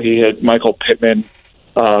middle. He had Michael Pittman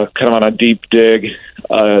kind of on a deep dig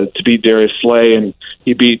to beat Darius Slay, and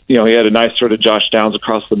he had a nice throw to Josh Downs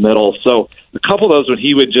across the middle. So a couple of those when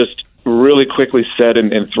he would just really quickly set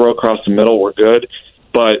and throw across the middle were good,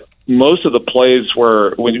 but most of the plays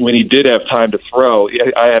were when he did have time to throw.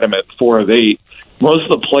 I had him at 4 of 8. Most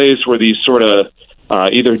of the plays were these sort of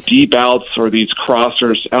either deep outs or these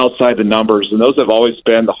crossers outside the numbers, and those have always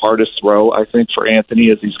been the hardest throw, I think, for Anthony,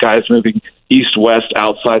 is these guys moving east-west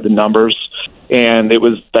outside the numbers. And it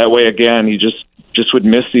was that way again. He just would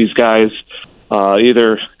miss these guys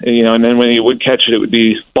either, and then when he would catch it, it would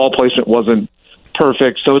be ball placement wasn't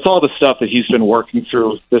perfect. So it's all the stuff that he's been working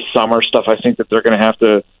through this summer, stuff I think that they're going to have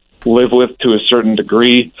to live with to a certain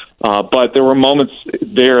degree. But there were moments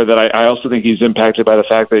there that I also think he's impacted by the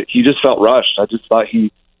fact that he just felt rushed. I just thought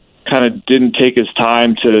he kind of didn't take his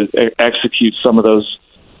time to execute some of those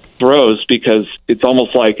throws, because it's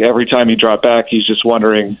almost like every time he dropped back, he's just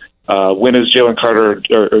wondering, when is Jalen Carter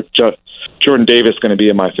or Jordan Davis going to be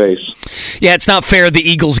in my face? Yeah, it's not fair the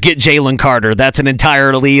Eagles get Jalen Carter. That's an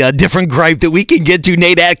entirely different gripe that we can get to.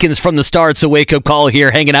 Nate Atkins from the Star. It's a wake-up call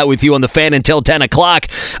here, hanging out with you on the Fan until 10 o'clock.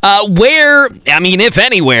 If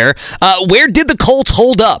anywhere, where did the Colts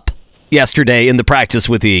hold up yesterday in the practice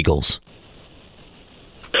with the Eagles?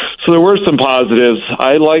 So there were some positives.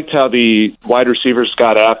 I liked how the wide receivers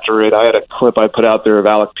got after it. I had a clip I put out there of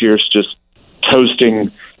Alec Pierce just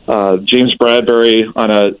toasting James Bradbury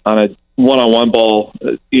on a one-on-one ball.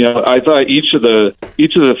 I thought each of the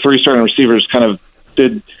 3 starting receivers kind of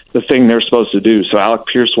did the thing they're supposed to do. So Alec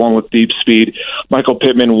Pierce won with deep speed. Michael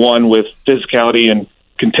Pittman won with physicality and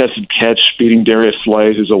contested catch, beating Darius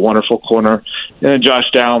Slay, who's a wonderful corner. And then Josh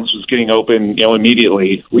Downs was getting open,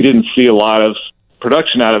 immediately. We didn't see a lot of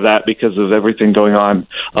production out of that because of everything going on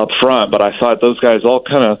up front, but I thought those guys all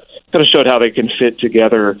kind of showed how they can fit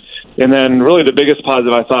together. And then really the biggest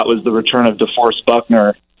positive I thought was the return of DeForest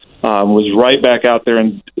Buckner. Was right back out there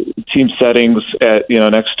in team settings at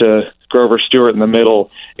next to Grover Stewart in the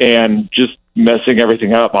middle and just messing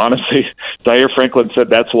everything up. Honestly, Zaire Franklin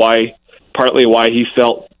said that's partly why he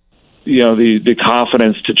felt the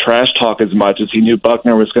confidence to trash talk as much, as he knew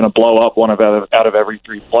Buckner was going to blow up one out of every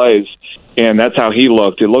 3 plays, and that's how he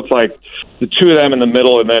looked. It looked like the two of them in the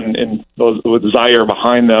middle, and then with Zaire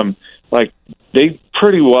behind them, like they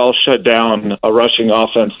pretty well shut down a rushing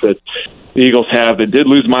offense that the Eagles have. They did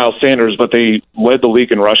lose Miles Sanders, but they led the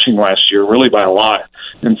league in rushing last year, really by a lot.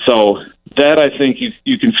 And so that I think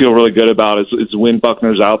you can feel really good about is when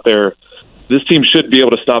Buckner's out there. This team should be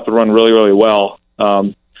able to stop the run really, really well.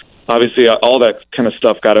 Obviously, all that kind of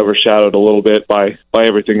stuff got overshadowed a little bit by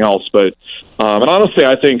everything else. But and honestly,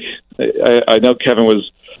 I think I know Kevin was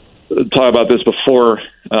talking about this before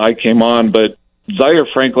I came on, but Zaire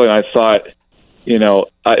Franklin, I thought,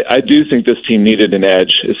 I do think this team needed an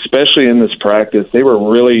edge, especially in this practice. They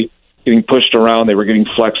were really getting pushed around. They were getting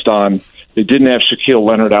flexed on. They didn't have Shaquille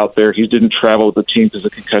Leonard out there. He didn't travel with the team because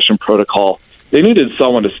of concussion protocol. They needed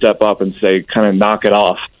someone to step up and say, kind of knock it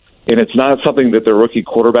off. And it's not something that their rookie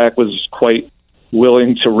quarterback was quite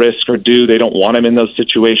willing to risk or do. They don't want him in those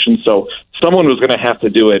situations. So someone was going to have to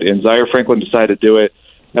do it, and Zaire Franklin decided to do it.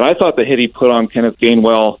 And I thought the hit he put on Kenneth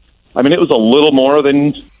Gainwell, it was a little more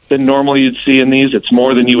than normally you'd see in these. It's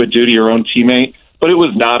more than you would do to your own teammate, but it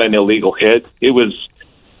was not an illegal hit. It was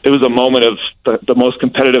a moment of the most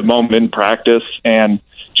competitive moment in practice, and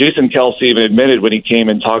Jason Kelce even admitted when he came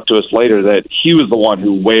and talked to us later that he was the one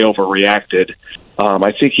who way overreacted.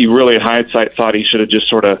 I think he really, in hindsight, thought he should have just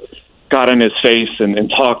sort of got in his face and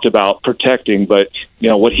talked about protecting, but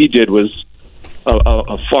what he did was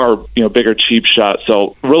a far bigger cheap shot.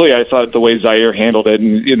 So really, I thought the way Zaire handled it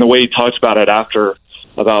and the way he talked about it after,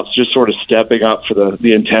 about just sort of stepping up for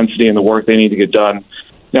the intensity and the work they need to get done.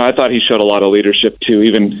 I thought he showed a lot of leadership too,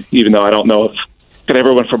 even though I don't know if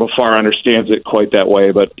everyone from afar understands it quite that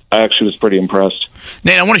way, but I actually was pretty impressed.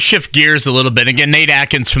 Nate, I want to shift gears a little bit. Again, Nate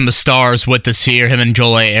Atkins from the Stars with us here. Him and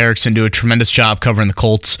Joel A. Erickson do a tremendous job covering the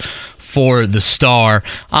Colts for the Star.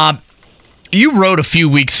 You wrote a few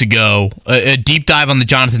weeks ago a deep dive on the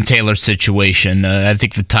Jonathan Taylor situation. I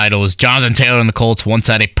think the title is Jonathan Taylor and the Colts once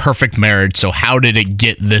had a perfect marriage, so how did it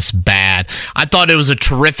get this bad? I thought it was a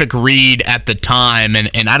terrific read at the time, and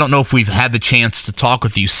I don't know if we've had the chance to talk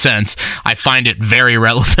with you since. I find it very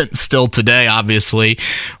relevant still today, obviously.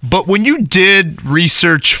 But when you did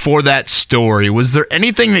research for that story, was there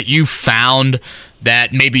anything that you found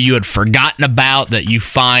that maybe you had forgotten about that you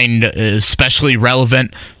find especially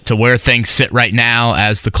relevant to where things sit right now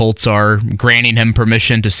as the Colts are granting him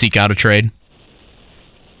permission to seek out a trade?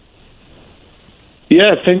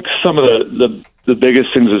 Yeah, I think some of the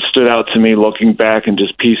biggest things that stood out to me looking back and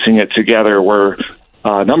just piecing it together were,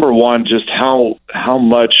 number one, just how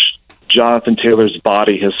much Jonathan Taylor's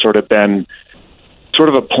body has sort of been sort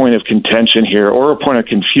of a point of contention here, or a point of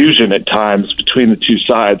confusion at times between the two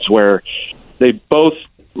sides, where they both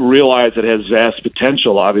realize it has vast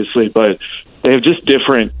potential, obviously, but they have just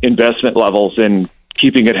different investment levels in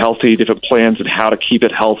keeping it healthy, different plans on how to keep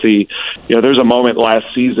it healthy. There's a moment last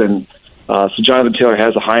season, so Jonathan Taylor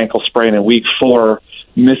has a high ankle sprain in week 4,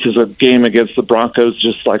 misses a game against the Broncos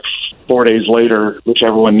just like 4 days later, which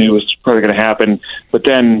everyone knew was probably going to happen. But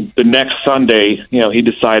then the next Sunday, he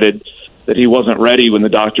decided that he wasn't ready when the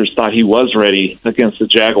doctors thought he was ready against the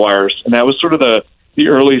Jaguars. And that was sort of the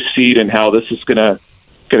early seed in how this is going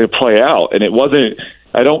to play out. And it wasn't,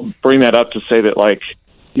 I don't bring that up to say that like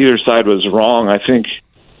either side was wrong. I think,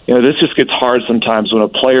 this just gets hard sometimes when a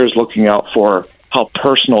player is looking out for how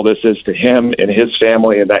personal this is to him and his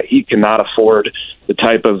family, and that he cannot afford the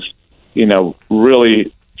type of,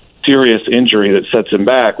 really serious injury that sets him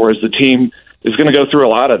back. Whereas the team is going to go through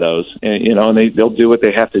a lot of those, and, and they'll do what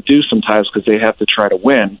they have to do sometimes because they have to try to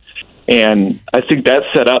win. And I think that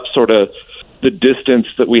set up sort of the distance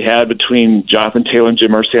that we had between Jonathan Taylor and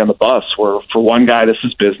Jim Irsay on the bus, where for one guy this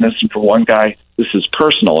is business and for one guy this is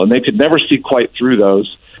personal. And they could never see quite through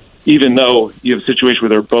those, even though you have a situation where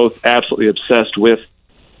they're both absolutely obsessed with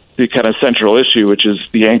the kind of central issue, which is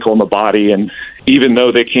the ankle and the body. And even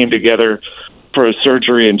though they came together for a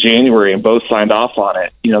surgery in January and both signed off on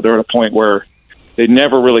it, they're at a point where they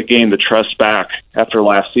never really gained the trust back after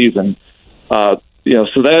last season.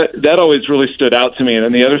 So that always really stood out to me. And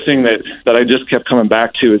then the other thing that I just kept coming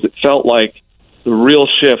back to is it felt like the real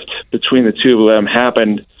shift between the two of them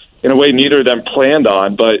happened in a way neither of them planned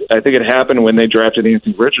on, but I think it happened when they drafted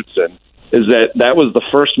Anthony Richardson, is that was the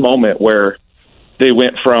first moment where they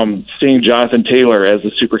went from seeing Jonathan Taylor as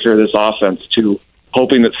the superhero of this offense to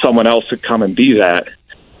hoping that someone else could come and be that.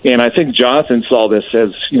 And I think Jonathan saw this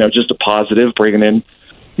as, just a positive, bringing in,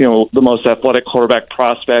 the most athletic quarterback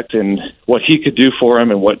prospect and what he could do for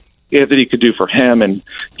him and what Anthony could do for him. And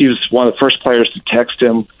he was one of the first players to text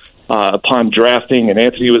him upon drafting, and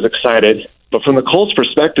Anthony was excited. But from the Colts'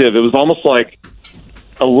 perspective, it was almost like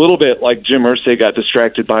a little bit like Jim Irsay got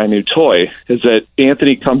distracted by a new toy, is that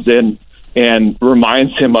Anthony comes in and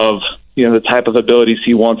reminds him of, the type of abilities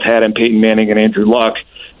he once had in Peyton Manning and Andrew Luck.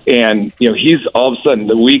 And, he's all of a sudden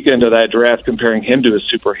the week into that draft comparing him to a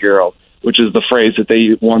superhero, which is the phrase that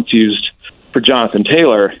they once used for Jonathan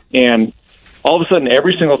Taylor. And all of a sudden,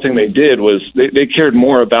 every single thing they did was they cared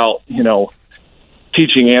more about,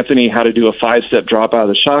 teaching Anthony how to do a 5-step drop out of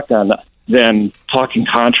the shotgun than talking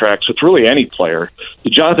contracts with really any player.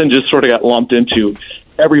 Jonathan just sort of got lumped into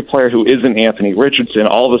every player who isn't Anthony Richardson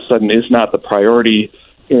all of a sudden is not the priority,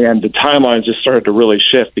 and the timeline just started to really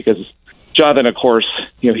shift because Jonathan, of course,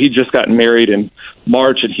 he'd just gotten married in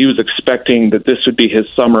March, and he was expecting that this would be his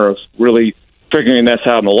summer of really figuring this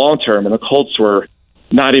out in the long term, and the Colts were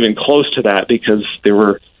not even close to that because they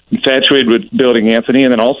were infatuated with building Anthony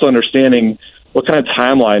and then also understanding what kind of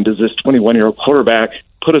timeline does this 21-year-old quarterback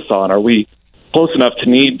put us on? Are we close enough to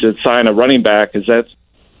need to sign a running back? Is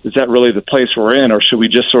that really the place we're in, or should we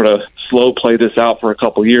just sort of slow play this out for a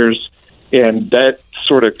couple years? And that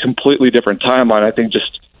sort of completely different timeline, I think,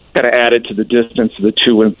 just kind of added to the distance of the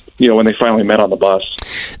two when they finally met on the bus.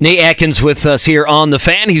 Nate Atkins with us here on The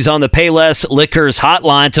Fan. He's on the Payless Liquors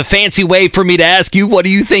hotline. It's a fancy way for me to ask you, what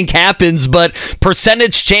do you think happens? But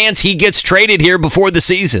percentage chance he gets traded here before the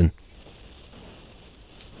season?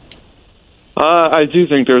 I do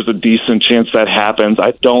think there's a decent chance that happens.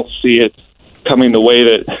 I don't see it coming the way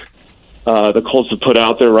that the Colts have put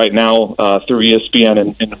out there right now through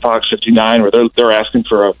ESPN and Fox 59, where they're asking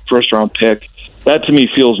for a first-round pick. That to me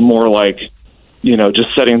feels more like,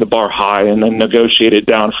 just setting the bar high and then negotiate it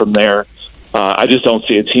down from there. I just don't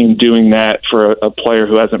see a team doing that for a player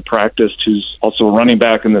who hasn't practiced, who's also a running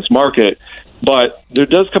back in this market. But there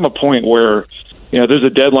does come a point where, there's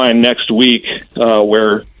a deadline next week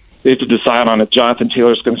where they have to decide on if Jonathan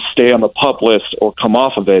Taylor's going to stay on the PUP list or come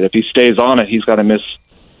off of it. If he stays on it, he's got to miss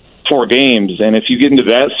 4 games. And if you get into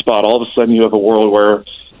that spot, all of a sudden you have a world where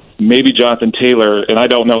maybe Jonathan Taylor, and I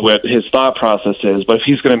don't know what his thought process is, but if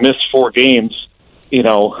he's going to miss 4 games,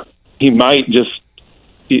 he might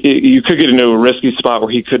you could get into a risky spot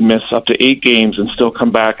where he could miss up to 8 games and still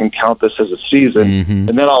come back and count this as a season. Mm-hmm.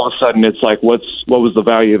 And then all of a sudden it's like, what was the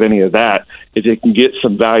value of any of that? If it can get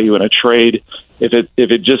some value in a trade, if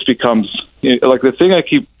it just becomes, like the thing I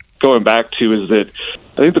keep going back to is that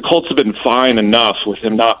I think the Colts have been fine enough with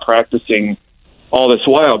him not practicing all this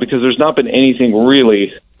while because there's not been anything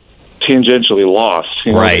really tangentially lost.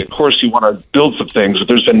 Right. Of course, you want to build some things, but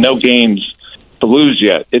there's been no games to lose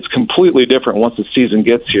yet. It's completely different once the season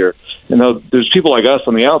gets here. And though there's people like us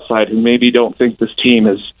on the outside who maybe don't think this team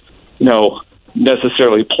is,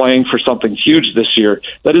 necessarily playing for something huge this year,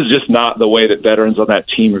 that is just not the way that veterans on that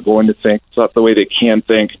team are going to think. It's not the way they can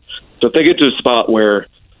think. So if they get to a spot where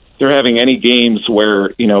they're having any games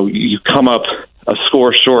where, you come up a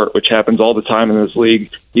score short, which happens all the time in this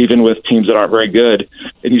league, even with teams that aren't very good,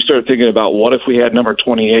 and you start thinking about what if we had number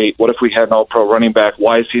 28, what if we had an all-pro running back,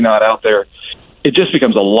 why is he not out there? It just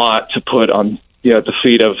becomes a lot to put on at the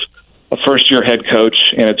feet of a first-year head coach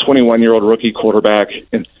and a 21-year-old rookie quarterback,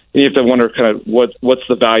 and you have to wonder kind of what's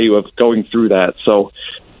the value of going through that. So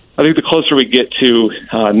I think the closer we get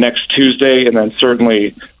to next Tuesday and then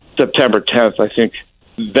certainly September 10th, I think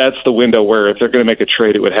that's the window where if they're going to make a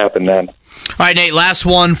trade, it would happen then. All right, Nate, last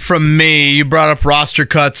one from me. You brought up roster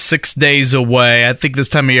cuts 6 days away. I think this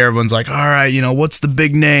time of year everyone's like, all right, what's the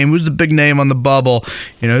big name? Who's the big name on the bubble?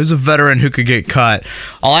 Who's a veteran who could get cut?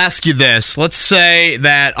 I'll ask you this. Let's say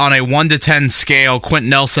that on a 1 to 10 scale, Quentin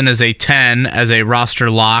Nelson is a 10 as a roster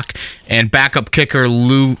lock and backup kicker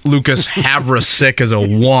Lucas Havrasik is a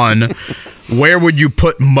 1. Where would you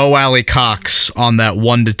put Mo Alley Cox on that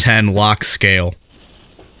 1 to 10 lock scale?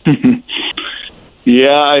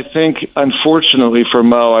 Yeah, I think, unfortunately for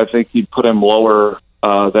Mo, I think you'd put him lower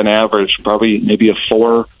than average, probably maybe a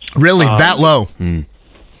 4. Really? That low?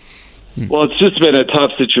 Well, it's just been a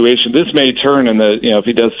tough situation. This may turn in if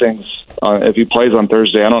he does things, if he plays on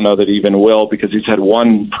Thursday, I don't know that he even will because he's had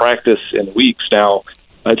 1 practice in weeks now.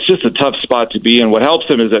 It's just a tough spot to be in. What helps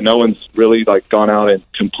him is that no one's really gone out and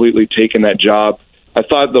completely taken that job. I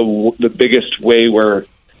thought the biggest way where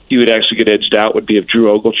he would actually get edged out would be if Drew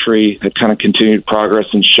Ogletree had kind of continued progress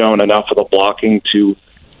and shown enough of the blocking to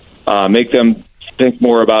make them think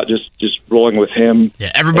more about just rolling with him.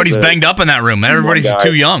 Yeah, everybody's banged up in that room. Everybody's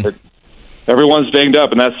too young. Everyone's banged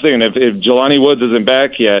up, and that's the thing. If Jelani Woods isn't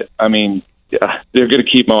back yet, I mean, they're going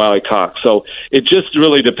to keep Mo Alley-Cox. So it just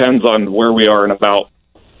really depends on where we are in about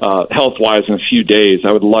health-wise in a few days.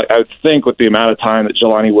 I would think with the amount of time that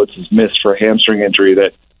Jelani Woods has missed for a hamstring injury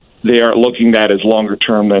that they aren't looking at as longer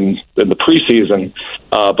term than the preseason.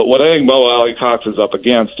 But what I think Mo Alley-Cox is up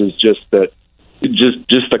against is just the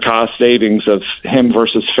cost savings of him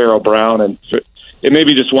versus Farrell Brown, and it may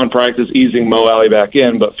be just one practice easing Mo Alley back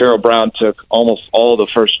in, but Farrell Brown took almost all of the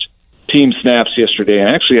first team snaps yesterday, and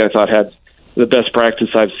actually I thought had the best practice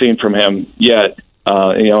I've seen from him yet.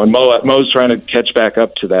 And Mo's trying to catch back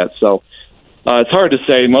up to that. So it's hard to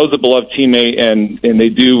say. Mo's a beloved teammate, and they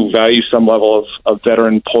do value some level of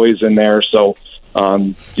veteran poise in there. So,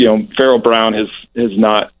 Farrell Brown has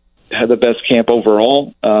not had the best camp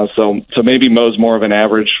overall. So maybe Mo's more of an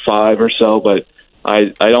average 5 or so, but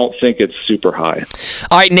I don't think it's super high.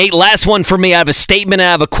 All right, Nate, last one for me. I have a statement, I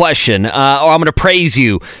have a question, or I'm going to praise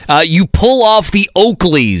you. You pull off the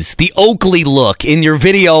Oakley look in your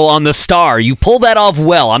video on the Star. You pull that off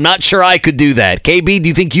well. I'm not sure I could do that. KB, do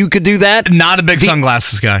you think you could do that? Not a big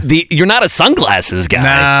sunglasses guy. You're not a sunglasses guy.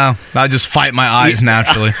 No, I just fight my eyes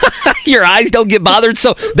naturally. Your eyes don't get bothered.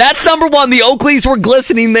 So that's number one. The Oakleys were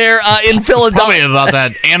glistening there in Philadelphia. Probably about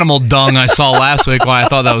that animal dung I saw last week, why I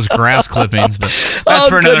thought that was grass clippings, but that's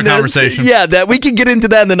for another conversation. Yeah, that we can get into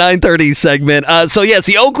that in the 9:30 segment. So yes,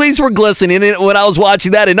 the Oakleys were glistening when I was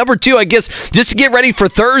watching that. And number two, I guess, just to get ready for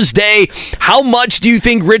Thursday, how much do you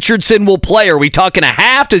think Richardson will play? Are we talking a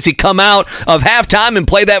half? Does he come out of halftime and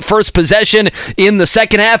play that first possession in the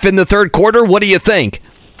second half in the third quarter? What do you think?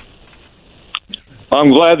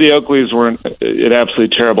 I'm glad the Oakleys weren't an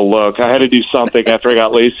absolutely terrible look. I had to do something after I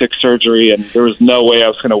got LASIK surgery, and there was no way I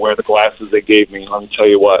was going to wear the glasses they gave me. Let me tell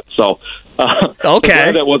you what. So,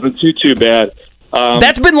 okay, that wasn't too bad.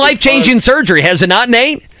 That's been life-changing surgery, has it not,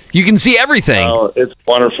 Nate? You can see everything. Oh, it's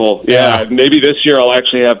wonderful. Yeah, maybe this year I'll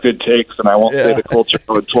actually have good takes, and I won't say the Colts are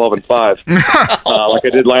going 12-5 like I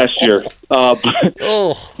did last year. But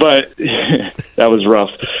that was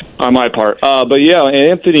rough on my part. But yeah,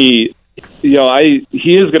 Anthony. He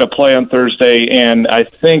is going to play on Thursday, and I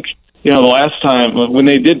think, the last time when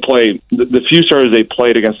they did play, the few starters they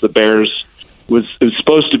played against the Bears it was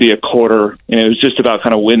supposed to be a quarter, and it was just about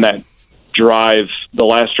kind of when that drive, the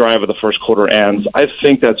last drive of the first quarter ends. I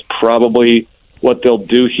think that's probably what they'll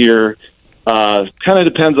do here. Kind of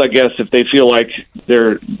depends, I guess, if they feel like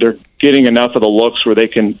they're getting enough of the looks where they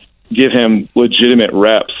can give him legitimate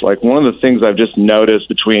reps. Like, one of the things I've just noticed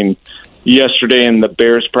between yesterday and the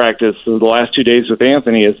Bears practice, so the last 2 days with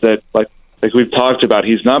Anthony, is that like we've talked about,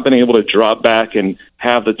 he's not been able to drop back and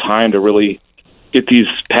have the time to really get these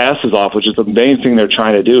passes off, which is the main thing they're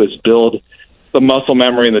trying to do, is build the muscle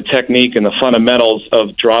memory and the technique and the fundamentals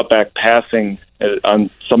of drop back passing on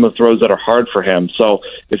some of the throws that are hard for him. So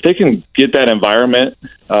if they can get that environment,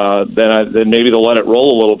 then maybe they'll let it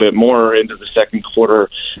roll a little bit more into the second quarter.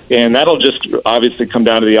 And that'll just obviously come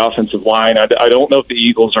down to the offensive line. I don't know if the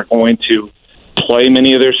Eagles are going to play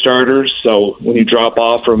many of their starters. So when you drop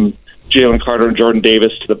off from Jalen Carter and Jordan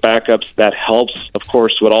Davis to the backups, that helps. Of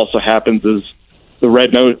course, what also happens is the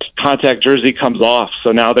red note contact jersey comes off.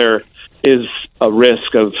 So now there is a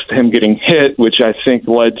risk of him getting hit, which I think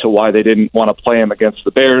led to why they didn't want to play him against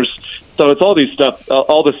the Bears. So it's all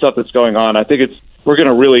this stuff that's going on. I think we're going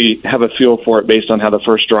to really have a feel for it based on how the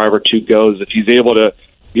first drive or two goes. If he's able to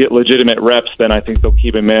get legitimate reps, then I think they'll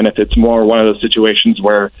keep him in. If it's more one of those situations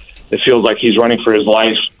where it feels like he's running for his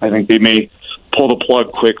life, I think they may pull the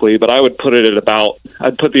plug quickly, but I would put it at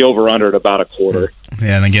I'd put the over-under at about a quarter.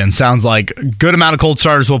 Yeah, and again, sounds like a good amount of Colts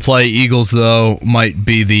starters will play. Eagles, though, might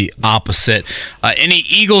be the opposite. Any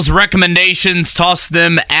Eagles recommendations, toss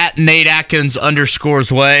them at Nate Atkins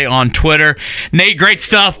 _way on Twitter. Nate, great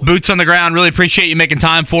stuff. Boots on the ground. Really appreciate you making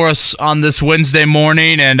time for us on this Wednesday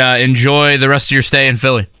morning, and enjoy the rest of your stay in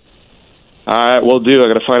Philly. All right, we'll do. I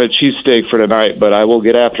got to find a cheesesteak for tonight, but I will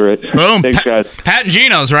get after it. Boom. Thanks, guys. Pat and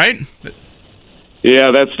Gino's, right? Yeah,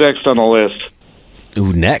 that's next on the list.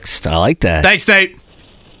 Ooh, next. I like that. Thanks, Nate.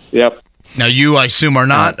 Yep. Now, you, I assume, are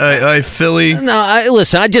not a Philly? No,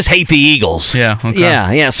 listen, I just hate the Eagles. Yeah, okay.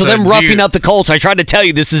 Yeah. So them roughing up the Colts, I tried to tell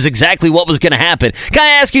you this is exactly what was going to happen. Can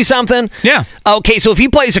I ask you something? Yeah. Okay, so if he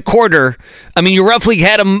plays a quarter, I mean, you roughly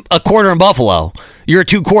had him a quarter in Buffalo. You're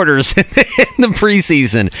 2 quarters in the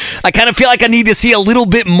preseason. I kind of feel like I need to see a little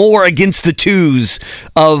bit more against the twos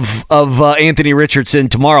of Anthony Richardson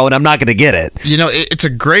tomorrow, and I'm not going to get it. It's a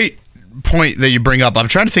great point that you bring up, I'm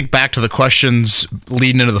trying to think back to the questions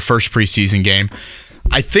leading into the first preseason game.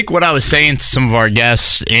 I think what I was saying to some of our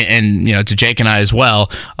guests and to Jake and I as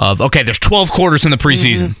well of, okay, there's 12 quarters in the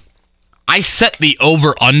preseason. Mm-hmm. I set the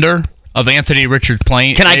over-under of Anthony Richard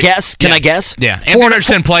playing. Can I guess? Can I guess? Yeah. Anthony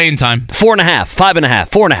Richardson playing time. 4.5, 5.5,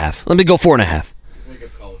 4.5. Let me go 4.5.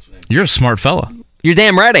 You're a smart fella. You're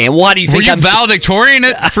damn right I am. Why do you think I'm valedictorian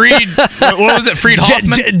at Freed? What was it? Freed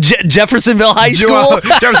Hoffman? Jeffersonville High School.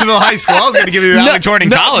 Jeffersonville High School. I was going to give you a valedictorian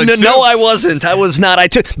in college. No, I wasn't. I was not. I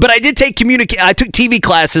took TV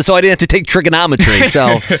classes, so I didn't have to take trigonometry.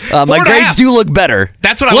 So my grades do look better.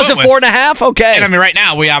 That's what I was. It 4.5? Okay. And I mean, right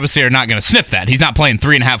now we obviously are not going to sniff that. He's not playing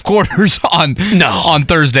 3.5 quarters on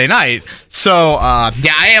Thursday night. So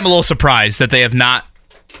I am a little surprised that they have not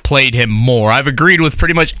played him more. I've agreed with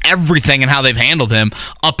pretty much everything and how they've handled him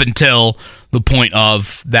up until the point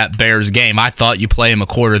of that Bears game. I thought you play him a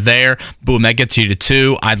quarter there. Boom, that gets you to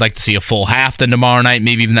 2. I'd like to see a full half then tomorrow night,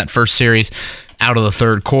 maybe even that first series out of the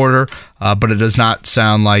third quarter. But it does not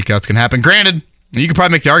sound like that's going to happen. Granted, you could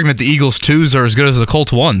probably make the argument the Eagles' 2s are as good as the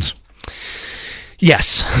Colts' 1s.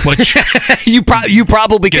 Yes. Which you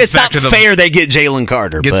probably it's not fair they get Jalen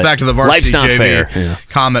Carter. Gets back to the varsity JV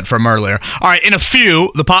comment from earlier. All right, in a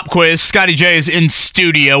few, the pop quiz. Scotty J is in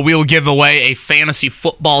studio. We'll give away a fantasy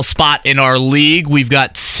football spot in our league. We've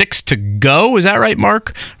got 6 to go. Is that right,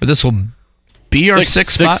 Mark? Or this will be our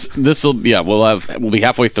 6th spot? We'll be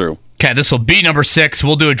halfway through. Okay, this will be number 6.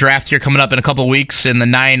 We'll do a draft here coming up in a couple weeks in the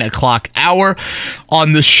 9 o'clock hour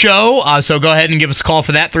on the show. So go ahead and give us a call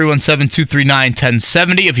for that,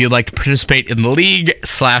 317-239-1070, if you'd like to participate in the league /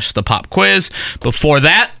 the pop quiz. Before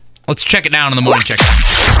that, let's check it down on the Morning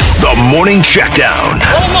Checkdown. The Morning Checkdown.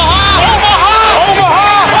 Omaha!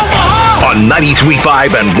 On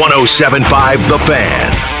 93.5 and 107.5 The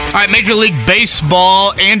Fan. All right, Major League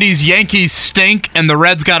Baseball. Andy's Yankees stink, and the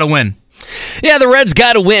Reds got to win. Yeah, the Reds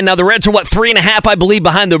got to win. Now, the Reds are, 3.5, I believe,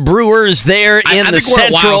 behind the Brewers there in the Central. We're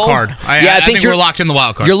at wild card. I think we're locked in the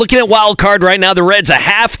wild card. You're looking at wild card right now. The Reds a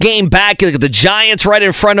half game back. The Giants right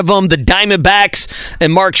in front of them, the Diamondbacks,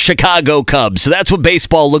 and Mark's Chicago Cubs. So that's what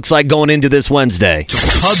baseball looks like going into this Wednesday. So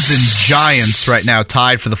Cubs and Giants right now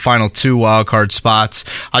tied for the final 2 wild card spots.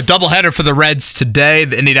 A doubleheader for the Reds today.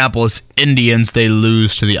 The Indianapolis Indians, they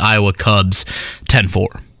lose to the Iowa Cubs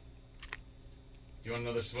 10-4.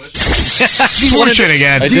 Swish it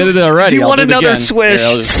again. I did it already. Do you want another swish?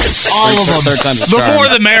 All of them. The more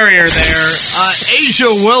the merrier there. Asia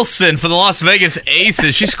Wilson for the Las Vegas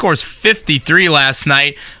Aces. She scores 53 last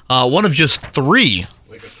night. One of just 3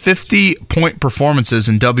 50-point performances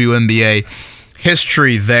in WNBA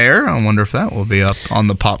history there. I wonder if that will be up on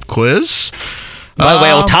the pop quiz. By the way,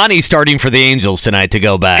 Ohtani's starting for the Angels tonight to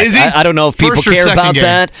go back. Is he? I don't know if people care about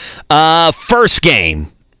that. First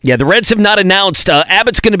game. Yeah, the Reds have not announced.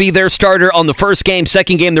 Abbott's going to be their starter on the first game.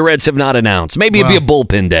 Second game, the Reds have not announced. Maybe it'll be a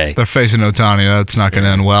bullpen day. They're facing Ohtani. That's not going to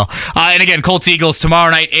end well. And again, Colts-Eagles tomorrow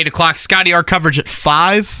night, 8 o'clock. Scotty, our coverage at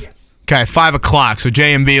 5? Yes. Okay, 5 o'clock. So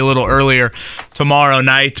J&B a little earlier tomorrow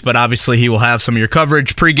night, but obviously he will have some of your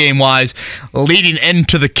coverage pregame-wise. Leading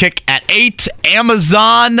into the kick at 8,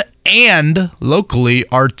 Amazon and locally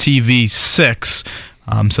RTV6.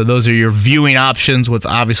 So those are your viewing options with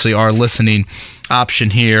obviously our listening option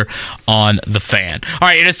here on The Fan. All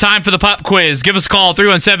right, it is time for the pop quiz. Give us a call,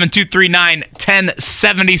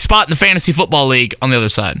 317-239-1070. Spot in the Fantasy Football League on the other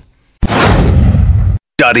side.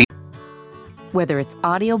 Whether it's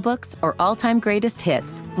audiobooks or all-time greatest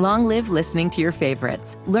hits, long live listening to your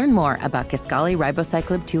favorites. Learn more about Kisqali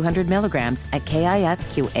Ribociclib 200 milligrams at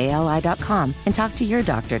KISQALI.com and talk to your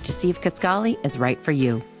doctor to see if Kisqali is right for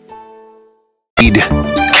you.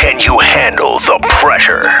 Can you handle the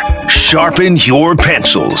pressure? Sharpen your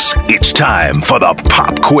pencils. It's time for the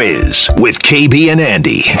Pop Quiz with KB and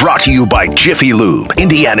Andy. Brought to you by Jiffy Lube,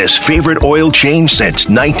 Indiana's favorite oil change since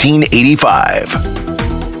 1985.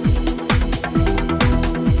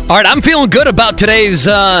 All right, I'm feeling good about today's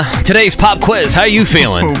pop quiz. How are you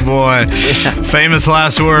feeling? Oh, boy. Famous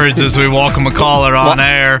last words as we welcome a caller on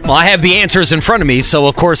air. Well, I have the answers in front of me, so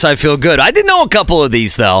of course I feel good. I did know a couple of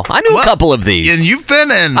these, though. I knew a couple of these. And you've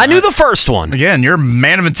been in... I knew the first one. Again, you're a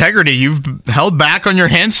man of integrity. You've held back on your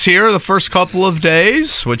hints here the first couple of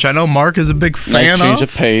days, which I know Mark is a big fan of. Change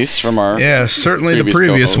of pace from our... Yeah, certainly the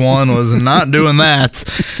previous one was not doing that.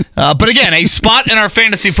 But again, a spot in our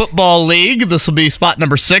Fantasy Football League. This will be spot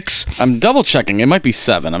number 6. I'm double checking. It might be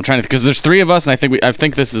 7. I'm trying to because there's 3 of us, and I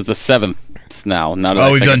think this is the 7th now. Now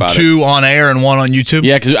that we've done 2 on air and 1 on YouTube.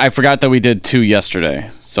 Yeah, because I forgot that we did 2 yesterday.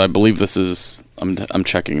 So I believe this is. I'm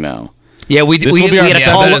checking now. Yeah, we had a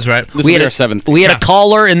caller. That is right. This will be our seventh. We had a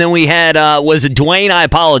caller, and then we had was it Dwayne? I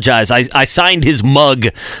apologize. I signed his mug.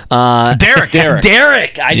 Derek.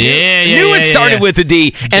 I knew it started with a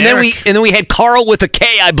D. And then we had Carl with a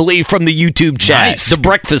K, I believe, from the YouTube chat. Nice. The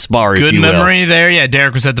breakfast bar. Good memory there. Yeah,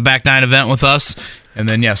 Derek was at the Back Nine event with us. And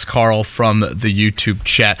then, yes, Carl from the YouTube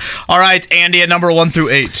chat. All right, Andy, at number 1 through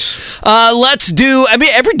 8. Let's do,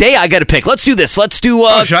 every day I got to pick. Let's do this. Let's do.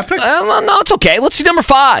 Should I pick? No, it's okay. Let's do number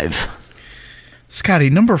 5. Scotty,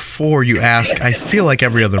 number 4, you ask, I feel like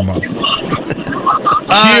every other month.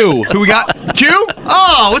 Q. Who we got? Q?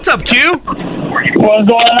 Oh, what's up, Q? What's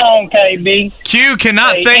going on, KB? Q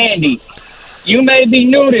cannot think. Andy, you may be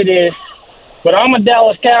new to this, but I'm a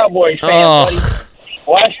Dallas Cowboys fan, buddy.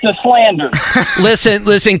 Watch the slander.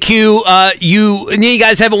 Listen, Q. You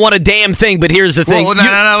guys haven't won a damn thing, but here's the thing. Wait.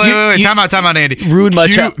 Time out, Andy. Rude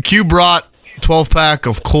much. Q brought 12-pack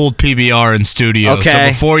of cold PBR in studio. Okay. So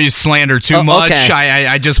before you slander too much,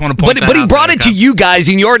 I just want to point that out. But he brought it to you guys,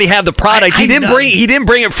 and you already have the product. He didn't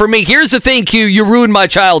bring it for me. Here's the thing, Q. You ruined my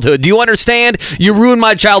childhood. Do you understand? You ruined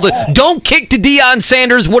my childhood. Don't kick to Deion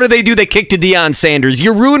Sanders. What do? They kick to Deion Sanders.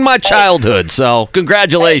 You ruined my childhood. So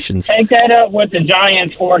congratulations. Take that up with the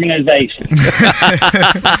Giants organization.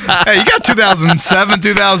 Hey, you got 2007,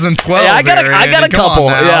 2012. Yeah, I got a couple.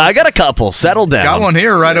 Yeah, I got a couple. Settle down. Got one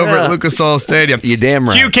here right over at Lucas Oil Stadium. You damn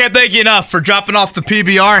right. Q, can't thank you enough for dropping off the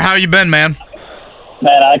PBR. How you been, man?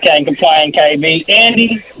 Man, I can't complain, KB.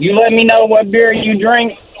 Andy, you let me know what beer you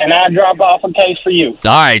drink, and I'll drop off a case for you.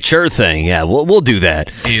 All right, sure thing. Yeah, we'll do that.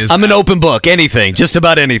 I'm an open book. Anything, just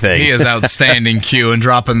about anything. He is outstanding, Q, and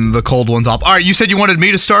dropping the cold ones off. All right, you said you wanted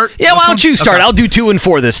me to start? Yeah, why don't you start? Okay. I'll do 2 and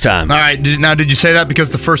 4 this time. All right, now did you say that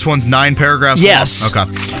because the first one's 9 paragraphs yes. long?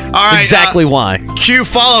 Okay. All right. Exactly why. Q,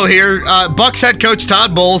 follow here. Bucks head coach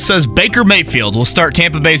Todd Bowles says Baker Mayfield will start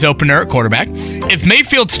Tampa Bay's opener at quarterback. If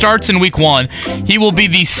Mayfield starts in week 1, he will be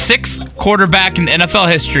the 6th quarterback in NFL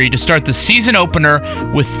history to start the season opener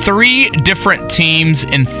with 3 different teams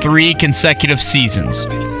in 3 consecutive seasons.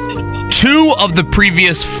 2 of the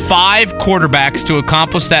previous 5 quarterbacks to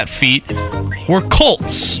accomplish that feat were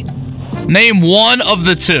Colts. Name one of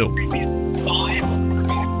the 2.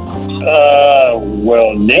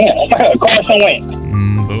 Well, damn. Carson Wentz.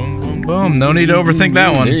 Boom. No need to overthink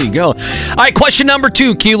that one. There you go. All right, question number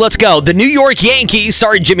 2, Q. Let's go. The New York Yankees,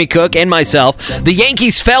 sorry, Jimmy Cook and myself, the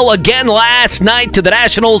Yankees fell again last night to the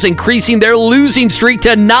Nationals, increasing their losing streak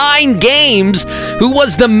to 9 games. Who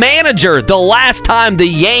was the manager the last time the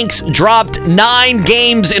Yanks dropped 9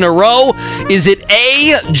 games in a row? Is it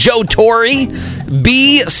A, Joe Torre,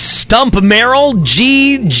 B, Stump Merrill,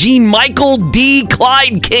 G, Gene Michael, D,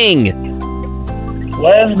 Clyde King?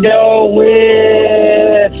 Let's go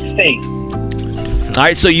with C. All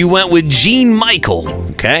right, so you went with Gene Michael.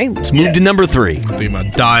 Okay, let's move to number 3. Be my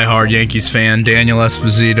diehard Yankees fan, Daniel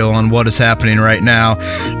Esposito, on what is happening right now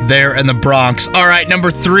there in the Bronx. All right, number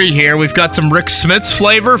 3 here. We've got some Rick Smits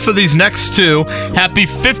flavor for these next 2. Happy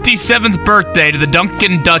 57th birthday to the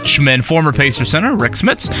Duncan Dutchman, former Pacer center, Rick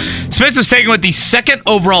Smits. Smits was taken with the 2nd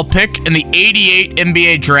overall pick in the 88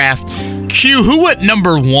 NBA draft. Q, who went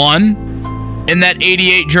number 1? In that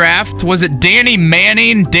 88 draft? Was it Danny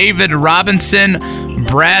Manning, David Robinson,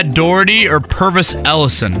 Brad Daugherty, or Purvis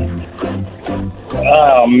Ellison?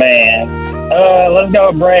 Oh, man. Let's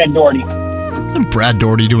go with Brad Daugherty. Isn't Brad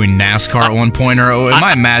Daugherty doing NASCAR at one point, or am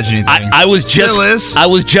I imagining things? I was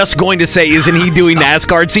just going to say, isn't he doing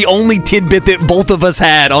NASCAR? It's the only tidbit that both of us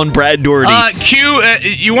had on Brad Daugherty. Q,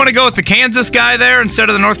 you want to go with the Kansas guy there instead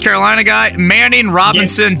of the North Carolina guy? Manning,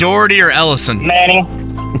 Robinson, Daugherty, or Ellison? Manning.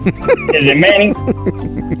 Is it Manning?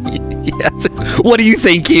 Yes. What do you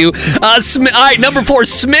think, Q? All right, number 4.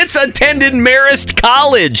 Smits attended Marist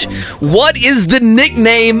College. What is the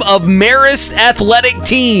nickname of Marist athletic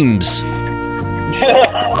teams?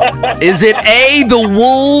 Is it A, the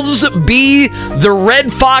Wolves, B, the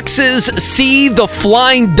Red Foxes, C, the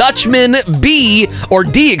Flying Dutchman, B, or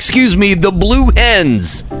D, the Blue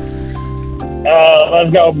Hens?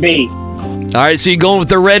 Let's go B. All right, so you're going with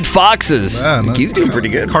the Red Foxes. Yeah, he's doing pretty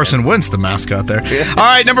good. Carson Wentz, the mascot there. Yeah. All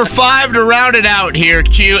right, number 5 to round it out here,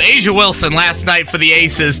 Q. Asia Wilson last night for the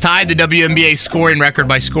Aces tied the WNBA scoring record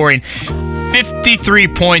by scoring 53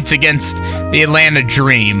 points against the Atlanta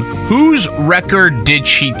Dream. Whose record did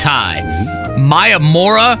she tie? Maya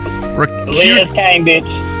Mora? Liz Cambridge.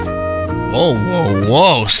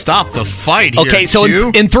 Whoa. Stop the fight here, okay, so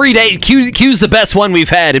in 3 days, Q's the best one we've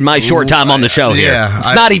had in my short time on the show here. Yeah,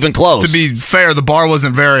 it's not even close. To be fair, the bar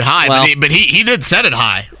wasn't very high, but he did set it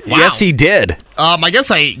high. Wow. Yes, he did. I guess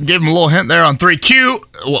I gave him a little hint there on 3. Q,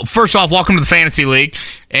 well, first off, welcome to the Fantasy League.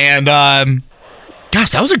 And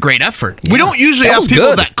Gosh, that was a great effort. Yeah, we don't usually have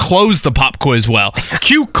people that close the pop quiz well.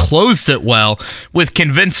 Q closed it well with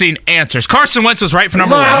convincing answers. Carson Wentz was right for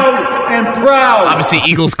number 1. And proud. Obviously,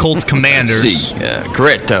 Eagles, Colts, Commanders.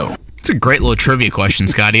 Grit, though. It's a great little trivia question,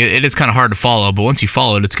 Scotty. It is kind of hard to follow, but once you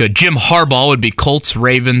follow it, it's good. Jim Harbaugh would be Colts,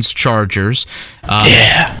 Ravens, Chargers.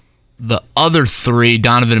 The other 3,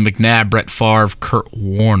 Donovan McNabb, Brett Favre, Kurt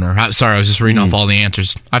Warner. Sorry, I was just reading off all the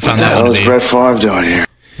ansers. I found that one. What the hell is Brett Favre doing here?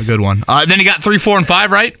 A good one. Then he got 3, 4, and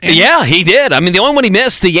 5, right? Andy? Yeah, he did. I mean, the only one he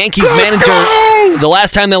missed, the Yankees manager, the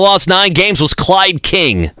last time they lost 9 games was Clyde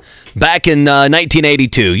King back in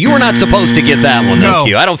 1982. You were not supposed to get that one, though,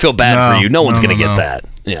 Q. I don't feel bad for you. No one's going to get that.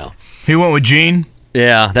 Yeah. He went with Gene?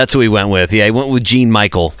 Yeah, that's who he went with. Yeah, he went with Gene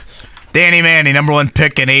Michael. Danny Manning, number 1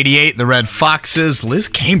 pick in 88, the Red Foxes. Liz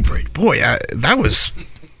Cambridge. Boy, that was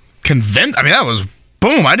convinced. I mean, that was,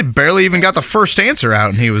 boom. I barely even got the first answer out,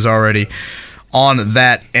 and he was already on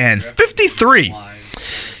that end. 53.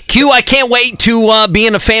 Q, I can't wait to be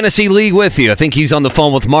in a fantasy league with you. I think he's on the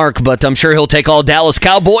phone with Mark, but I'm sure he'll take all Dallas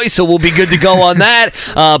Cowboys, so we'll be good to go on that.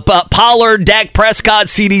 Pollard, Dak Prescott,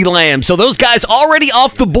 CeeDee Lamb. So those guys already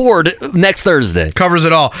off the board next Thursday. Covers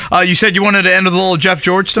it all. You said you wanted to end with a little Jeff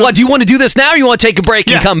George stuff? What, do you want to do this now, or you want to take a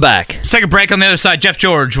break and come back? Let's take a break on the other side. Jeff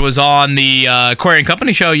George was on the Aquarian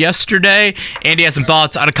Company show yesterday. Andy has some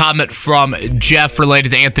thoughts on a comment from Jeff related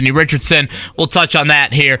to Anthony Richardson. We'll touch on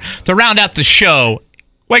that here. To round out the show,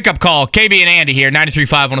 Wake Up Call, KB and Andy here,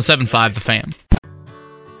 93.5, 107.5, The Fan.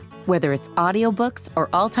 Whether it's audiobooks or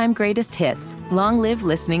all-time greatest hits, long live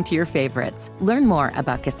listening to your favorites. Learn more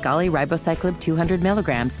about Kisqali Ribociclib 200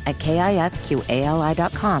 milligrams at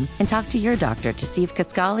KISQALI.com and talk to your doctor to see if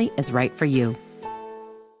Kisqali is right for you.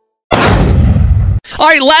 All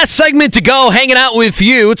right, last segment to go, hanging out with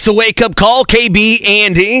you. It's the Wake Up Call, KB,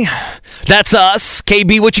 Andy. That's us.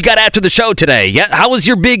 KB, what you got after the show today? Yeah, how was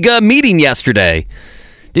your big meeting yesterday?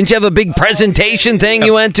 Didn't you have a big presentation thing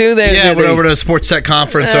you went to? I went over to a sports tech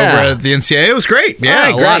conference over at the NCAA. It was great. Yeah,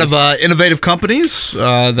 a lot of innovative companies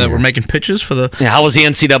that were making pitches for the. Yeah, how was the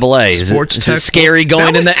NCAA? Sports is it scary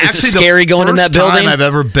going in that? Is it scary going in that building? First time I've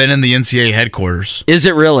ever been in the NCAA headquarters. Is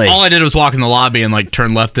it really? All I did was walk in the lobby and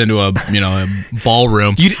turn left into a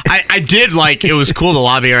ballroom. I did it was cool. The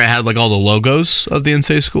lobby area had all the logos of the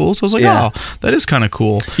NCAA schools. I was like, oh, that is kind of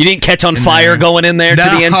cool. You didn't catch on fire going in there to the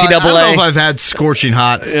NCAA? I don't know if I've had scorching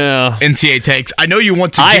hot NCAA takes. I know you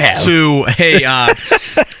want to get to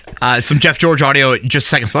some Jeff George audio in just a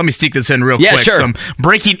second, so let me sneak this in real quick. Sure. Some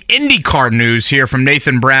breaking IndyCar news here from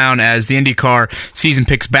Nathan Brown as the IndyCar season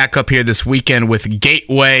picks back up here this weekend with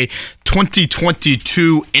Gateway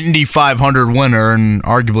 2022 Indy 500 winner, and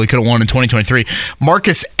arguably could have won in 2023.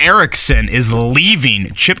 Marcus Ericsson is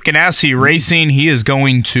leaving Chip Ganassi Racing. He is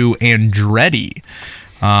going to Andretti.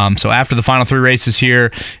 So after the final 3 races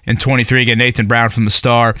here in 23, again, Nathan Brown from the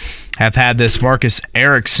Star have had this Marcus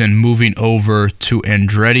Ericsson moving over to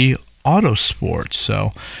Andretti Autosports.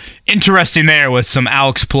 So interesting there with some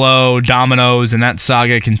Alex Palou, Domino's, and that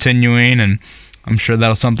saga continuing, and I'm sure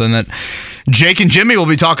that'll something that Jake and Jimmy will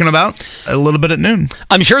be talking about a little bit at noon.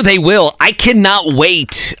 I'm sure they will. I cannot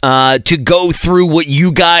wait to go through what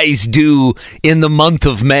you guys do in the month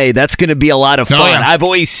of May. That's going to be a lot of fun. I've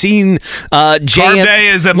always seen Carb Day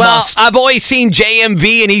is a must. I've always seen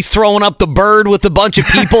JMV, and he's throwing up the bird with a bunch of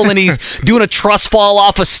people, and he's doing a trust fall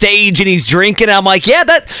off a stage, and he's drinking. I'm like, yeah,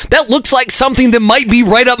 that looks like something that might be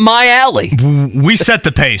right up my alley. We set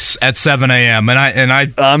the pace at 7 a.m.,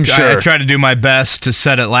 I'm sure. I tried to do my best to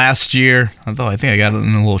set it last year, although I think I got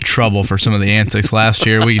in a little trouble for some of the antics last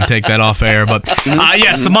year. We can take that off air, but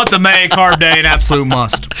yes, the month of May, Carb Day, an absolute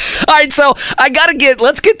must. All right, so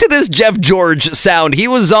let's get to this Jeff George sound. He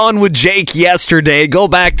was on with Jake yesterday. Go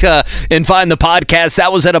back to and find the podcast.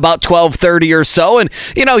 That was at about 12:30 or so, and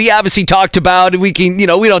he obviously talked about we don't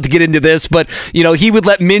have to get into this, but he would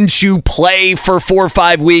let Minshew play for 4 or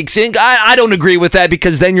 5 weeks, and I don't agree with that,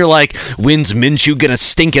 because then you're like, when's Minshew gonna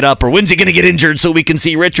stink it up, or when's he gonna get injured so we can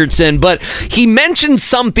see Richardson? But he mentioned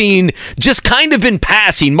something just kind of in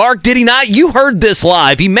passing. Mark, did he not? You heard this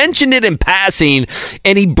live. He mentioned it in passing,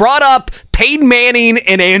 and he brought up Peyton Manning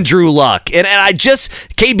and Andrew Luck. And I just,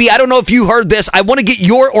 KB, I don't know if you heard this. I want to get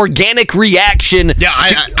your organic reaction. Yeah,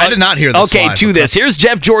 I did not hear this. Okay, live. To this. Here's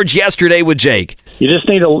Jeff George yesterday with Jake. You just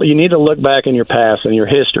need to look back in your past and your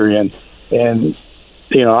history, and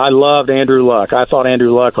I loved Andrew Luck. I thought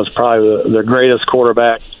Andrew Luck was probably the greatest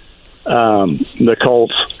quarterback the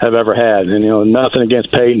Colts have ever had. And nothing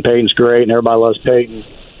against Peyton. Peyton's great, and everybody loves Peyton.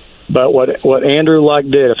 But what Andrew Luck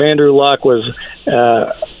did, if Andrew Luck was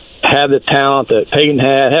had the talent that Peyton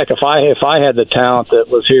had, heck, if I had the talent that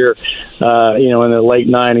was here, in the late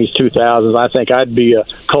 90s, 2000s, I think I'd be a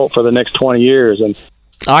Colt for the next 20 years. And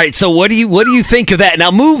all right, so what do you think of that?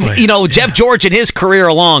 Now move, Jeff George and his career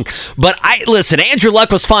along. But listen, Andrew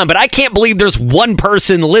Luck was fine, but I can't believe there's one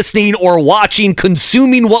person listening or watching,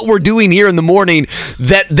 consuming what we're doing here in the morning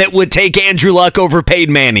that would take Andrew Luck over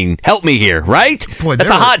Peyton Manning. Help me here, right? Boy,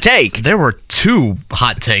 that's a hot take. There were two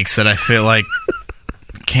hot takes that I feel like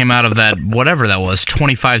came out of that, whatever that was,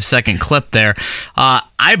 25-second clip there.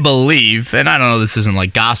 I believe, and I don't know, this isn't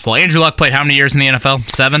like gospel, Andrew Luck played how many years in the NFL?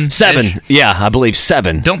 Seven? Yeah, I believe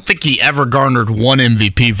 7. Don't think he ever garnered one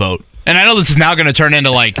MVP vote. And I know this is now going to turn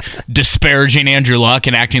into like disparaging Andrew Luck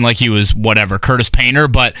and acting like he was whatever, Curtis Painter,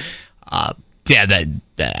 but that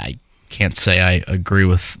I can't say I agree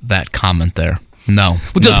with that comment there. No.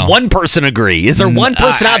 Well, does one person agree? Is there one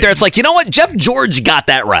person out there that's like, you know what? Jeff George got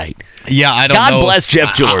that right. Yeah, I don't know. God bless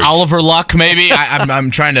Jeff George. Oliver Luck, maybe. I'm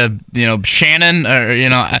trying to, Shannon,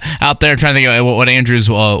 out there trying to think of what Andrew's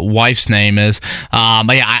wife's name is.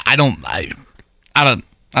 But yeah, I don't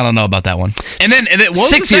know about that one. And then what was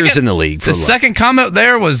 6 years in the league. The second comment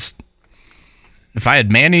there was, if I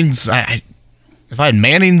had Manning's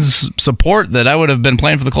support, that I would have been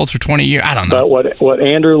playing for the Colts for 20 years. I don't know. But what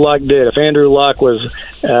Andrew Luck did, if Andrew Luck was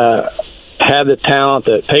had the talent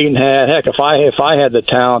that Peyton had, heck, if I had the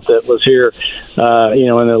talent that was here,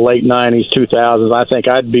 in the late 90s, 2000s, I think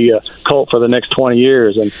I'd be a Colt for the next 20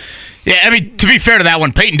 years. And yeah, I mean, to be fair to that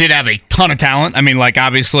one, Peyton did have a ton of talent. I mean, like,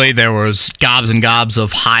 obviously there was gobs and gobs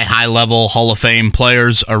of high-level Hall of Fame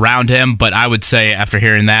players around him, but I would say after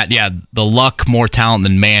hearing that, yeah, the Luck more talent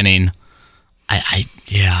than Manning. I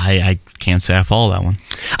can't say I follow that one.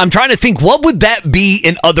 I'm trying to think, what would that be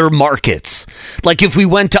in other markets? Like if we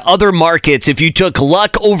went to other markets, if you took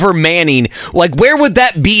Luck over Manning, like where would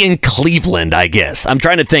that be in Cleveland, I guess? I'm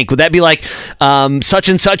trying to think. Would that be like such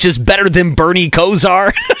and such is better than Bernie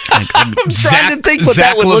Kosar? I'm trying to think what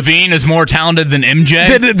Zach that would Levine is more talented than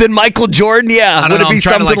MJ? Than Michael Jordan? Yeah. Would it be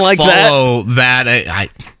something like that? Follow that.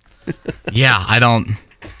 I don't...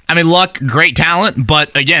 I mean, Luck, great talent,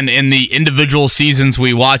 but again, in the individual seasons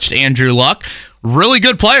we watched Andrew Luck, really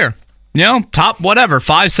good player. Top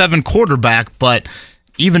 5'7" quarterback, but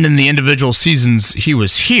even in the individual seasons he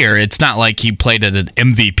was here, it's not like he played at an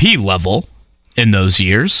MVP level in those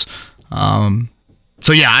years.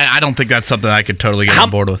 So yeah, I don't think that's something I could totally get on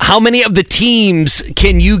board with. How many of the teams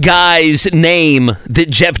can you guys name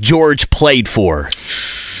that Jeff George played for?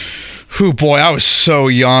 Oh boy, I was so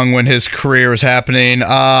young when his career was happening.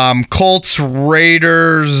 Colts,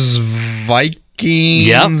 Raiders, Vikings.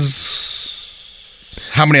 Yep.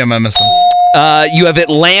 How many am I missing? You have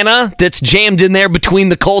Atlanta that's jammed in there between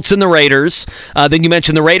the Colts and the Raiders. Then you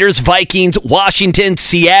mentioned the Raiders, Vikings, Washington,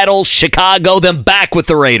 Seattle, Chicago, then back with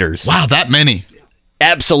the Raiders. Wow, that many.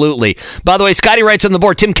 Absolutely. By the way, Scotty writes on the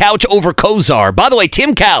board, Tim Couch over Kosar. By the way,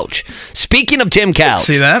 Tim Couch, speaking of Tim Couch.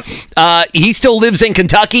 See that? He still lives in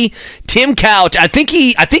Kentucky. Tim Couch, I think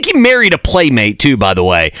he married a playmate too, by the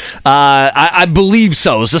way. I believe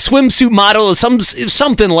so. It's a swimsuit model,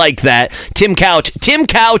 something like that. Tim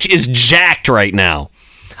Couch is jacked right now.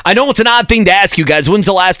 I know it's an odd thing to ask you guys. When's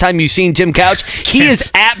the last time you've seen Tim Couch? He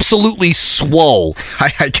is absolutely swole.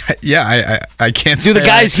 I can't say. Dude, the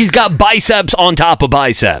guys, he's got biceps on top of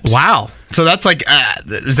biceps. Wow. So that's like,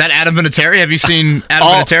 is that Adam Vinatieri? Have you seen Adam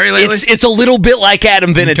Vinatieri lately? It's a little bit like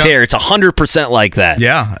Adam Vinatieri. Okay. It's 100% like that.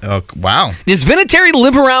 Yeah. Wow. Does Vinatieri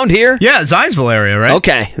live around here? Yeah, Zionsville area, right?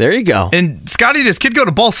 Okay, there you go. And Scotty, did his kid go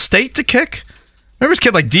to Ball State to kick? Remember his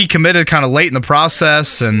kid like decommitted kind of late in the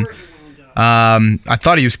process, and I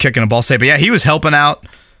thought he was kicking a Ball State, but yeah, he was helping out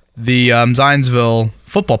the Zionsville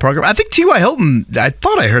football program. I think T.Y. Hilton, I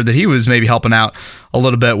thought I heard that he was maybe helping out a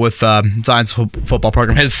little bit with Zions football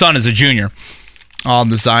program. His son is a junior on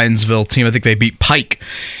the Zionsville team. I think they beat Pike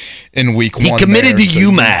in week 1. He committed to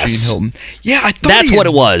UMass. Yeah, I thought that's what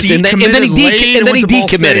it was. And then he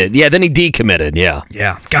decommitted. Yeah, then he decommitted. Yeah.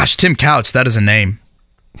 Yeah. Gosh, Tim Couch, that is a name.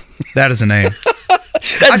 That is a name.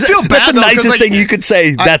 I feel bad. That's the nicest thing you could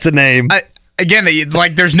say. That's a name. Again,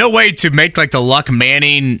 like, there's no way to make like the Luck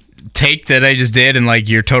Manning take that I just did, and like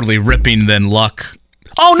you're totally ripping then Luck.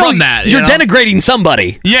 Oh no, from that, you're denigrating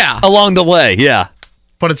somebody. Yeah, along the way. Yeah,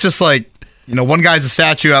 but it's just like, one guy's a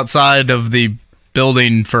statue outside of the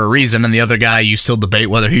building for a reason, and the other guy you still debate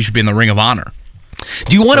whether he should be in the Ring of Honor.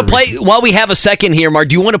 Do you want to play, while we have a second here, Mark,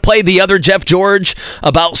 do you want to play the other Jeff George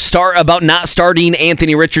about not starting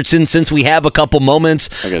Anthony Richardson since we have a couple moments?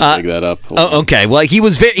 I got to dig that up. Okay. Well, he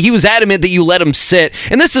was adamant that you let him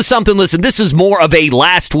sit. And this is something, listen, this is more of a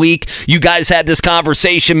last week. You guys had this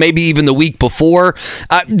conversation, maybe even the week before.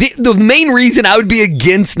 The main reason I would be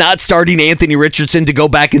against not starting Anthony Richardson, to go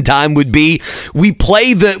back in time, would be we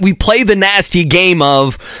play the nasty game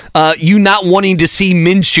of you not wanting to see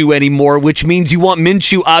Minshew anymore, which means you want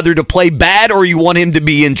Minshew either to play bad or you want him to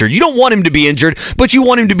be injured. You don't want him to be injured, but you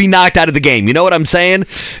want him to be knocked out of the game. You know what I'm saying?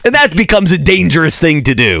 And that becomes a dangerous thing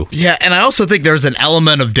to do. Yeah, and I also think there's an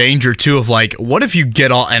element of danger, too, of like, what if you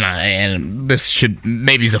get all, and this should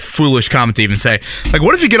maybe is a foolish comment to even say, like,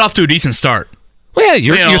 what if you get off to a decent start? Well, yeah,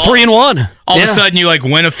 you're 3-1. All of a sudden, you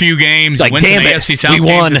win a few games, you win some AFC South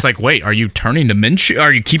games. It's like, wait, are you turning to Minshew?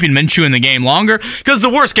 Are you keeping Minshew in the game longer? Because the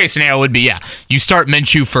worst case scenario would be, you start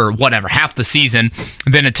Minshew for half the season,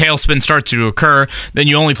 then a tailspin starts to occur, then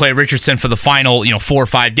you only play Richardson for the final 4 or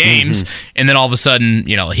 5 games, and then all of a sudden,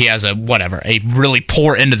 he has a really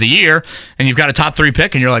poor end of the year, and you've got a top 3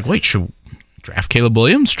 pick, and you're like, wait, should we draft Caleb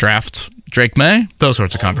Williams? Draft Drake May? Those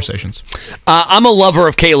sorts of conversations. I'm a lover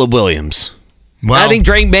of Caleb Williams. Well, I think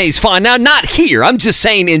Drake May's fine. Now, not here. I'm just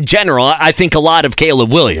saying in general, I think a lot of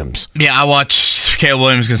Caleb Williams. Yeah, I watched Caleb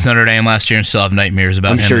Williams against Notre Dame last year and still have nightmares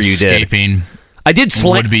about him escaping. I did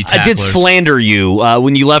slander you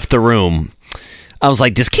when you left the room. I was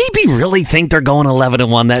like, does KB really think they're going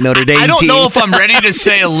 11-1, that Notre Dame team? I don't know if I'm ready to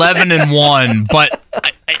say 11-1, but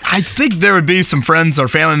I think there would be some friends or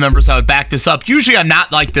family members that would back this up. Usually I'm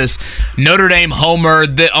not like this Notre Dame homer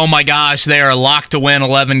that, oh my gosh, they are locked to win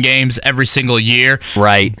 11 games every single year.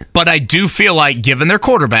 Right. But I do feel like, given their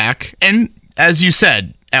quarterback, and as you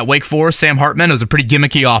said, at Wake Forest, Sam Hartman, it was a pretty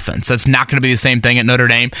gimmicky offense. That's not going to be the same thing at Notre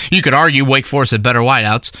Dame. You could argue Wake Forest had better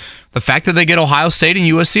wideouts. The fact that they get Ohio State and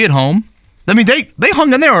USC at home, I mean, they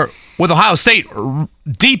hung in there with Ohio State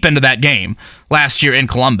deep into that game last year in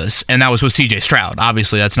Columbus, and that was with C.J. Stroud.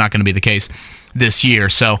 Obviously, that's not going to be the case this year.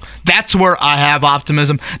 So that's where I have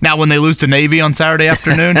optimism. Now, when they lose to Navy on Saturday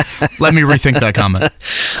afternoon, let me rethink that comment.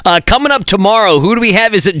 Coming up tomorrow, who do we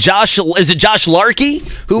have? Is it Josh Larkey?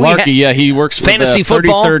 Larkey, he works for fantasy the 33rd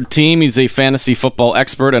football team. He's a fantasy football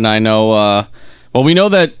expert, and I know, we know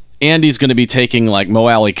that Andy's going to be taking Mo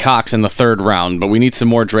Alley Cox in the 3rd round, but we need some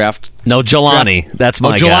more draft. No, Jelani. That's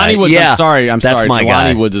my guy. Jelani Woods. Yeah, I'm sorry. That's my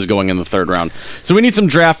guy. Jelani Woods is going in the 3rd round. So we need some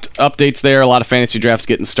draft updates there. A lot of fantasy drafts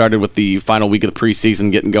getting started with the final week of the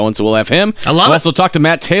preseason getting going, so we'll have him. I love it. We'll also talk to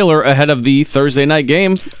Matt Taylor ahead of the Thursday night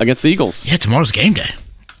game against the Eagles. Yeah, tomorrow's game day.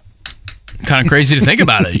 Kind of crazy to think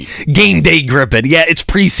about it. Game day gripping. Yeah, it's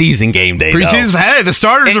preseason game day. Preseason, hey, the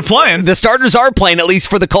starters are playing. The starters are playing, at least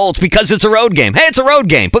for the Colts, because it's a road game. Hey, it's a road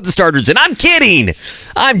game. Put the starters in. I'm kidding.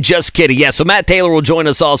 I'm just kidding. Yeah, so Matt Taylor will join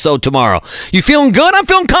us also tomorrow. You feeling good? I'm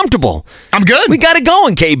feeling comfortable. I'm good. We got it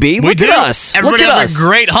going, KB. Look at us. Everybody Look at have a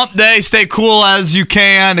great hump day. Stay cool as you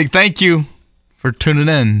can. And thank you for tuning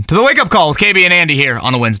in to the Wake Up Call with KB and Andy here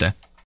on a Wednesday.